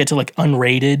you'll get to like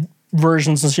unrated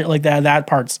versions and shit like that. That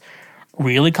part's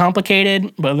really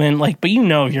complicated. But then but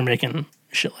you're making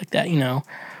shit like that,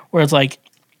 where it's like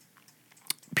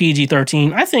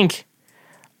PG-13.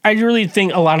 I really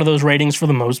think a lot of those ratings for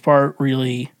the most part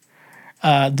really.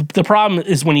 The problem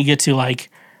is when you get to like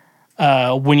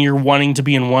when you're wanting to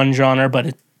be in one genre, but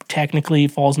it technically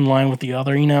falls in line with the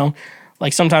other,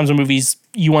 Like sometimes in movies,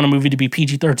 you want a movie to be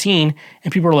PG-13,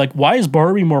 and people are like, "Why is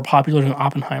Barbie more popular than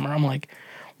Oppenheimer?" I'm like,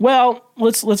 "Well,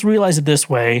 let's realize it this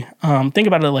way. Think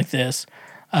about it like this: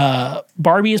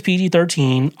 Barbie is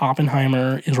PG-13,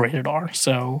 Oppenheimer is rated R.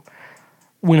 So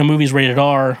when a movie is rated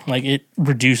R, like it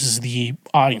reduces the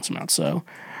audience amount. So,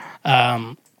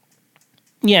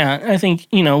 yeah, I think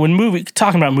when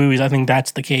talking about movies, I think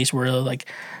that's the case where like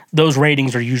those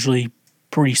ratings are usually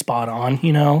pretty spot on,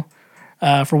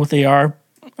 for what they are.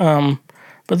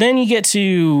 But then you get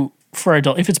to for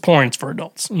adult, if it's porn, it's for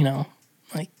adults,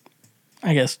 like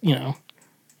I guess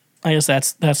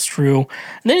that's true.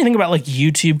 And then you think about like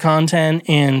YouTube content,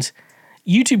 and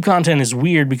YouTube content is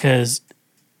weird because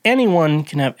anyone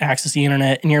can have access to the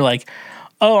internet, and you're like,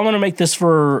 oh, I'm going to make this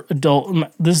for adult.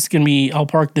 This is going to be, I'll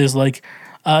park this like,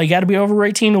 you got to be over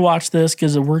 18 to watch this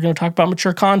because we're going to talk about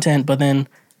mature content. But then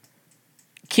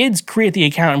kids create the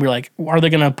account and be like, are they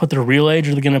going to put their real age,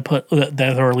 or are they going to put that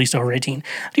they're at least over 18?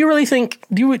 Do you really think,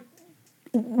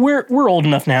 we're old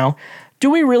enough now do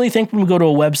we really think when we go to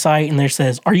a website and there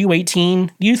says, "Are you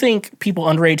 18?" Do you think people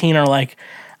under 18 are like,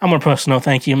 "I'm gonna post no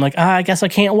thank you"? I'm like, I guess I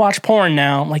can't watch porn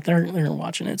now. I'm like, they're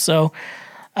watching it. So,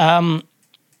 I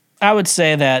would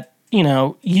say that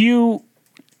when you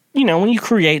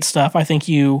create stuff, I think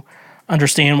you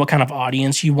understand what kind of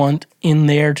audience you want in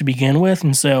there to begin with,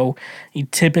 and so you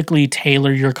typically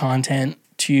tailor your content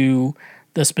to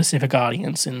the specific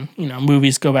audience. And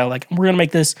movies go about like, we're gonna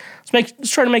make this. Let's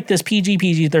try to make this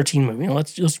PG-13 movie.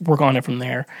 Let's just work on it from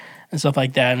there and stuff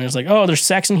like that. And it's like, oh, there's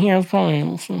sex in here. It's probably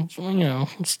let's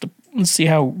see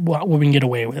what we can get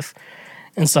away with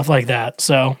and stuff like that.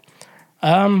 So,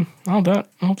 I hope that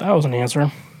was an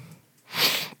answer.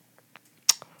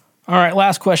 All right,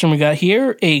 last question we got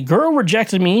here. A girl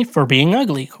rejected me for being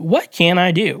ugly. What can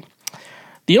I do?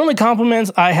 The only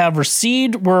compliments I have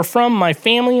received were from my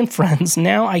family and friends.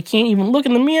 Now I can't even look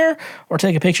in the mirror or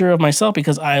take a picture of myself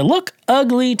because I look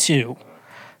ugly too.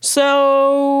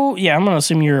 So, yeah, I'm going to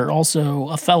assume you're also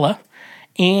a fella.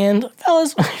 And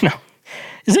fellas,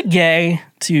 is it gay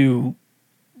to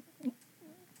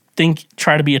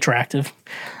try to be attractive?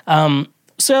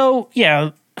 So,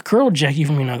 yeah, a girl reject you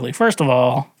for being ugly. First of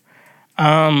all, she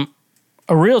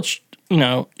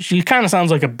kind of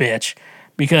sounds like a bitch,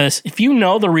 because if you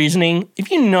know the reasoning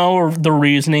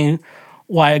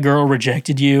why a girl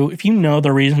rejected you, if you know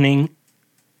the reasoning,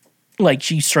 like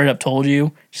she straight up told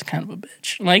you, she's kind of a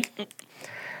bitch. Like,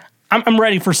 I'm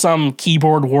ready for some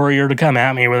keyboard warrior to come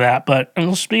at me with that, but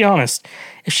let's be honest.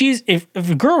 If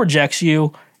a girl rejects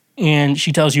you and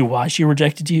she tells you why she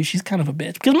rejected you, she's kind of a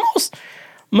bitch. Because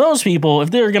most people, if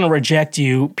they're going to reject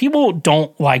you, people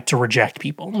don't like to reject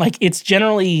people. Like, it's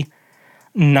generally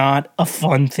not a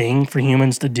fun thing for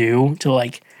humans to do, to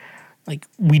like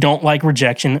we don't like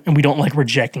rejection and we don't like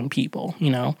rejecting people,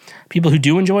 People who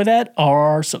do enjoy that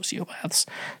are sociopaths.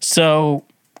 So,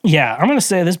 yeah, I'm going to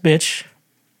say this bitch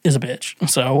is a bitch.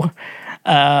 So,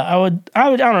 I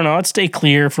don't know, I'd stay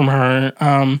clear from her.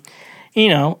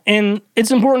 And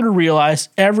it's important to realize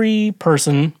every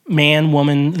person, man,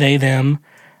 woman, they, them,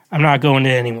 I'm not going to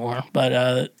anymore,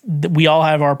 but we all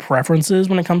have our preferences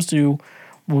when it comes to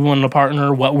what we want in a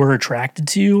partner, what we're attracted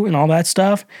to, and all that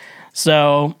stuff.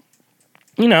 So,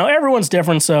 everyone's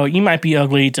different, so you might be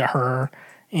ugly to her,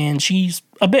 and she's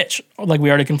a bitch, like we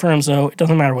already confirmed, so it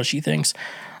doesn't matter what she thinks.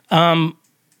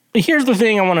 Here's the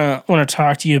thing I want to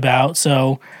talk to you about.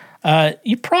 So,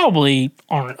 you probably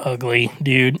aren't ugly,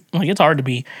 dude. Like, it's hard to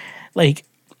be. Like,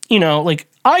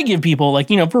 I give people, like,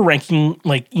 if we're ranking,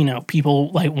 like,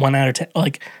 people, like, 1 out of 10,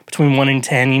 like, between 1 and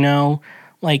 10,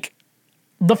 like,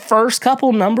 the first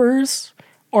couple numbers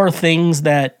are things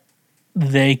that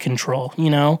they control,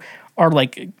 are,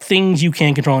 like, things you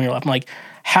can control in your life. Like,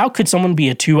 how could someone be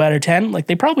a 2 out of 10? Like,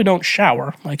 they probably don't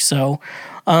shower. Like, so,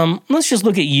 let's just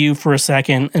look at you for a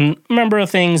second and remember the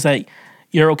things that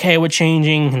you're okay with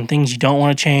changing and things you don't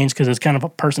want to change because it's kind of a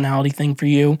personality thing for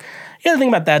you. The other thing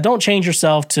about that, don't change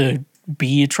yourself to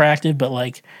be attractive, but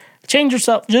like change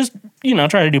yourself, just,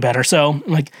 try to do better. So,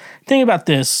 like, think about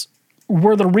this.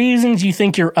 Were the reasons you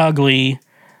think you're ugly,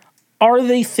 are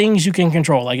they things you can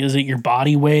control? Like, is it your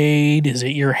body weight? Is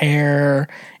it your hair?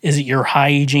 Is it your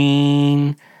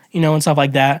hygiene? And stuff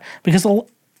like that. Because you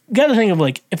got to think of,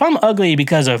 like, if I'm ugly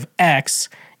because of X,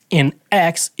 and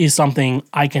X is something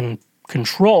I can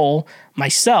control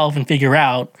myself and figure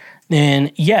out,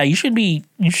 then yeah, you should be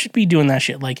doing that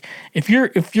shit. Like, if you're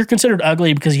considered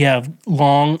ugly because you have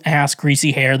long ass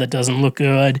greasy hair that doesn't look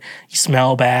good, you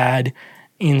smell bad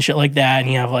and shit like that,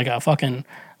 and you have like a fucking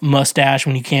mustache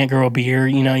when you can't grow a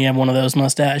beard, you have one of those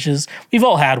mustaches. We've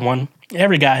all had one.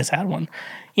 Every guy's had one.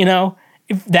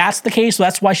 If that's the case,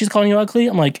 that's why she's calling you ugly.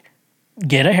 I'm like,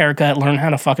 get a haircut, learn how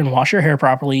to fucking wash your hair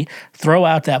properly, throw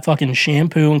out that fucking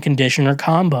shampoo and conditioner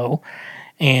combo,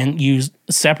 and use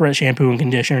separate shampoo and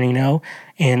conditioner,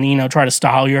 and, try to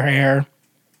style your hair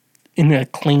in a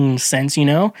clean sense,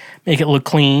 make it look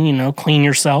clean, clean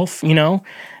yourself,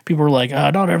 People are like,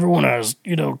 not everyone has,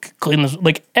 clean this.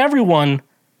 Like, everyone,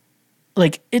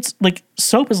 like, it's like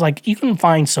soap is like, you can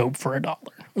find soap for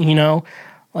 $1,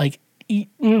 like,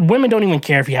 women don't even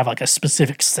care if you have like a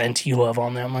specific scent you love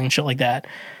on them and shit like that.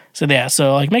 So yeah,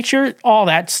 so like make sure all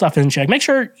that stuff is in check. Make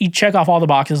sure you check off all the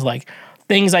boxes, like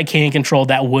things I can control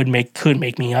that could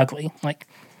make me ugly. Like,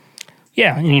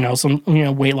 yeah, some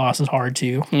weight loss is hard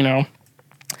too.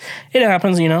 It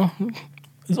happens.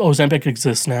 Ozempic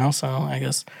exists now, so I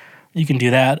guess you can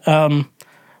do that.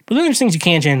 But then there's things you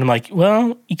can't change. I'm like,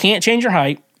 well, you can't change your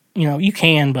height. You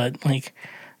can, but like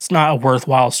it's not a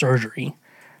worthwhile surgery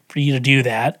for you to do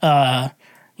that.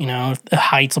 If the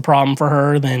height's a problem for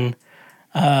her, then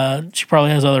she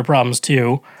probably has other problems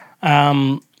too.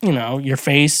 your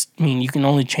face, I mean, you can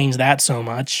only change that so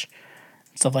much,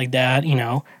 stuff like that,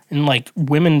 and like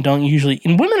women are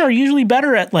usually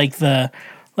better at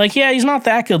yeah, he's not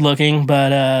that good looking,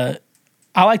 but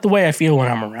I like the way I feel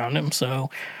when I'm around him, so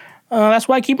that's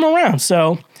why I keep him around.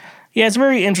 So yeah, it's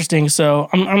very interesting. So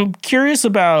I'm curious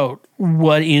about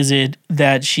what is it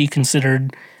that she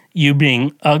considered you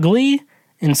being ugly,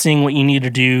 and seeing what you need to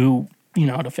do,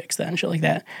 to fix that and shit like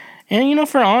that. And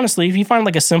for honestly, if you find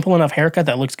like a simple enough haircut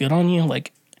that looks good on you,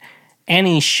 like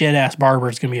any shit ass barber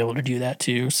is gonna be able to do that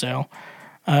too. So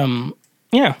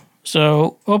yeah.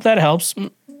 So hope that helps.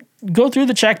 Go through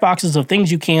the check boxes of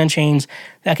things you can change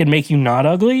that could make you not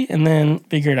ugly, and then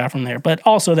figure it out from there. But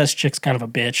also, that chick's kind of a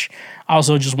bitch. I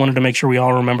also just wanted to make sure we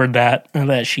all remembered that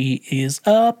she is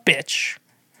a bitch.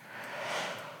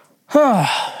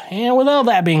 And with all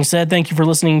that being said, thank you for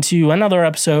listening to another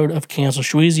episode of Cancel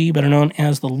Schweezy, better known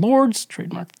as the Lord's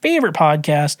trademark favorite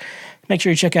podcast. Make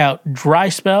sure you check out Dry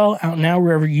Spell, out now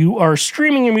wherever you are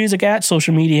streaming your music at,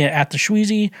 social media at the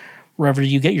Schweezy, wherever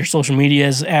you get your social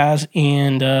medias as,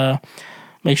 and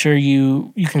make sure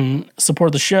you can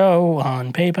support the show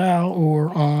on PayPal or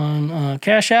on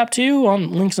Cash App too,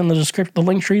 on links in the description. The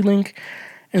Linktree link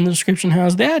in the description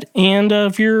has that. And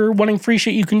if you're wanting free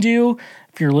shit you can do,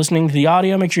 if you're listening to the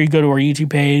audio, make sure you go to our YouTube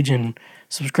page and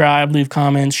subscribe, leave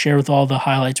comments, share with all the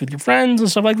highlights with your friends and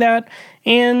stuff like that.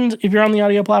 And if you're on the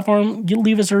audio platform, you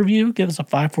leave us a review, give us a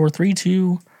 5, 4, 3,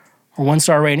 2, or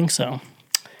 1-star rating. So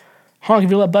honk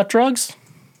if you love butt drugs.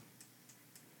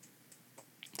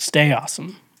 Stay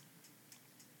awesome.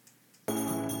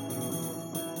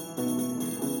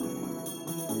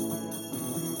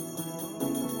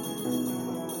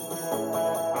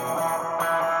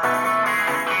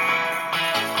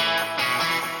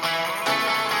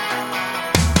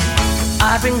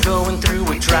 I've been going through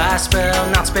a dry spell,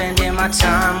 not spending my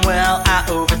time, well, I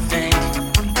overthink.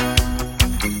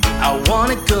 I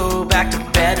wanna go back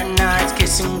to better nights,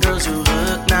 kissing girls who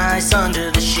look nice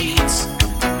under the sheets.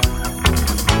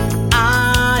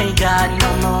 I got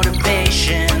no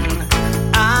motivation,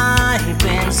 I've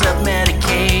been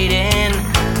self-medicating.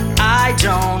 I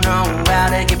don't know how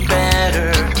to get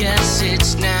better, guess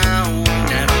it's now or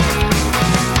never.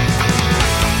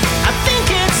 I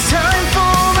think it's time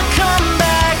for a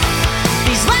comeback.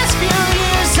 These last few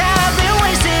years have been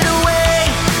wasted away.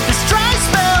 This dry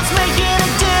spell's making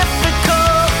it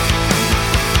difficult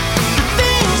for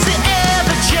things to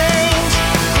ever change.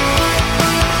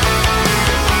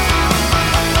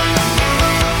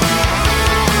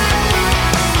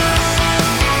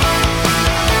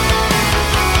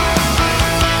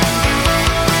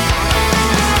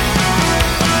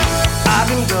 I've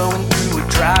been going through a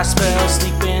dry spell,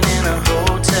 sleeping in a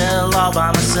hotel all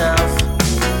by myself.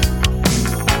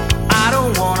 I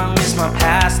don't wanna miss my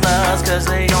past loves, cause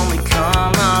they only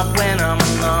come up when I'm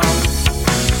alone.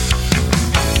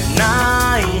 And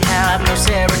I have no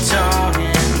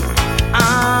serotonin,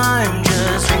 I'm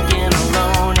just drinking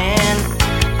alone. And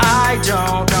I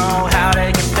don't know how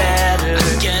to get better,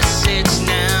 I guess it's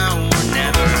now or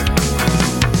never.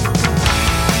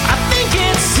 I think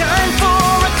it's time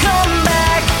for a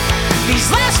comeback.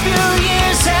 These last few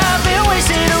years have been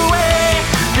wasted away.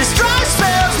 This dry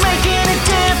spell's making it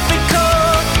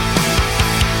difficult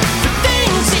for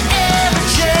things to ever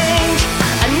change.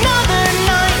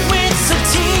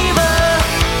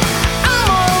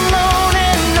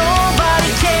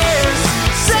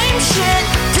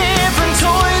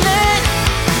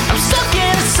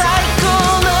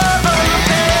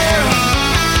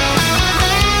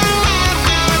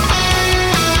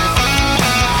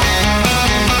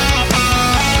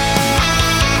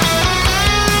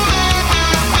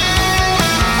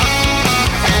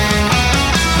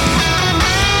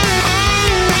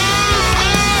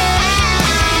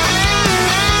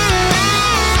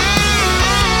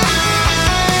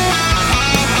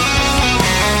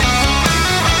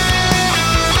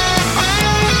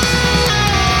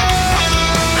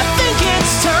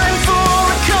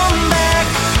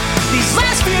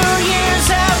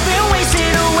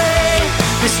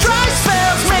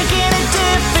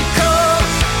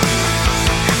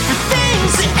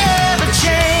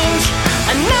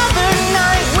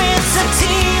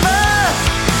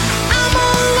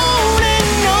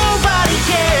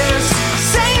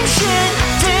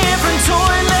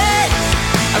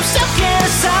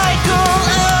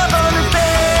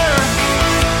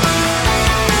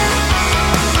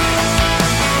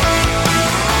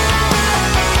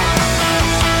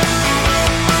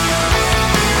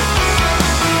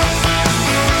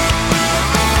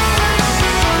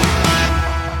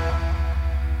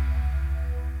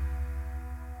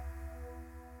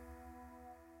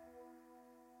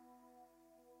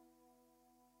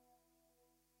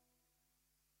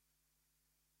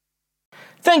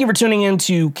 Thank you for tuning in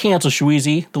to Cancel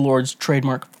Schweezy, the Lord's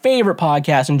trademark favorite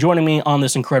podcast, and joining me on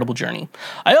this incredible journey.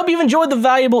 I hope you've enjoyed the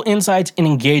valuable insights and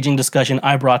engaging discussion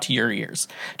I brought to your ears.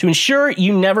 To ensure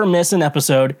you never miss an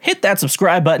episode, hit that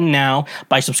subscribe button now.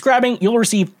 By subscribing, you'll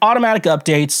receive automatic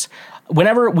updates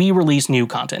whenever we release new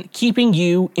content, keeping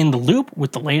you in the loop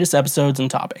with the latest episodes and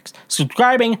topics.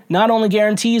 Subscribing not only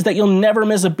guarantees that you'll never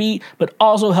miss a beat, but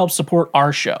also helps support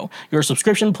our show. Your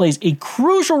subscription plays a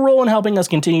crucial role in helping us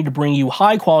continue to bring you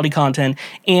high-quality content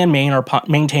and maintain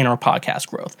our podcast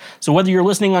growth. So whether you're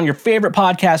listening on your favorite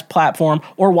podcast platform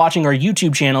or watching our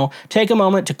YouTube channel, take a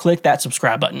moment to click that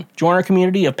subscribe button. Join our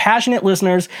community of passionate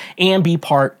listeners and be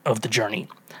part of the journey.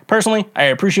 Personally, I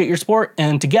appreciate your support,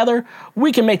 and together,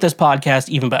 we can make this podcast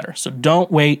even better. So don't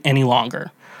wait any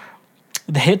longer.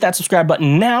 Hit that subscribe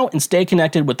button now and stay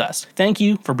connected with us. Thank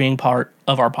you for being part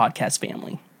of our podcast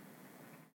family.